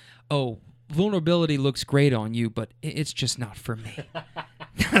were, oh, vulnerability looks great on you, but it's just not for me.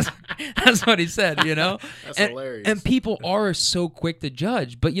 That's what he said, you know? That's hilarious. And people are so quick to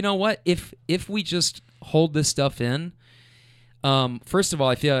judge. But you know what? If we just hold this stuff in, first of all,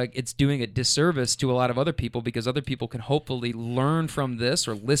 I feel like it's doing a disservice to a lot of other people, because other people can hopefully learn from this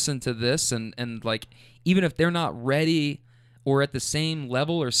or listen to this, and like, even if they're not ready or at the same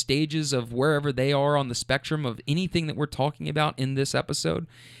level or stages of wherever they are on the spectrum of anything that we're talking about in this episode,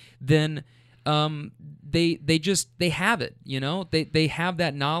 then they have it, you know? They have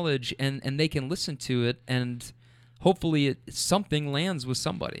that knowledge, and they can listen to it, and hopefully something lands with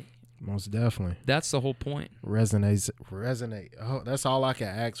somebody. Most definitely. That's the whole point. Resonate. Oh, that's all I can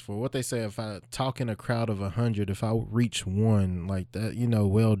ask for. What they say, if I talk in a crowd of 100, if I reach one like that, you know,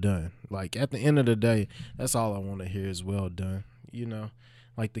 well done. Like, at the end of the day, that's all I want to hear is well done, you know?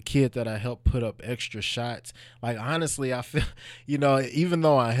 Like the kid that I helped put up extra shots. Like, honestly, I feel, you know, even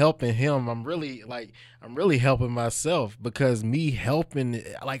though I'm helping him, I'm really helping myself, because me helping,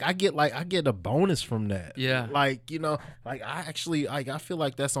 like, I get a bonus from that. Yeah. Like, you know, like I feel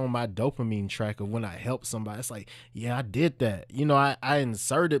like that's on my dopamine track of when I help somebody. It's like, yeah, I did that. You know, I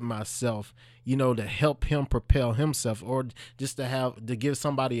inserted myself, you know, to help him propel himself, or just to give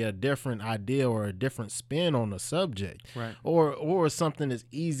somebody a different idea or a different spin on the subject, right? Or something that as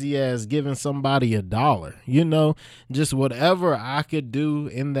easy as giving somebody $1, you know, just whatever I could do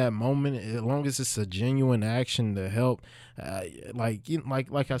in that moment, as long as it's a genuine action to help.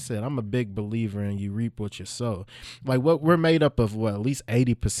 Like I said, I'm a big believer in you reap what you sow. Like what we're made up of, at least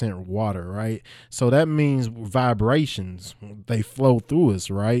 80% water, right? So that means vibrations, they flow through us,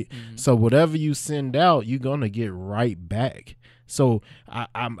 right? Mm-hmm. So whatever you send out, you're gonna get right back. So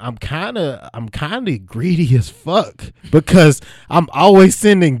I'm kind of greedy as fuck because I'm always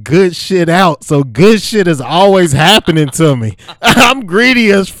sending good shit out. So good shit is always happening to me. I'm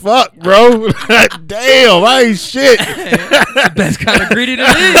greedy as fuck, bro. Damn, I ain't shit. The best kind of greedy to be.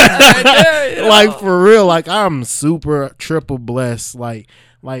 Right there, you know? Like for real, like I'm super triple blessed. Like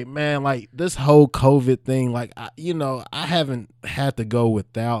man, like this whole COVID thing, like I haven't had to go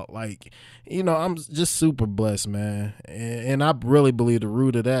without. Like, you know, I'm just super blessed, man. And I really believe the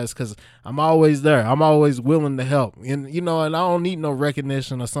root of that is because I'm always there. I'm always willing to help. And, you know, and I don't need no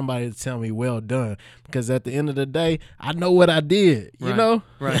recognition or somebody to tell me well done, because at the end of the day, I know what I did, you know?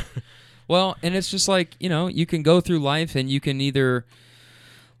 Right. Well, and it's just like, you know, you can go through life and you can either,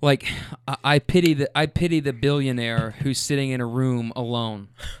 like, I pity the billionaire who's sitting in a room alone,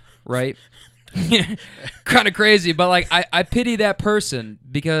 right? Kind of crazy, but like I pity that person,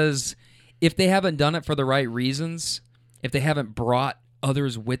 because if they haven't done it for the right reasons, if they haven't brought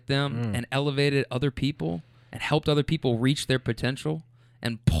others with them and elevated other people and helped other people reach their potential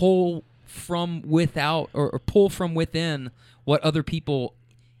and pull from without or pull from within what other people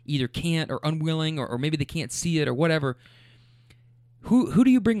either can't or unwilling or maybe they can't see it or whatever, who do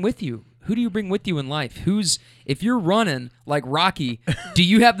you bring with you? Who do you bring with you in life? If you're running like Rocky, do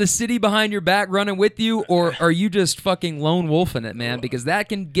you have the city behind your back running with you, or are you just fucking lone wolfing it, man? Because that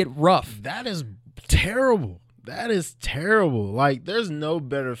can get rough. That is terrible. That is terrible. Like, there's no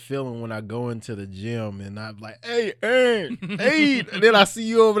better feeling when I go into the gym and I'm like, hey, Aaron, hey. And then I see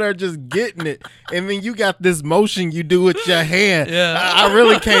you over there just getting it. And then you got this motion you do with your hand. Yeah. I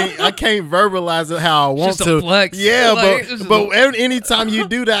really can't verbalize it how I want just to. A flex. Yeah, like, but anytime you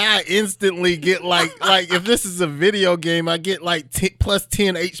do that, I instantly get like if this is a video game, I get like plus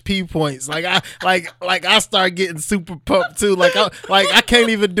 10 HP points. Like I start getting super pumped too. Like I can't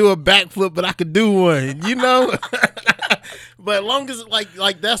even do a backflip, but I could do one, you know? But long as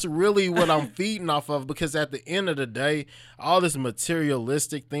like that's really what I'm feeding off of, because at the end of the day, all this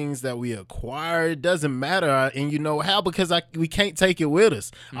materialistic things that we acquire, it doesn't matter. And you know how? Because we can't take it with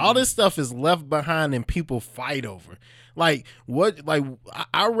us. Mm-hmm. All this stuff is left behind and people fight over. Like what? Like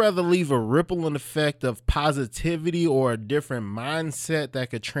I'd rather leave a rippling effect of positivity or a different mindset that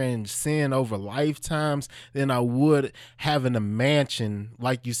could transcend over lifetimes than I would having a mansion,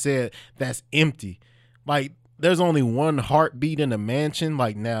 like you said, that's empty. Like, there's only one heartbeat in a mansion.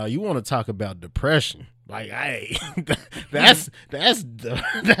 Like, now you want to talk about depression. Like, hey, that's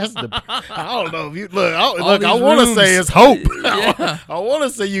the I don't know if you look. I want to say it's hope. Yeah. I want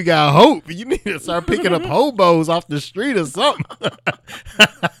to say you got hope. You need to start picking up hobos off the street or something.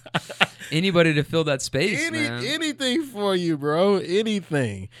 Anybody to fill that space, man. Anything for you, bro.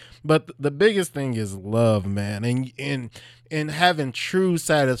 Anything. But the biggest thing is love, man, and having true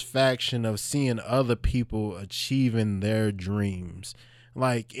satisfaction of seeing other people achieving their dreams.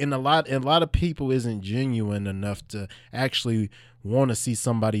 Like, a lot of people isn't genuine enough to actually want to see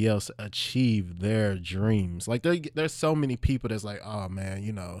somebody else achieve their dreams. Like, there's so many people that's like, oh man,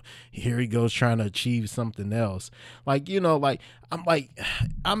 you know, here he goes trying to achieve something else. Like, you know,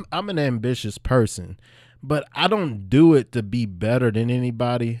 I'm an ambitious person, but I don't do it to be better than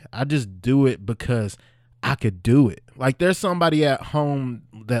anybody. I just do it because I could do it. Like, there's somebody at home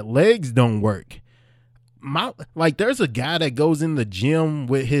that legs don't work. There's a guy that goes in the gym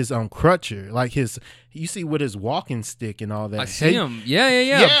with his crutcher, like you see, with his walking stick and all that. I see him.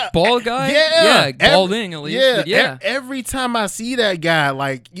 Yeah. Bald guy. Yeah. Balding at least. Yeah. Every time I see that guy,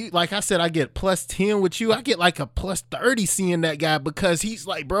 like I said, I get plus 10 with you. I get like a plus 30 seeing that guy, because he's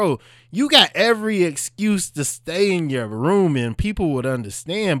like, bro, you got every excuse to stay in your room and people would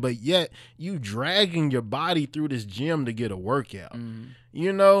understand, but yet you dragging your body through this gym to get a workout.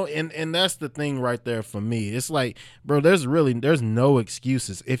 You know, and that's the thing right there for me. It's like, bro, there's no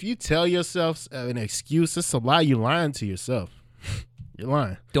excuses. If you tell yourself an excuse, it's a lie. You're lying to yourself. You're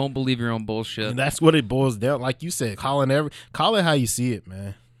lying. Don't believe your own bullshit. And that's what it boils down. Like you said, call it how you see it,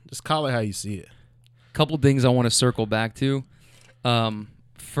 man. Just call it how you see it. Couple things I want to circle back to.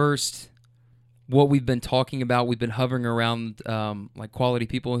 First, what we've been talking about, we've been hovering around like quality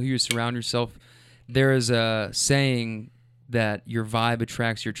people who you surround yourself. There is a saying that your vibe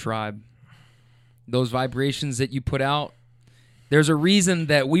attracts your tribe. Those vibrations that you put out, There's a reason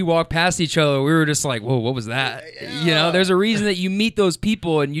that we walk past each other. We were just like, whoa, what was that? Yeah. There's a reason that you meet those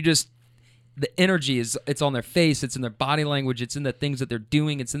people and you just, the energy it's on their face, it's in their body language, it's in the things that they're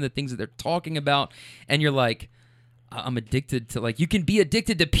doing, it's in the things that they're talking about, and you're like, I'm addicted to, like, you can be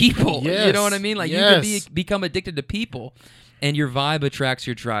addicted to people. Yes. You know what I mean? Like, Yes. you can become addicted to people, and your vibe attracts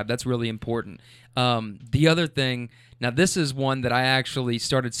your tribe. That's really important. The other thing, now this is one that I actually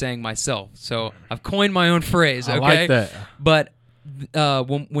started saying myself, so I've coined my own phrase. Okay? I like that. But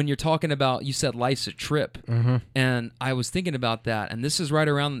when you're talking about, you said life's a trip, and I was thinking about that, and this is right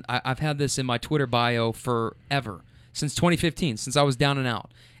around, I've had this in my Twitter bio forever, since 2015, since I was down and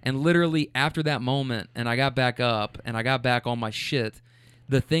out. And literally after that moment, and I got back up, and I got back on my shit,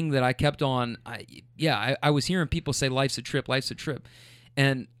 the thing that I kept on, I was hearing people say life's a trip,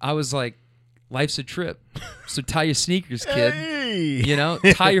 and I was like, life's a trip, so tie your sneakers, kid. Hey.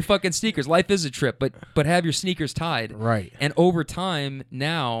 Tie your fucking sneakers. Life is a trip, but have your sneakers tied. Right. And over time,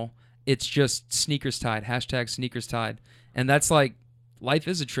 now it's just sneakers tied. # sneakers tied. And that's like, life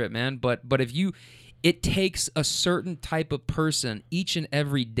is a trip, man. But if you, it takes a certain type of person each and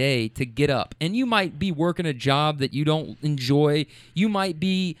every day to get up. And you might be working a job that you don't enjoy. You might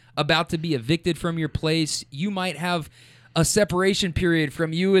be about to be evicted from your place. You might have a separation period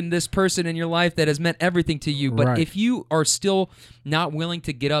from you and this person in your life that has meant everything to you. But Right. if you are still not willing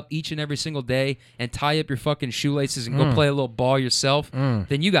to get up each and every single day and tie up your fucking shoelaces and go play a little ball yourself,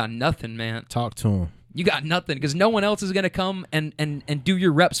 then you got nothing, man. Talk to him. You got nothing, because no one else is going to come and do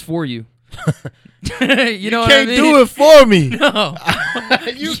your reps for you. You know what I Can't mean? do it for me. No.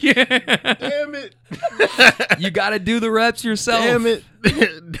 Damn it. You got to do the reps yourself. Damn it.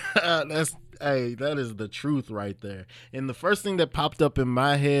 That is the truth right there. And the first thing that popped up in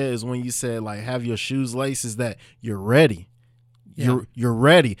my head is when you said, like, have your shoes laced, is that you're ready. Yeah. You're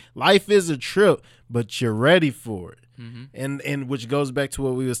ready. Life is a trip, but you're ready for it. Mm-hmm. And which goes back to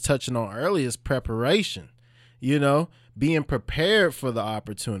what we was touching on earlier, is preparation. Being prepared for the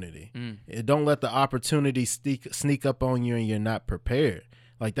opportunity. Don't let the opportunity sneak up on you and you're not prepared.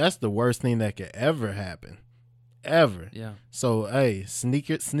 Like, that's the worst thing that could ever happen. Ever. Yeah. So, hey,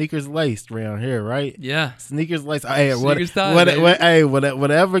 sneakers laced around here, right? Yeah. Sneakers laced. Hey, Sneakers tied, baby.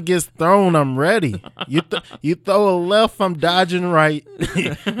 whatever gets thrown, I'm ready. You throw a left, I'm dodging right.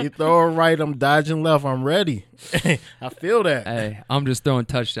 You throw a right, I'm dodging left. I'm ready. I feel that. Hey, I'm just throwing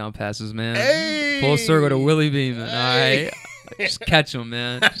touchdown passes, man. Hey. Full circle to Willie Beeman. Hey. All right. Just catch them,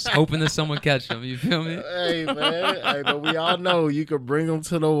 man. Just hoping that someone catch them. You feel me? Hey, man. Hey, but we all know you can bring them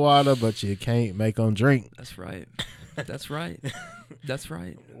to the water, but you can't make them drink. That's right. That's right. That's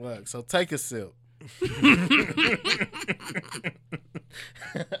right. Look, so take a sip.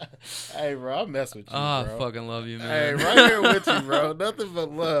 Hey, bro, I mess with you, Oh, I bro. fucking love you, Hey, man. right here with you, bro. Nothing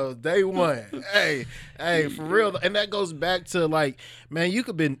but love. Day one. Hey, for real. And that goes back to, like, man, you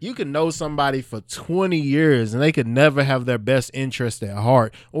could know somebody for 20 years and they could never have their best interest at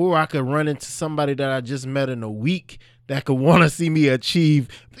heart. Or I could run into somebody that I just met in a week that could want to see me achieve.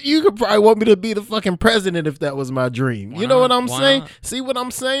 You could probably want me to be the fucking president if that was my dream. You know what I'm Why saying? not? See what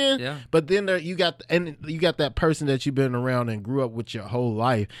I'm saying? Yeah. But then you got that person that you've been around and grew up with your whole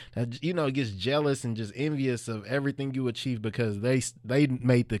life that gets jealous and just envious of everything you achieve because they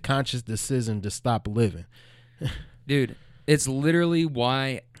made the conscious decision to stop living. Dude, it's literally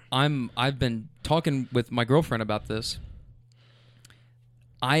why I've been talking with my girlfriend about this.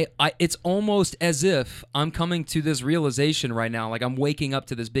 It's almost as if I'm coming to this realization right now, like I'm waking up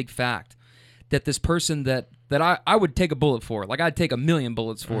to this big fact that this person that I would take a bullet for, like I'd take a million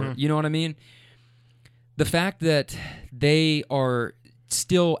bullets for, you know what I mean? The fact that they are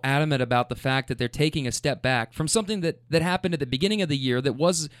still adamant about the fact that they're taking a step back from something that happened at the beginning of the year that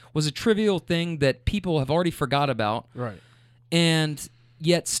was a trivial thing that people have already forgot about. Right. And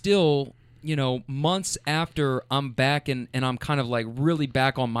yet still, months after I'm back and I'm kind of like really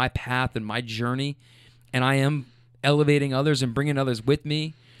back on my path and my journey, and I am elevating others and bringing others with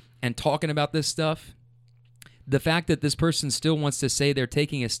me and talking about this stuff, the fact that this person still wants to say they're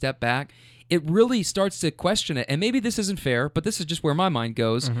taking a step back, it really starts to question it. And maybe this isn't fair, but this is just where my mind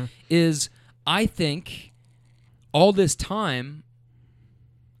goes, is I think all this time,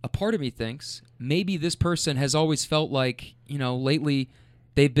 a part of me thinks maybe this person has always felt like, lately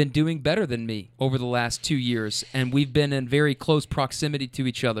they've been doing better than me over the last 2 years, and we've been in very close proximity to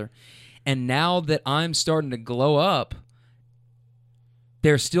each other. And now that I'm starting to glow up,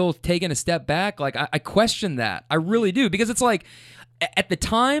 they're still taking a step back. Like, I question that. I really do. Because it's like, at the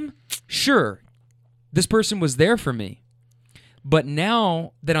time, sure, this person was there for me. But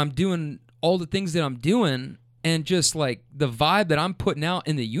now that I'm doing all the things that I'm doing, and just like the vibe that I'm putting out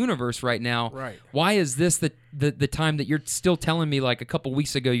in the universe right now. Right. Why is this the time that you're still telling me like a couple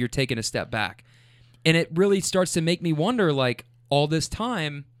weeks ago you're taking a step back? And it really starts to make me wonder, like, all this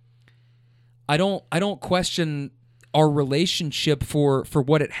time, I don't question our relationship for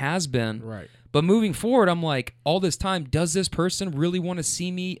what it has been. Right. But moving forward, I'm like, all this time, does this person really want to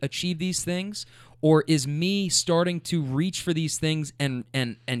see me achieve these things? Or is me starting to reach for these things and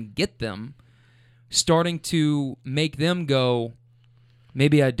get them, starting to make them go,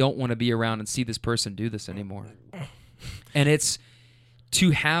 maybe I don't want to be around and see this person do this anymore? And it's to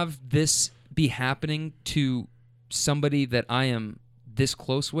have this be happening to somebody that I am this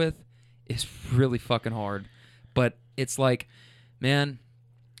close with is really fucking hard. But it's like, man,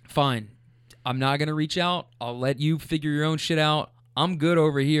 fine. I'm not going to reach out. I'll let you figure your own shit out. I'm good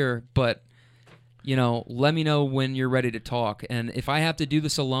over here, but, you know, let me know when you're ready to talk. And if I have to do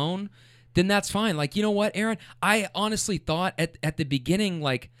this alone, then that's fine. Like, you know what, Aaron? I honestly thought at the beginning,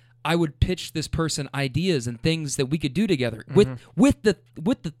 like, I would pitch this person ideas and things that we could do together with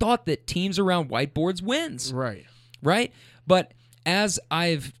the thought that teams around whiteboards wins. Right? But as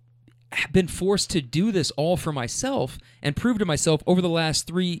I've been forced to do this all for myself and prove to myself over the last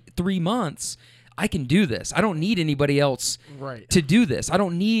three months, I can do this. I don't need anybody else to do this. I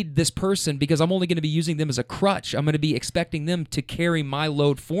don't need this person because I'm only going to be using them as a crutch. I'm going to be expecting them to carry my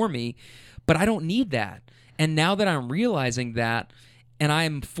load for me, but I don't need that. And now that I'm realizing that, and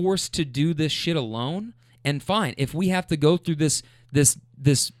I'm forced to do this shit alone, and fine, if we have to go through this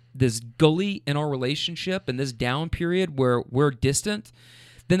gully in our relationship and this down period where we're distant,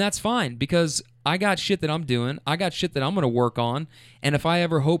 then that's fine, because I got shit that I'm doing. I got shit that I'm going to work on. And if I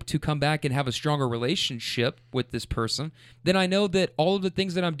ever hope to come back and have a stronger relationship with this person, then I know that all of the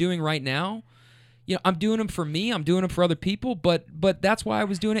things that I'm doing right now, you know, I'm doing them for me. I'm doing them for other people. But that's why I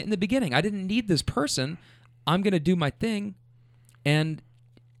was doing it in the beginning. I didn't need this person. I'm going to do my thing. And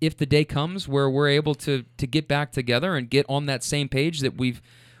if the day comes where we're able to get back together and get on that same page that we've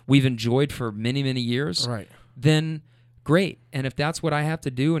enjoyed for many, many years, then great. And if that's what I have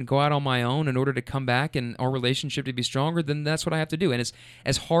to do and go out on my own in order to come back and our relationship to be stronger, then that's what I have to do. And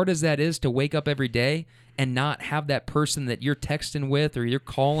as hard as that is to wake up every day and not have that person that you're texting with or you're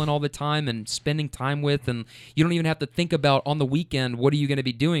calling all the time and spending time with, and you don't even have to think about on the weekend, what are you going to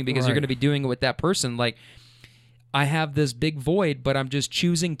be doing, because you're going to be doing it with that person. Like, I have this big void, but I'm just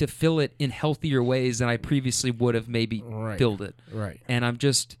choosing to fill it in healthier ways than I previously would have maybe filled it. And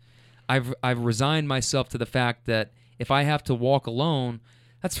I've resigned myself to the fact that if I have to walk alone,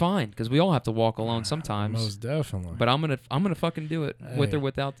 that's fine, because we all have to walk alone sometimes. Most definitely. But I'm gonna fucking do it with or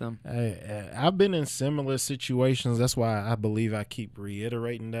without them. I've been in similar situations. That's why I believe I keep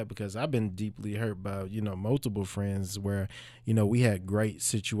reiterating that, because I've been deeply hurt by, you know, multiple friends where, you know, we had great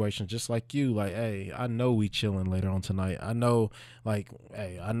situations just like you. Like, hey, I know we chilling later on tonight. I know, like,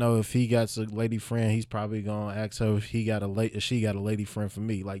 hey, I know if he got a lady friend, he's probably gonna ask her if she got a lady friend for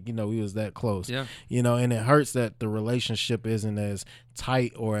me. Like, you know, we was that close. Yeah. You know, and it hurts that the relationship isn't as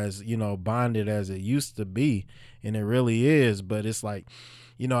tight or as, you know, bonded as it used to be, and it really is. But it's like,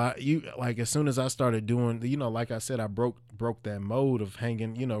 you know, like as soon as I started doing, you know, like I said, I broke that mode of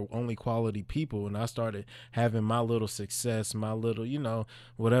hanging, you know, only quality people, and I started having my little success, my little, you know,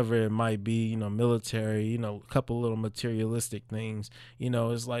 whatever it might be, you know, military, you know, a couple little materialistic things. You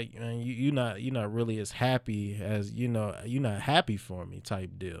know, it's like, man, you're not really as happy as, you know, you're not happy for me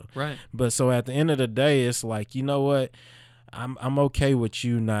type deal. Right. But so at the end of the day, it's like, you know what? I'm okay with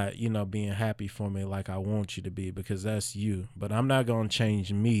you not, you know, being happy for me like I want you to be, because that's you. But I'm not gonna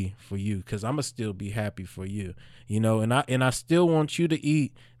change me for you, because I'm gonna still be happy for you, you know. And I still want you to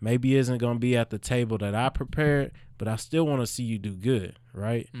eat. Maybe it isn't gonna be at the table that I prepared, but I still want to see you do good,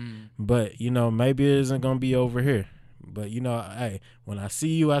 right? But you know, maybe it isn't gonna be over here. But you know, hey, when I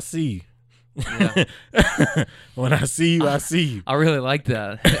see you, I see you. Yeah. When I see you, I see you. I really like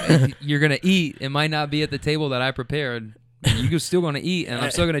that. You're gonna eat. It might not be at the table that I prepared. You're still going to eat, and I'm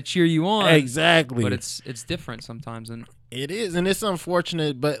still going to cheer you on. Exactly. But it's different sometimes. And it is, and it's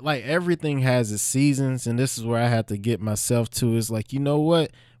unfortunate, but like everything has its seasons, and this is where I have to get myself to. Is like, you know what?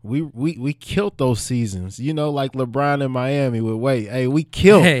 We killed those seasons, you know, like LeBron in Miami with Wade. Hey, we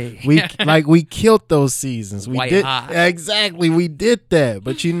killed. We killed those seasons. We did exactly. We did that.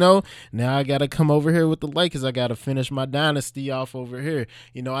 But you know, now I got to come over here with the Lakers. I got to finish my dynasty off over here.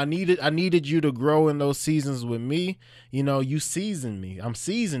 You know, I needed you to grow in those seasons with me. You know, you seasoned me. I'm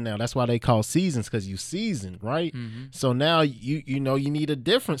seasoned now. That's why they call seasons, because you seasoned, right? So now you know, you need a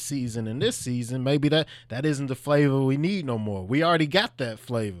different season in this season. Maybe that isn't the flavor we need no more. We already got that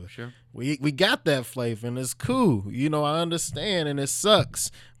flavor. flavor. Sure. We got that flavor, and it's cool. You know, I understand, and it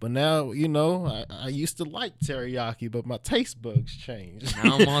sucks. But now, you know, I used to like teriyaki, but my taste buds changed.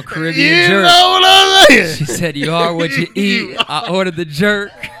 Now I'm on Caribbean You jerk. know what I'm saying? She said, "You are what you eat." I ordered the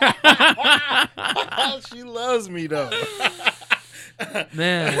jerk. She loves me, though.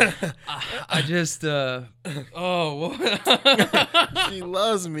 Man, I just, She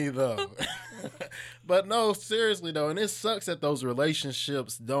loves me, though. But no, seriously though, and it sucks that those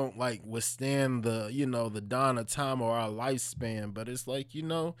relationships don't like withstand the, you know, the dawn of time or our lifespan. But it's like, you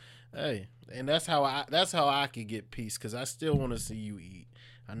know, hey, and that's how I could get peace, because I still want to see you eat.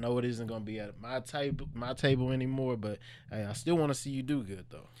 I know it isn't gonna be at my table anymore, but hey, I still want to see you do good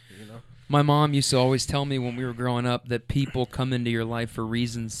though. You know. My mom used to always tell me when we were growing up that people come into your life for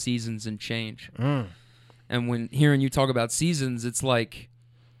reasons, seasons, and change. And when hearing you talk about seasons, it's like,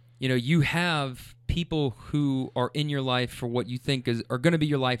 you know, you have people who are in your life for what you think are going to be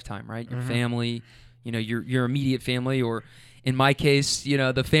your lifetime, right? Your family, you know, your immediate family, or in my case, you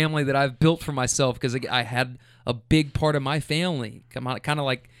know, the family that I've built for myself, because I had a big part of my family kind of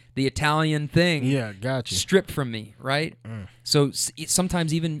like the Italian thing, gotcha, stripped from me, right? So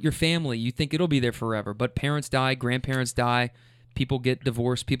sometimes even your family, you think it'll be there forever, but parents die, grandparents die, people get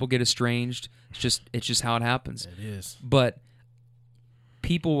divorced, people get estranged. It's just how it happens. It is. But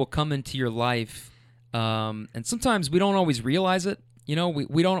people will come into your life, and sometimes we don't always realize it. You know,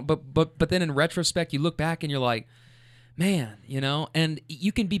 we don't. But then in retrospect, you look back and you're like, man, you know. And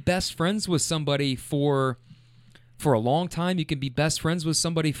you can be best friends with somebody for a long time. You can be best friends with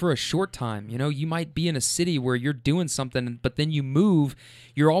somebody for a short time. You know, you might be in a city where you're doing something, but then you move.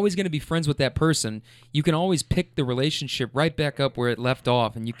 You're always going to be friends with that person. You can always pick the relationship right back up where it left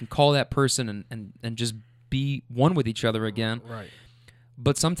off, and you can call that person and just be one with each other again. Right.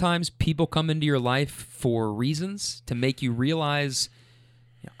 But sometimes people come into your life for reasons to make you realize,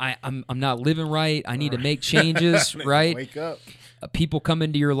 I'm not living right. I need to make changes, right? Wake up. People come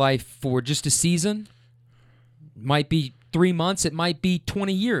into your life for just a season. It might be 3 months. It might be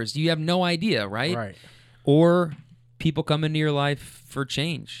 20 years. You have no idea, right? Right. Or people come into your life for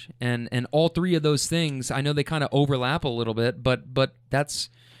change. And all three of those things, I know they kind of overlap a little bit, but that's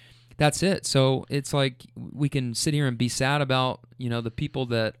it. So it's like we can sit here and be sad about, you know, the people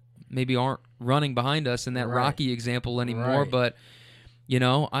that maybe aren't running behind us in that Rocky example anymore. Right. But, you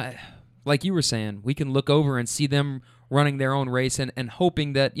know, like you were saying, we can look over and see them running their own race and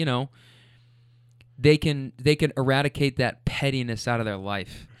hoping that, you know, they can eradicate that pettiness out of their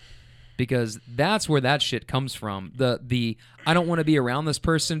life. Because that's where that shit comes from. The I don't want to be around this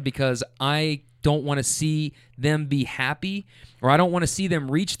person because I don't want to see them be happy, or I don't want to see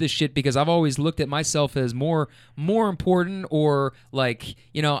them reach this shit because I've always looked at myself as more important, or like,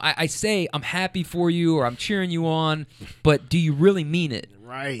 you know, I say I'm happy for you or I'm cheering you on, but do you really mean it?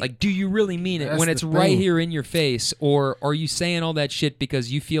 Right. Like, do you really mean it That's when it's the right thing. here in your face? Or are you saying all that shit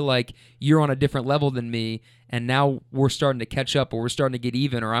because you feel like you're on a different level than me, and now we're starting to catch up, or we're starting to get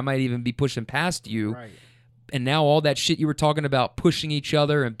even, or I might even be pushing past you. Right. And now all that shit you were talking about, pushing each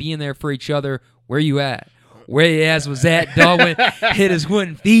other and being there for each other, where you at? Where your ass was at, dog, when hitters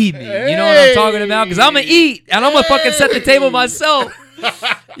wouldn't feed me. You know what I'm talking about? Because I'm going to eat, and I'm going to fucking set the table myself.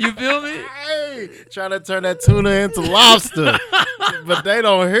 You feel me? Hey, trying to turn that tuna into lobster. But they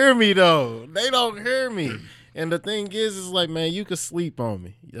don't hear me, though. They don't hear me. And the thing is like, man, you can sleep on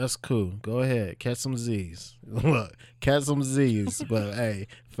me. That's cool. Go ahead. Catch some Z's. Look, catch some Z's. But, hey,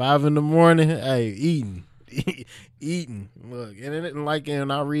 5 in the morning, hey, eating. Eating. Look,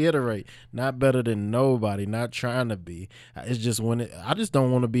 and I reiterate, not better than nobody, not trying to be. It's just I just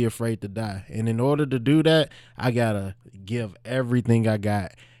don't want to be afraid to die. And in order to do that, I gotta give everything I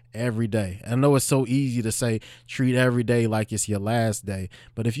got every day. I know it's so easy to say treat every day like it's your last day,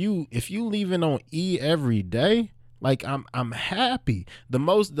 but if you leaving on E every day, like I'm happy. The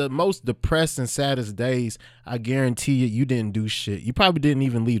most depressed and saddest days, I guarantee you didn't do shit. You probably didn't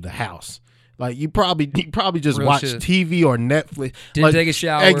even leave the house. Like you probably just Real watched shit. TV or Netflix. Didn't take a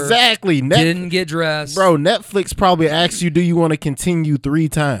shower. Exactly. Didn't get dressed. Bro, Netflix probably asks you, do you want to continue 3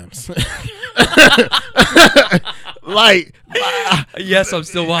 times? Like, yes, I'm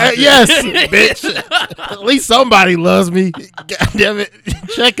still watching. yes, bitch. At least somebody loves me. God damn it.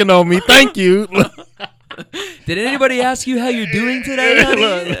 Checking on me. Thank you. Did anybody ask you how you're doing today, honey?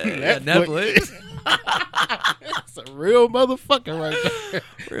 Look, Netflix. That's a real motherfucker right there.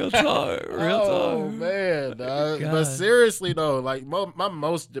 Real talk. Real Oh talk. man, dog. God. But seriously though, like my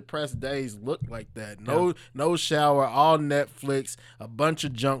most depressed days look like that. No shower, all Netflix, a bunch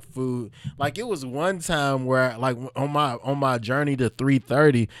of junk food. Like it was one time where like on my journey to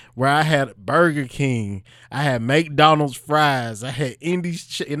 330 where I had Burger King, I had McDonald's fries, I had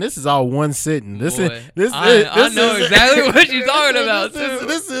Indy's and this is all one sitting. I know exactly what you're talking about too.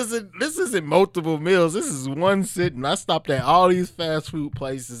 This isn't multiple meals. This is one sitting. I stopped at all these fast food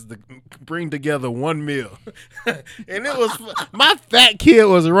places to bring together one meal, and it was my fat kid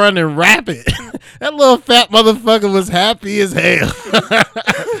was running rapid. That little fat motherfucker was happy as hell.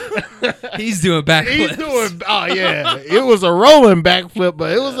 He's doing backflips. It was a rolling backflip,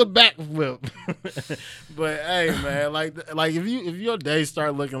 but it was a backflip. But hey, man, like if your day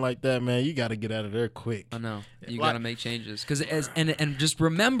start looking like that, man, you got to get out of there quick. I know you got to make changes because and just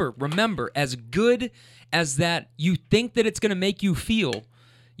remember, as good as that you think that it's gonna make you feel,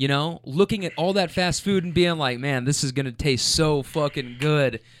 you know, looking at all that fast food and being like, man, this is gonna taste so fucking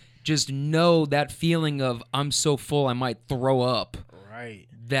good. Just know that feeling of I'm so full I might throw up. Right.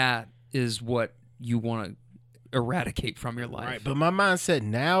 That is what you want to eradicate from your life. Right, but my mindset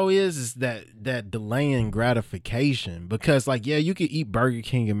now is that delaying gratification because like you could eat Burger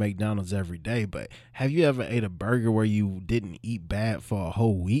King and McDonald's every day, but have you ever ate a burger where you didn't eat bad for a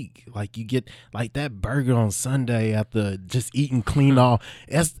whole week? Like you get like that burger on Sunday after just eating clean all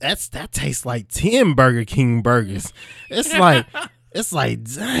that tastes like 10 Burger King burgers. It's like It's like,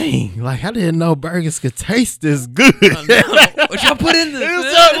 dang, like I didn't know burgers could taste this good. What y'all put in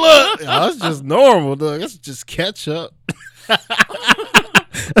this? Look, it's just normal, dog. It's just ketchup.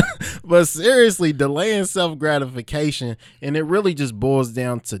 But seriously, delaying self-gratification, and it really just boils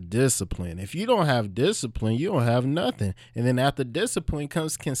down to discipline. If you don't have discipline, you don't have nothing. And then after discipline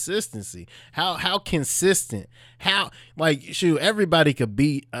comes consistency. How consistent? How, like, shoot, everybody could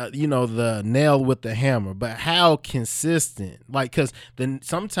beat, the nail with the hammer, but how consistent? Like, because then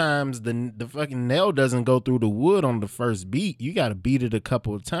sometimes the fucking nail doesn't go through the wood on the first beat. You got to beat it a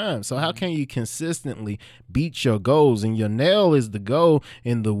couple of times. So how can you consistently beat your goals? And your nail is the goal,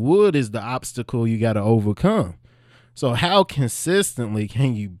 and the wood is the obstacle you got to overcome. So how consistently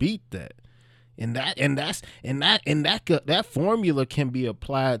can you beat that? And that formula can be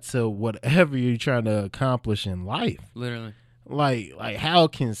applied to whatever you're trying to accomplish in life. Literally. Like how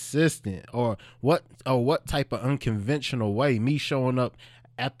consistent or what type of unconventional way me showing up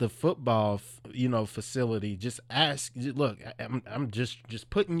at the football facility, I'm just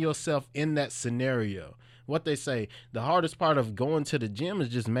putting yourself in that scenario. What they say, the hardest part of going to the gym is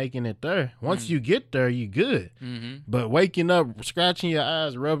just making it there. Once you get there, you good. Mm-hmm. But waking up, scratching your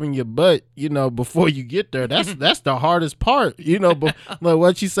eyes, rubbing your butt, before you get there, that's the hardest part. But like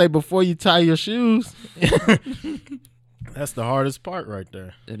what you say, before you tie your shoes, that's the hardest part right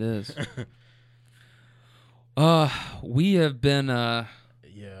there. It is. We have been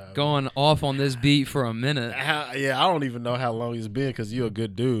going off on this beat for a minute. I don't even know how long it's been because you're a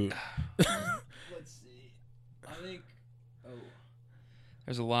good dude.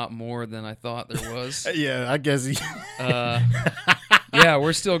 There's a lot more than I thought there was. Yeah, I guess. Yeah,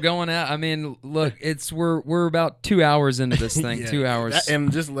 we're still going out. I mean, look, we're about 2 hours into this thing. 2 hours,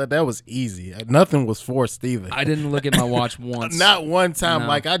 that was easy. Nothing was forced either. I didn't look at my watch once. Not one time. No.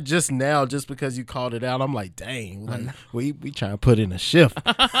 Like I just because you called it out, I'm like, dang, like, we trying to put in a shift.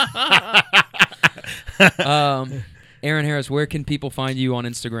 Aaron Harris, where can people find you on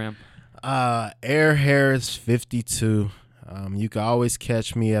Instagram? Air Harris 52. You can always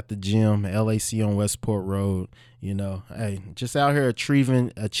catch me at the gym, LAC on Westport Road. Hey, just out here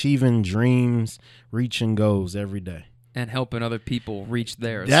achieving dreams, reaching goals every day. And helping other people reach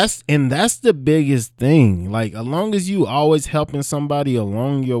theirs. That's the biggest thing. Like, as long as you always helping somebody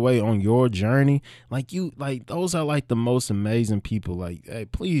along your way on your journey, those are like the most amazing people. Like, hey,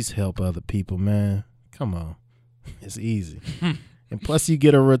 please help other people, man. Come on. It's easy. And plus you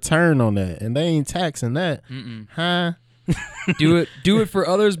get a return on that, and they ain't taxing that. Huh? do it for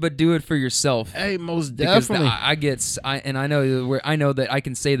others, but do it for yourself. Hey, most definitely. Because I know that I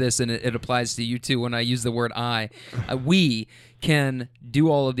can say this, and it applies to you too. When I use the word we can do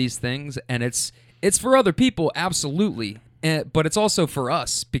all of these things, and it's for other people, absolutely. But it's also for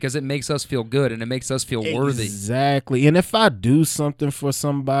us because it makes us feel good and it makes us feel worthy. Exactly. And if I do something for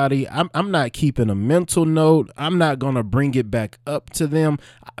somebody, I'm not keeping a mental note. I'm not gonna bring it back up to them.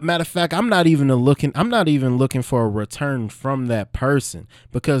 Matter of fact, I'm not even looking for a return from that person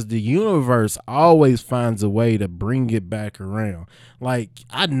because the universe always finds a way to bring it back around. Like,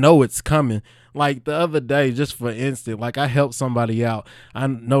 I know it's coming. Like the other day, just for instance, like I helped somebody out. I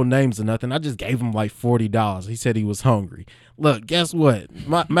no names or nothing. I just gave him like $40. He said he was hungry. Look, guess what?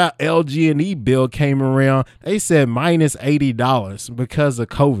 My LG&E bill came around. They said minus $80 because of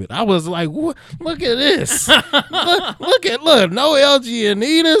COVID. I was like, what? Look at this. look, no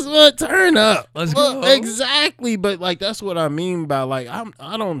LG&E this month. Turn up. Let's go. Exactly. But like that's what I mean by like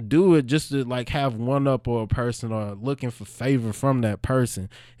I don't do it just to like have one up or a person or looking for favor from that person.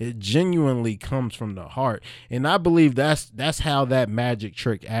 It genuinely comes from the heart. And I believe that's how that magic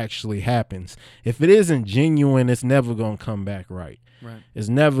trick actually happens. If it isn't genuine, it's never gonna come back right. Right. It's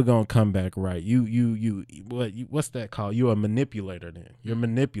never gonna come back right. What's that called? You're a manipulator. Then you're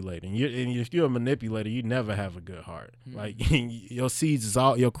manipulating. And if you're a manipulator, you never have a good heart. Like your seeds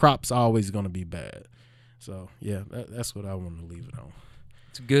your crops always gonna be bad. So yeah, that's what I want to leave it on.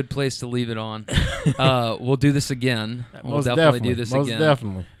 It's a good place to leave it on. We'll do this again. We'll definitely do this again.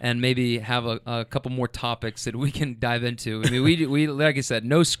 Definitely. And maybe have a couple more topics that we can dive into. I mean, we like I said,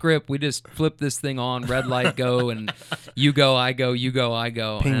 no script. We just flip this thing on, red light, go, and you go, I go, you go, I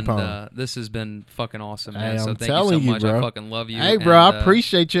go. Ping and pong. This has been fucking awesome, man. Hey, so I'm thank you telling so much. bro. I fucking love you. Hey, bro, and, I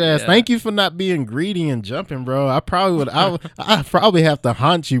appreciate your ass. yeah. Thank you for not being greedy and jumping, bro. I probably would. I probably have to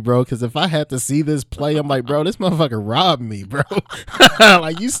haunt you, bro, because if I had to see this play, I'm like, bro, this motherfucker robbed me, bro.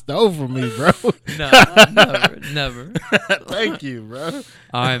 Like you stole from me, bro. No, never. Thank you, bro.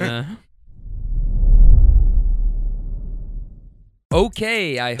 All right, man.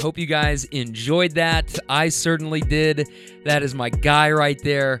 Okay, I hope you guys enjoyed that. I certainly did. That is my guy right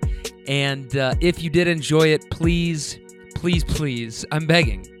there. And if you did enjoy it, please, I'm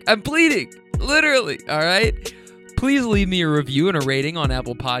begging, I'm pleading, literally, all right? Please leave me a review and a rating on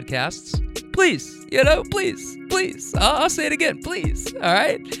Apple Podcasts. Please, please. I'll say it again, please, all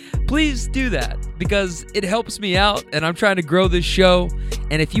right? Please do that because it helps me out and I'm trying to grow this show.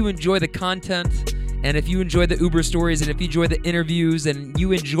 And if you enjoy the content and if you enjoy the Uber stories and if you enjoy the interviews and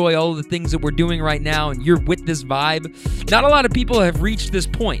you enjoy all of the things that we're doing right now and you're with this vibe, not a lot of people have reached this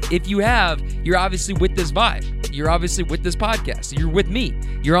point. If you have, you're obviously with this vibe. You're obviously with this podcast. You're with me.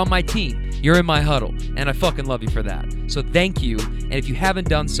 You're on my team. You're in my huddle. And I fucking love you for that. So thank you. And if you haven't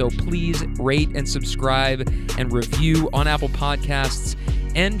done so, please rate and subscribe and review on Apple Podcasts.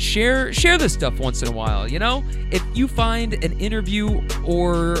 And share this stuff once in a while, you know? If you find an interview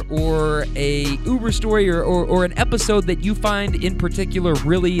or a Uber story or an episode that you find in particular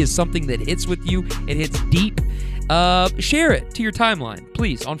really is something that hits with you, it hits deep, share it to your timeline,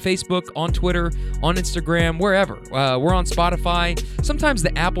 please, on Facebook, on Twitter, on Instagram, wherever. We're on Spotify. Sometimes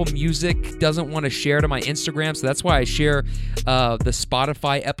the Apple Music doesn't want to share to my Instagram, so that's why I share the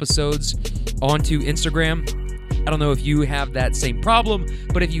Spotify episodes onto Instagram. I don't know if you have that same problem,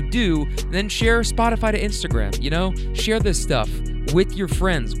 but if you do, then share Spotify to Instagram, you know? Share this stuff with your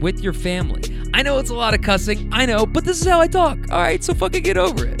friends, with your family. I know it's a lot of cussing, I know, but this is how I talk, all right? So fucking get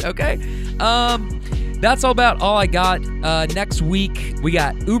over it, okay? That's all I got. Next week, we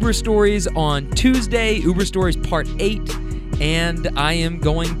got Uber Stories on Tuesday, Uber Stories Part 8, and I am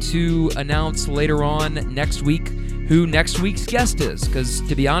going to announce later on next week who next week's guest is, because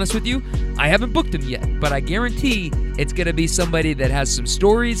to be honest with you, I haven't booked him yet, but I guarantee it's going to be somebody that has some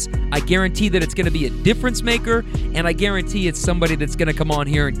stories. I guarantee that it's going to be a difference maker, and I guarantee it's somebody that's going to come on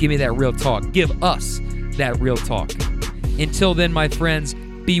here and give me that real talk. Give us that real talk. Until then, my friends,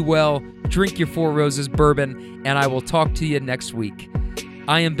 be well, drink your Four Roses bourbon, and I will talk to you next week.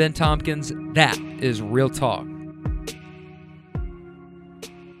 I am Ben Tompkins. That is Real Talk.